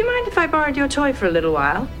 Would you mind if I borrowed your toy for a little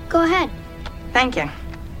while? Go ahead. Thank you.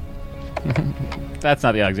 That's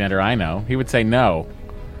not the Alexander I know. He would say no.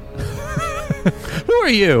 Who are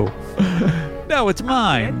you? No, it's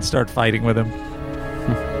mine. Start fighting with him.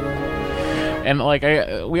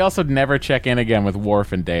 And we also never check in again with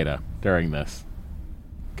Worf and Data during this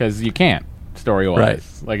because you can't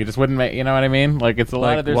story-wise. Right. It just wouldn't make. You know what I mean? It's a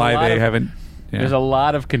lot of. There's a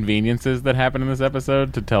lot of conveniences that happen in this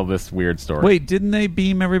episode to tell this weird story. Wait, didn't they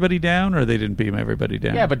beam everybody down, or they didn't beam everybody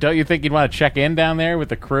down? Yeah, but don't you think you'd want to check in down there with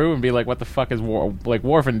the crew and be like, what the fuck is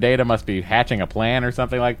Worf and Data must be hatching a plan or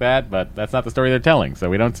something like that, but that's not the story they're telling, so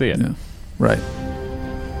we don't see it. Yeah. Right.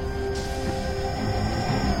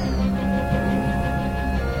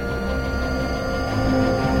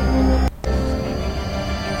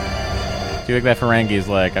 Do you think that Ferengi is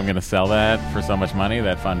like, I'm going to sell that for so much money,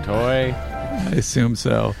 that fun toy? I assume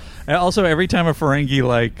so. And also, every time a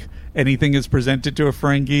Ferengi, anything is presented to a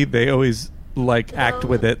Ferengi, they always, act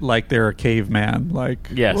with it like they're a caveman.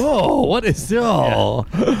 Yes. Whoa, what is this? Oh,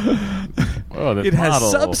 this it has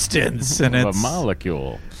model substance, and of it's... a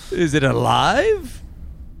molecule. Is it alive?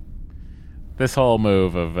 This whole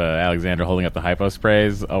move of Alexander holding up the hypo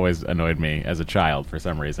sprays always annoyed me as a child for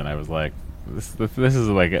some reason. I was like, this is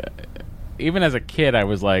even as a kid, I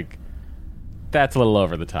was like, that's a little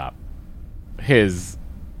over the top. His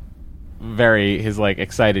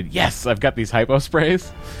excited, yes, I've got these hypo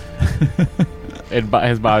sprays. It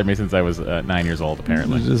has bothered me since I was 9 years old,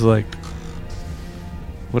 apparently. It's just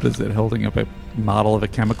what is it, holding up a model of a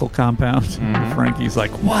chemical compound? Mm-hmm. Frankie's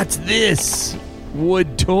like, what's this?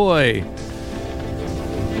 Wood toy.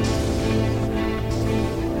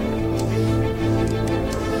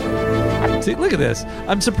 See, look at this.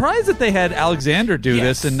 I'm surprised that they had Alexander do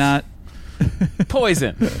this and not...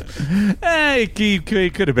 Poison. Hey, he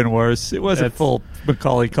could have been worse. It wasn't full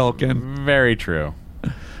Macaulay Culkin. Very true.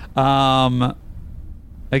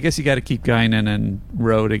 I guess you got to keep Guinan and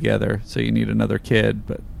Ro together, so you need another kid.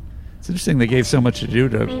 But it's interesting they gave so much to do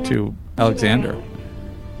to Alexander.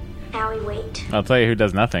 Now we wait. I'll tell you who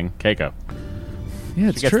does nothing. Keiko. Yeah,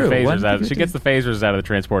 it's she gets true. The phasers she gets the phasers out of the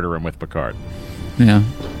transporter room with Picard. Yeah.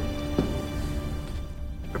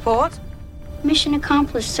 Report? Mission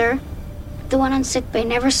accomplished, sir. The one on sickbay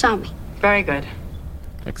never saw me. Very good.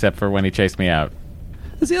 Except for when he chased me out.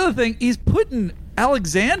 That's the other thing. He's putting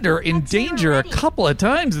Alexander in danger a couple of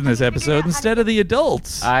times in this episode instead of the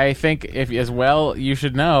adults. I think, you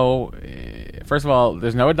should know, first of all,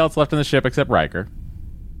 there's no adults left on the ship except Riker.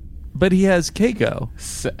 But he has Keiko.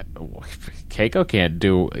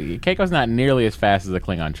 Keiko's not nearly as fast as a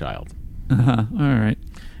Klingon child. All right.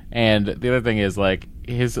 And the other thing is like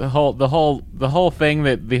the whole thing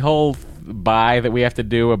that the whole buy that we have to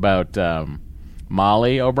do about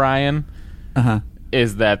Molly O'Brien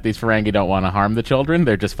is that these Ferengi don't want to harm the children.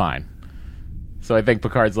 They're just fine. So I think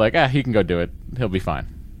Picard's like, he can go do it. He'll be fine.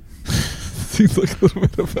 Seems like a little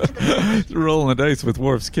bit of a rolling the dice with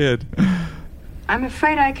Worf's kid. I'm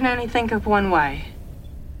afraid I can only think of one way.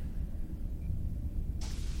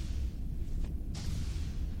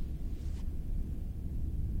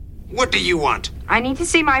 What do you want? I need to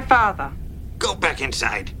see my father. Go back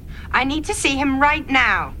inside. I need to see him right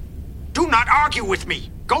now. Do not argue with me.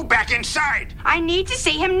 Go back inside. I need to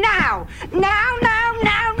see him now. Now.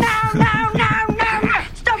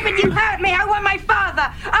 Stop it, you hurt me. I want my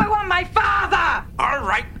father. I want my father. All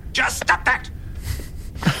right, just stop that.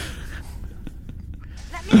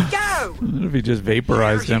 Let me go. What if he just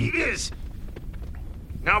vaporized There him? he is.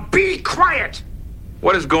 Now be quiet.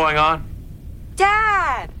 What is going on?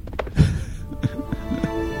 Dad.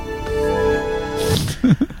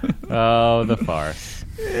 Oh, the farce.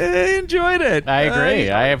 I enjoyed it. I agree.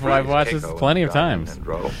 I've watched this plenty of times.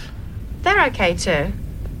 They're okay too.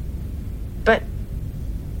 But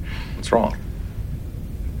What's wrong?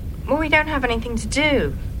 well, we don't have anything to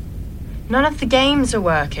do. None of the games are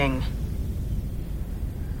working.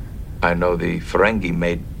 I know the Ferengi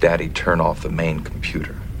made Daddy turn off the main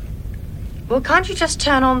computer. Well, can't you just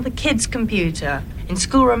turn on the kids' computer in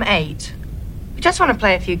schoolroom 8? We just want to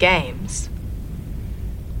play a few games.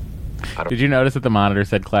 Did you notice that the monitor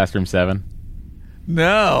said Classroom 7?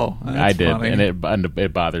 No. I did, funny. and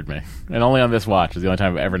it bothered me. And only on this watch is the only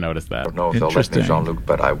time I've ever noticed that. I don't know if they'll let me, Jean-Luc,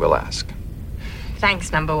 but I will ask.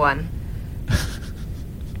 Thanks, number one.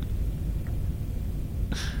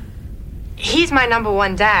 He's my number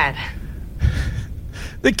one dad.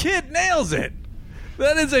 The kid nails it.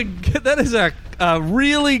 That is a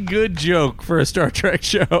really good joke for a Star Trek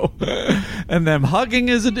show. And them hugging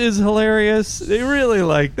is hilarious. They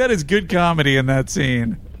really that is good comedy in that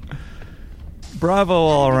scene. Bravo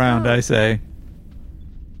all around, I say.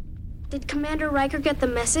 Did Commander Riker get the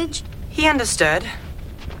message? He understood.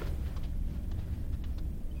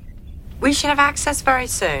 We should have access very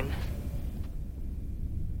soon.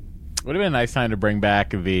 Would have been a nice time to bring back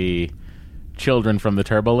the children from the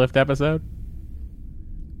Turbo Lift episode.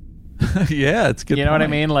 Yeah, it's good. You know what I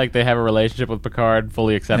mean? Like they have a relationship with Picard,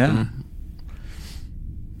 fully accept him.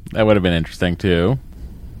 That would have been interesting too.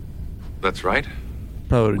 That's right.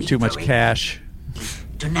 Probably too much cash.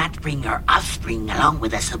 Do not bring your offspring along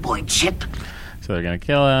with us aboard ship. So they're gonna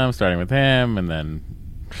kill him, starting with him, and then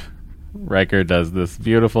Riker does this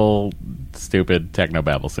beautiful, stupid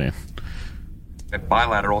technobabble scene. At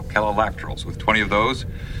bilateral calolacterals, with 20 of those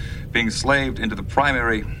being slaved into the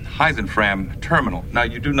primary Heisenfram terminal. Now,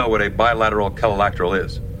 you do know what a bilateral calolacteral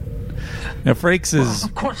is. Now, Frakes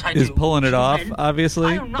is pulling it off,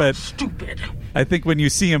 obviously, I am not but stupid. I think when you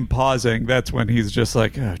see him pausing, that's when he's just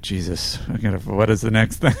like, "Oh Jesus, what is the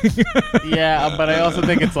next thing?" Yeah, but I also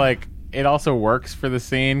think it's like it also works for the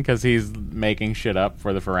scene because he's making shit up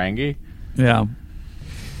for the Ferengi. Yeah.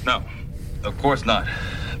 No, of course not.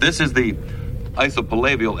 This is the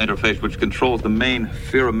isopalabial interface which controls the main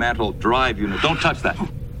ferromantle drive unit. Don't touch that.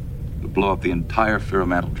 You'll blow up the entire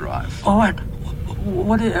ferromantle drive. Oh,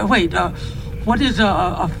 what is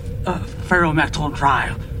a ferrometal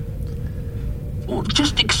drive? Well,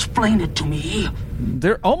 just explain it to me.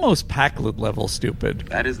 They're almost Packlet level stupid.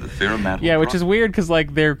 That is the ferromantle Yeah, which is weird because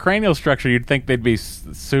like their cranial structure, you'd think they'd be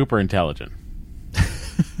super intelligent.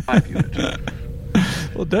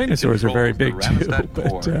 Well, dinosaurs are very big too,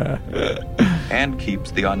 but and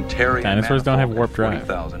keeps the Ontario dinosaurs don't have warp drive.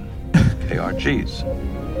 40,000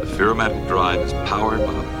 KRGs. The ferromantle drive is powered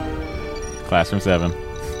by Classroom 7.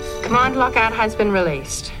 Command lockout has been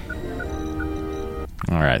released.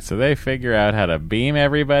 All right, so they figure out how to beam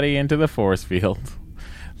everybody into the force field.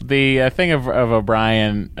 The thing of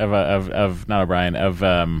O'Brien of not O'Brien of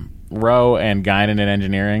Rowe and Guinan in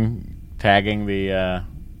engineering tagging the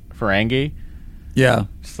Ferengi. Yeah,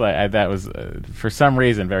 just like that was for some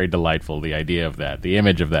reason very delightful. The idea of that, the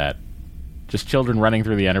image of that, just children running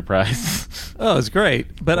through the Enterprise. Oh, it's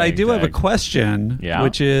great. But I do have a question,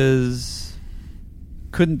 which is,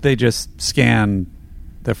 couldn't they just scan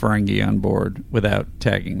the Ferengi on board without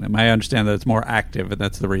tagging them? I understand that it's more active, and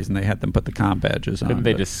that's the reason they had them put the comm badges on. Couldn't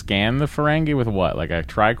they just scan the Ferengi with what, like a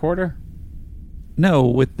tricorder? No,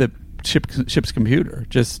 with the ship's computer.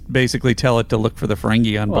 Just basically tell it to look for the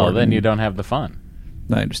Ferengi on board. Well, then you don't have the fun.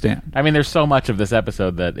 I understand. I mean, there's so much of this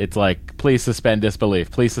episode that it's like, please suspend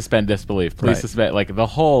disbelief, please suspend disbelief, please suspend, like the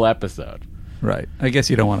whole episode. Right. I guess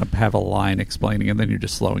you don't want to have a line explaining, and then you're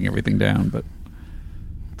just slowing everything down. But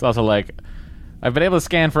it's also like, I've been able to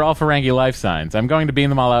scan for all Ferengi life signs. I'm going to beam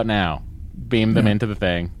them all out now. Beam them into the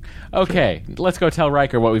thing. Okay, let's go tell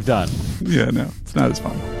Riker what we've done. Yeah, no, it's not as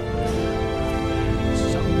fun.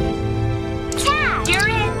 You're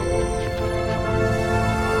in.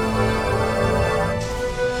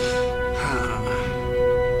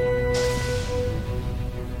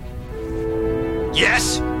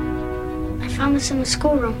 Yes? I found this in the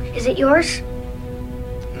schoolroom. Is it yours?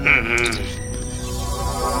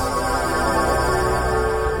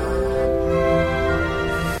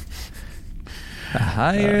 The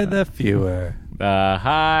higher, the fewer. The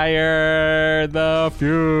higher, the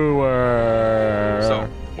fewer. So,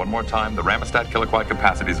 one more time, the Ramostat kiloquad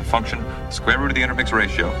capacity is a function of square root of the intermix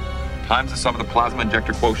ratio times the sum of the plasma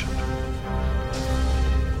injector quotient.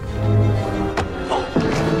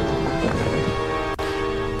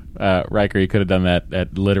 Riker, you could have done that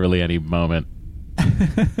at literally any moment.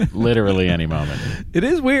 Literally any moment. It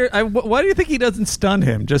is weird. Why do you think he doesn't stun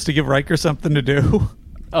him? Just to give Riker something to do?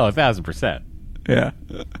 Oh, 1,000%. Yeah.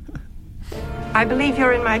 I believe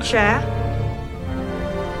you're in my chair.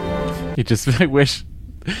 He just, I wish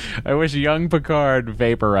young Picard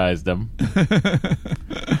vaporized him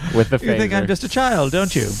with the phaser. You think I'm just a child,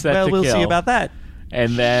 don't you? Well, we'll see about that.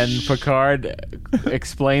 And then Picard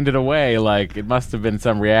explained it away like it must have been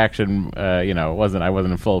some reaction. I wasn't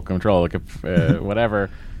in full control. Like whatever.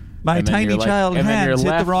 My tiny child hands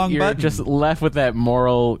hit the wrong button. You're just left with that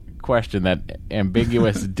moral question, that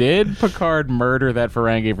ambiguous. Did Picard murder that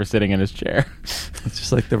Ferengi for sitting in his chair? It's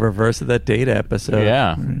just like the reverse of that Data episode.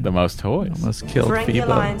 Yeah, the most toys. Almost killed Ferengi Phoebo.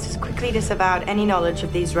 Alliance has quickly disavowed any knowledge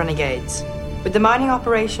of these renegades. With the mining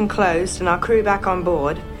operation closed and our crew back on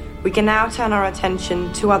board, we can now turn our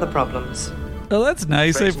attention to other problems. Oh, that's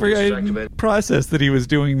nice. I processed that he was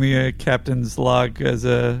doing the captain's log as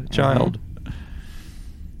a child.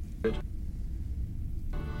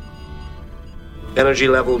 Energy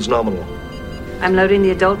levels nominal. I'm loading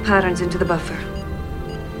the adult patterns into the buffer.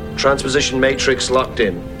 Transposition matrix locked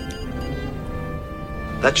in.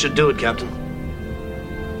 That should do it, Captain.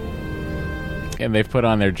 And they've put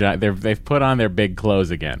on their big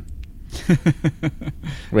clothes again.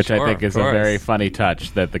 Which Sure, I think is a of very course. funny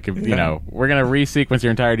touch that we're going to resequence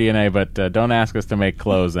your entire DNA, but don't ask us to make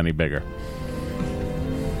clothes any bigger.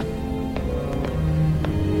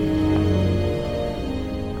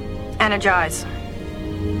 Energize.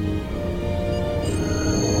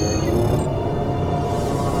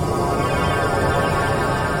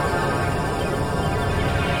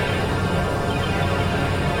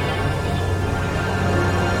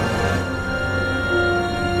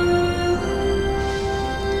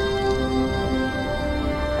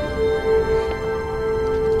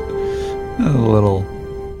 A little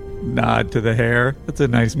nod to the hair. That's a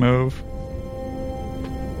nice move.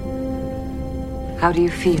 How do you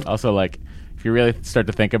feel? Also, like, if you really start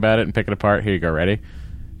to think about it and pick it apart, here you go, ready?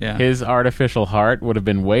 Yeah. His artificial heart would have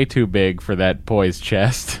been way too big for that poised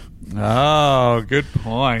chest. Oh, good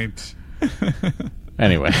point.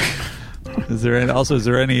 Anyway. Is there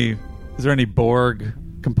any Borg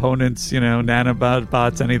components,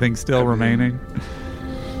 nanobots, anything still remaining?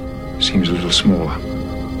 Seems a little smaller.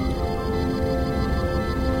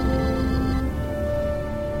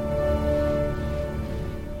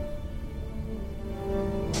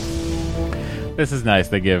 This is nice.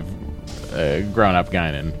 They give grown-up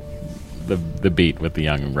Guinan the beat with the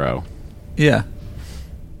young bro. Yeah.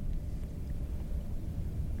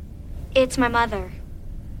 It's my mother.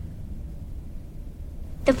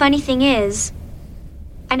 The funny thing is,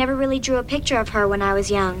 I never really drew a picture of her when I was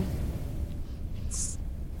young. It's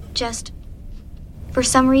just, for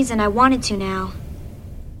some reason, I wanted to now.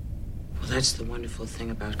 Well, that's the wonderful thing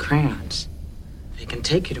about crayons. They can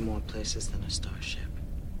take you to more places than a starship.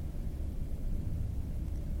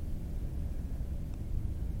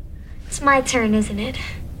 It's my turn, isn't it?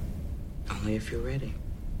 Only if you're ready.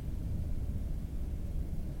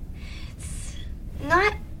 It's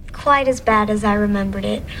not quite as bad as I remembered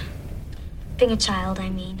it. Being a child, I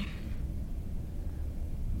mean.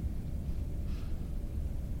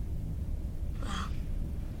 Well,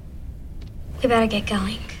 we better get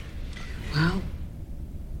going. Well,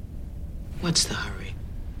 what's the hurry?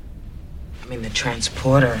 I mean, the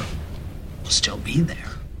transporter will still be there.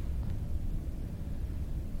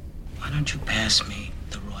 Why don't you pass me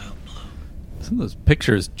the royal blue? Some of those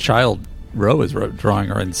pictures Child Roe is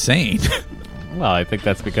drawing are insane. Well, I think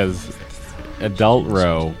that's because adult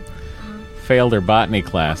Roe failed her botany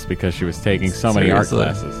class because she was taking so many art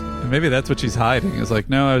classes. Maybe that's what she's hiding. It's like,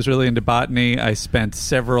 no, I was really into botany. I spent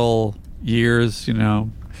several years,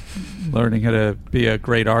 learning how to be a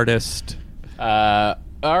great artist.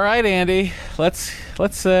 All right, Andy. Let's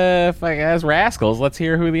as Rascals, let's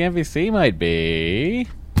hear who the MVC might be.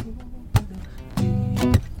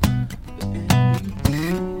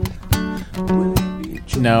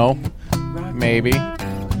 No, maybe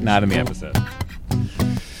not in the episode.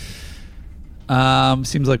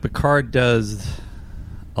 Seems like Picard does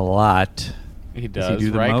a lot. He does. He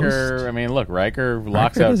do the Riker. most? I mean, look, Riker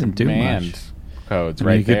locks out doesn't do command much. codes I mean,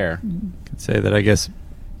 right you could- there. Could say that, I guess.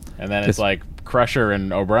 And then it's like Crusher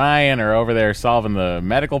and O'Brien are over there solving the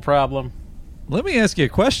medical problem. Let me ask you a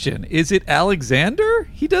question. Is it Alexander?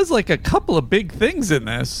 He does like a couple of big things in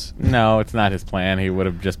this. No, it's not his plan. He would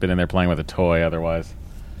have just been in there playing with a toy otherwise.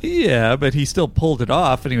 Yeah, but he still pulled it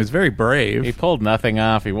off, and he was very brave. He pulled nothing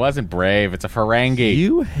off. He wasn't brave. It's a Ferengi.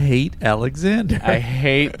 You hate Alexander. I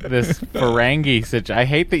hate this Ferengi situation. I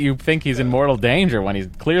hate that you think he's in mortal danger when he's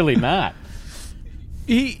clearly not.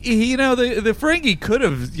 He the Ferengi could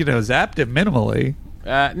have, zapped him minimally.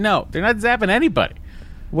 No, they're not zapping anybody.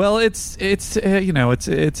 Well, it's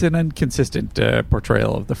an inconsistent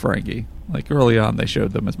portrayal of the Ferengi. Like early on, they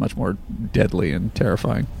showed them as much more deadly and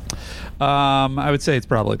terrifying. I would say it's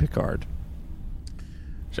probably Picard.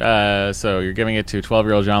 So you're giving it to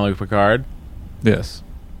 12-year-old Jean-Luc Picard? Yes.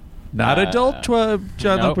 Not adult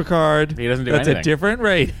Jean-Luc Picard. He doesn't do That's anything. a different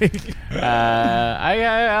rating.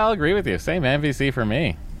 I'll agree with you. Same MVC for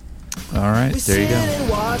me. All right, there you go. And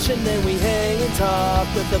watch and then we hang and talk,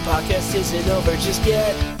 but the podcast isn't over just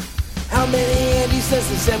yet. How many Andys does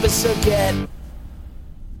this episode get?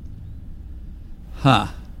 Huh.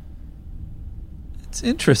 It's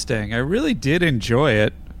interesting. I really did enjoy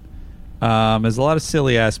it. There's a lot of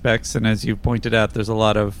silly aspects, and as you pointed out, there's a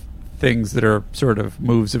lot of things that are sort of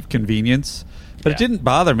moves of convenience. But it didn't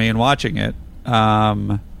bother me in watching it,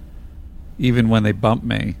 even when they bumped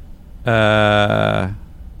me. I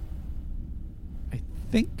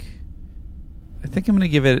think I'm going to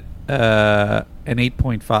give it an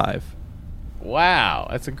 8.5. Wow,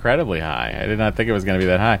 that's incredibly high. I did not think it was going to be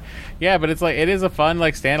that high. Yeah, but it's like it is a fun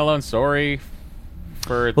standalone story.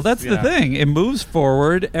 Well, that's the thing. It moves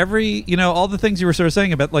forward. All the things you were sort of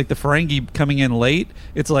saying about like the Ferengi coming in late.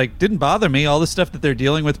 It's like didn't bother me. All the stuff that they're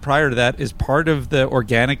dealing with prior to that is part of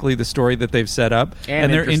the story that they've set up,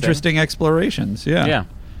 and they're interesting explorations. Yeah.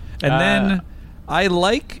 And then I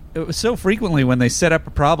like so frequently when they set up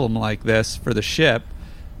a problem like this for the ship,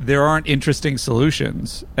 there aren't interesting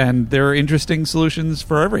solutions, and there are interesting solutions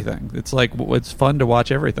for everything. It's like it's fun to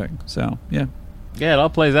watch everything. So yeah. Yeah, it all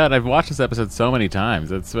plays out. I've watched this episode so many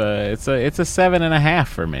times. It's a 7.5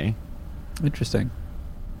 for me. Interesting.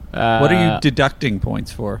 What are you deducting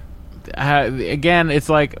points for? Again, it's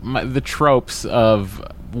like the tropes of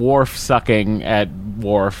Worf sucking at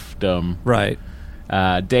Worfdom. Right.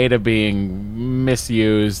 Data being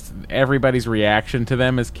misused. Everybody's reaction to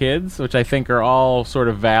them as kids, which I think are all sort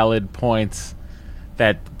of valid points.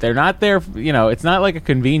 That they're not there. It's not like a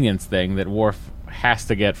convenience thing that Worf has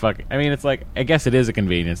to get fucking. I mean, it's like I guess it is a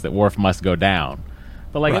convenience that Worf must go down,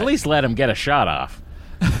 but at least let him get a shot off.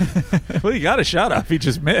 Well, he got a shot off. He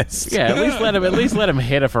just missed. Yeah, at least let him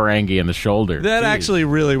hit a Ferengi in the shoulder. That actually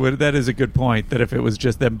really would. That is a good point. That if it was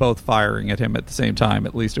just them both firing at him at the same time,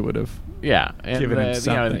 at least it would have. Yeah, and given him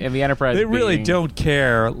something. In the Enterprise, they really don't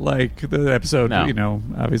care. Like the episode, No.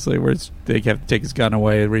 Obviously where they have to take his gun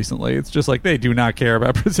away recently. It's just like they do not care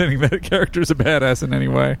about presenting that character as a badass in any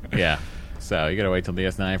way. Yeah. So you gotta wait till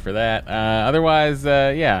DS9 for that. Otherwise,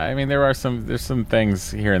 I mean, there's some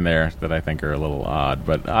things here and there that I think are a little odd,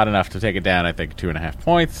 but odd enough to take it down. I think 2.5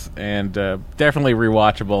 points, and definitely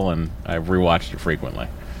rewatchable, and I've rewatched it frequently.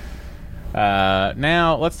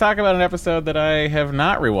 Now let's talk about an episode that I have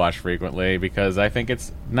not rewatched frequently because I think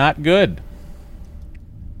it's not good.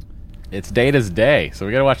 It's Data's Day, so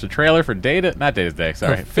we gotta watch the trailer for Data. Not Data's Day,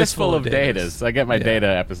 sorry, Fistful of Datas. I get my Data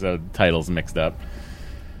episode titles mixed up.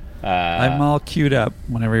 I'm all queued up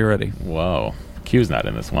whenever you're ready. Whoa. Q's not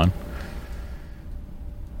in this one.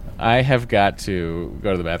 I have got to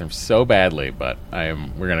go to the bathroom so badly, but we're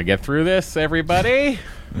going to get through this, everybody.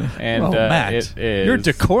 And Matt, it is, your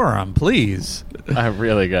decorum, please. I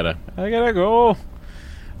gotta go.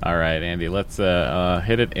 All right, Andy, let's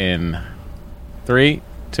hit it in 3,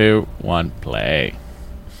 2, 1, play.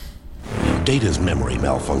 Data's memory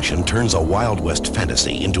malfunction turns a Wild West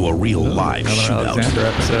fantasy into a real live shootout. Alexander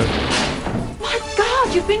episode. My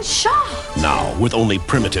God, you've been shot! Now, with only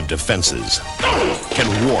primitive defenses,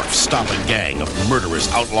 can Worf stop a gang of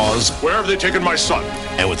murderous outlaws? Where have they taken my son?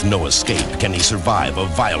 And with no escape, can he survive a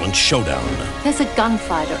violent showdown? There's a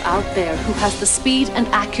gunfighter out there who has the speed and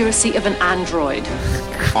accuracy of an android.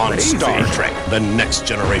 On Star Trek, The Next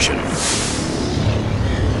Generation.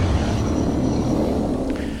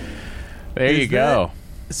 There you go.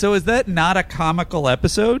 So is that not a comical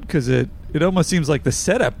episode? Because it almost seems like the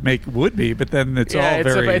setup would be, but then it's all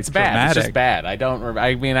very it's bad. dramatic. It's just bad. I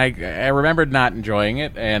remembered not enjoying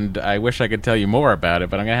it, and I wish I could tell you more about it,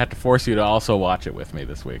 but I'm going to have to force you to also watch it with me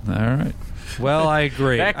this week. All right. Well, I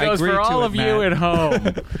agree. That goes for all of you at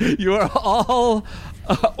home. You are all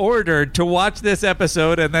ordered to watch this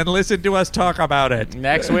episode and then listen to us talk about it.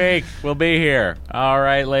 Next week, we'll be here. All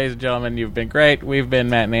right, ladies and gentlemen, you've been great. We've been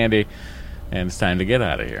Matt and Andy, and it's time to get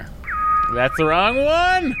out of here. That's the wrong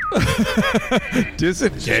one.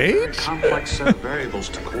 Disengage? Complex set of variables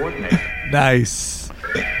to coordinate. Nice.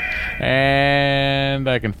 And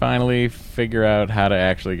I can finally figure out how to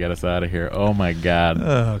actually get us out of here. Oh my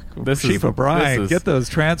God! Chief O'Brien, get those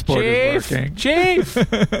transporters working. Chief.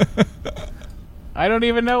 I don't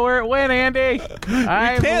even know where it went, Andy.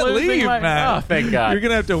 I can't leave, man. Oh, thank God. You're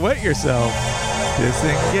gonna have to wet yourself.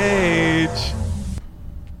 Disengage.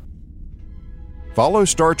 Follow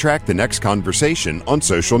Star Trek The Next Conversation on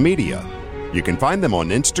social media. You can find them on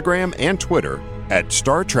Instagram and Twitter at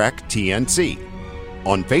Star Trek TNC.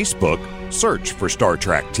 On Facebook, search for Star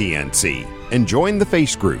Trek TNC and join the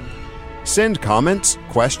Face Group. Send comments,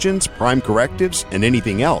 questions, prime correctives, and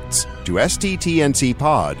anything else to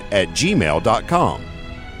sttncpod@gmail.com.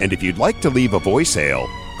 And if you'd like to leave a voicemail,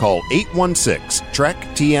 call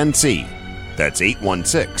 816-TREK-TNC. That's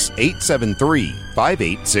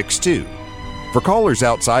 816-873-5862. For callers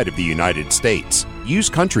outside of the United States, use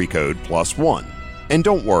country code +1. And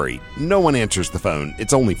don't worry, no one answers the phone,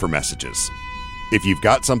 it's only for messages. If you've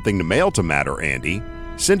got something to mail to Matt or Andy,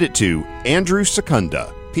 send it to Andrew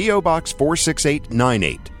Secunda, P.O. Box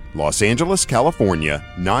 46898, Los Angeles, California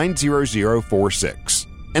 90046.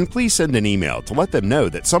 And please send an email to let them know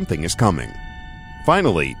that something is coming.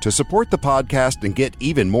 Finally, to support the podcast and get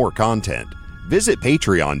even more content, visit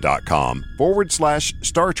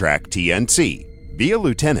patreon.com/Star Trek TNC. Be a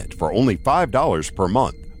lieutenant for only $5 per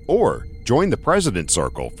month, or join the President's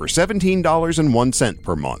Circle for $17.01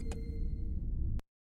 per month.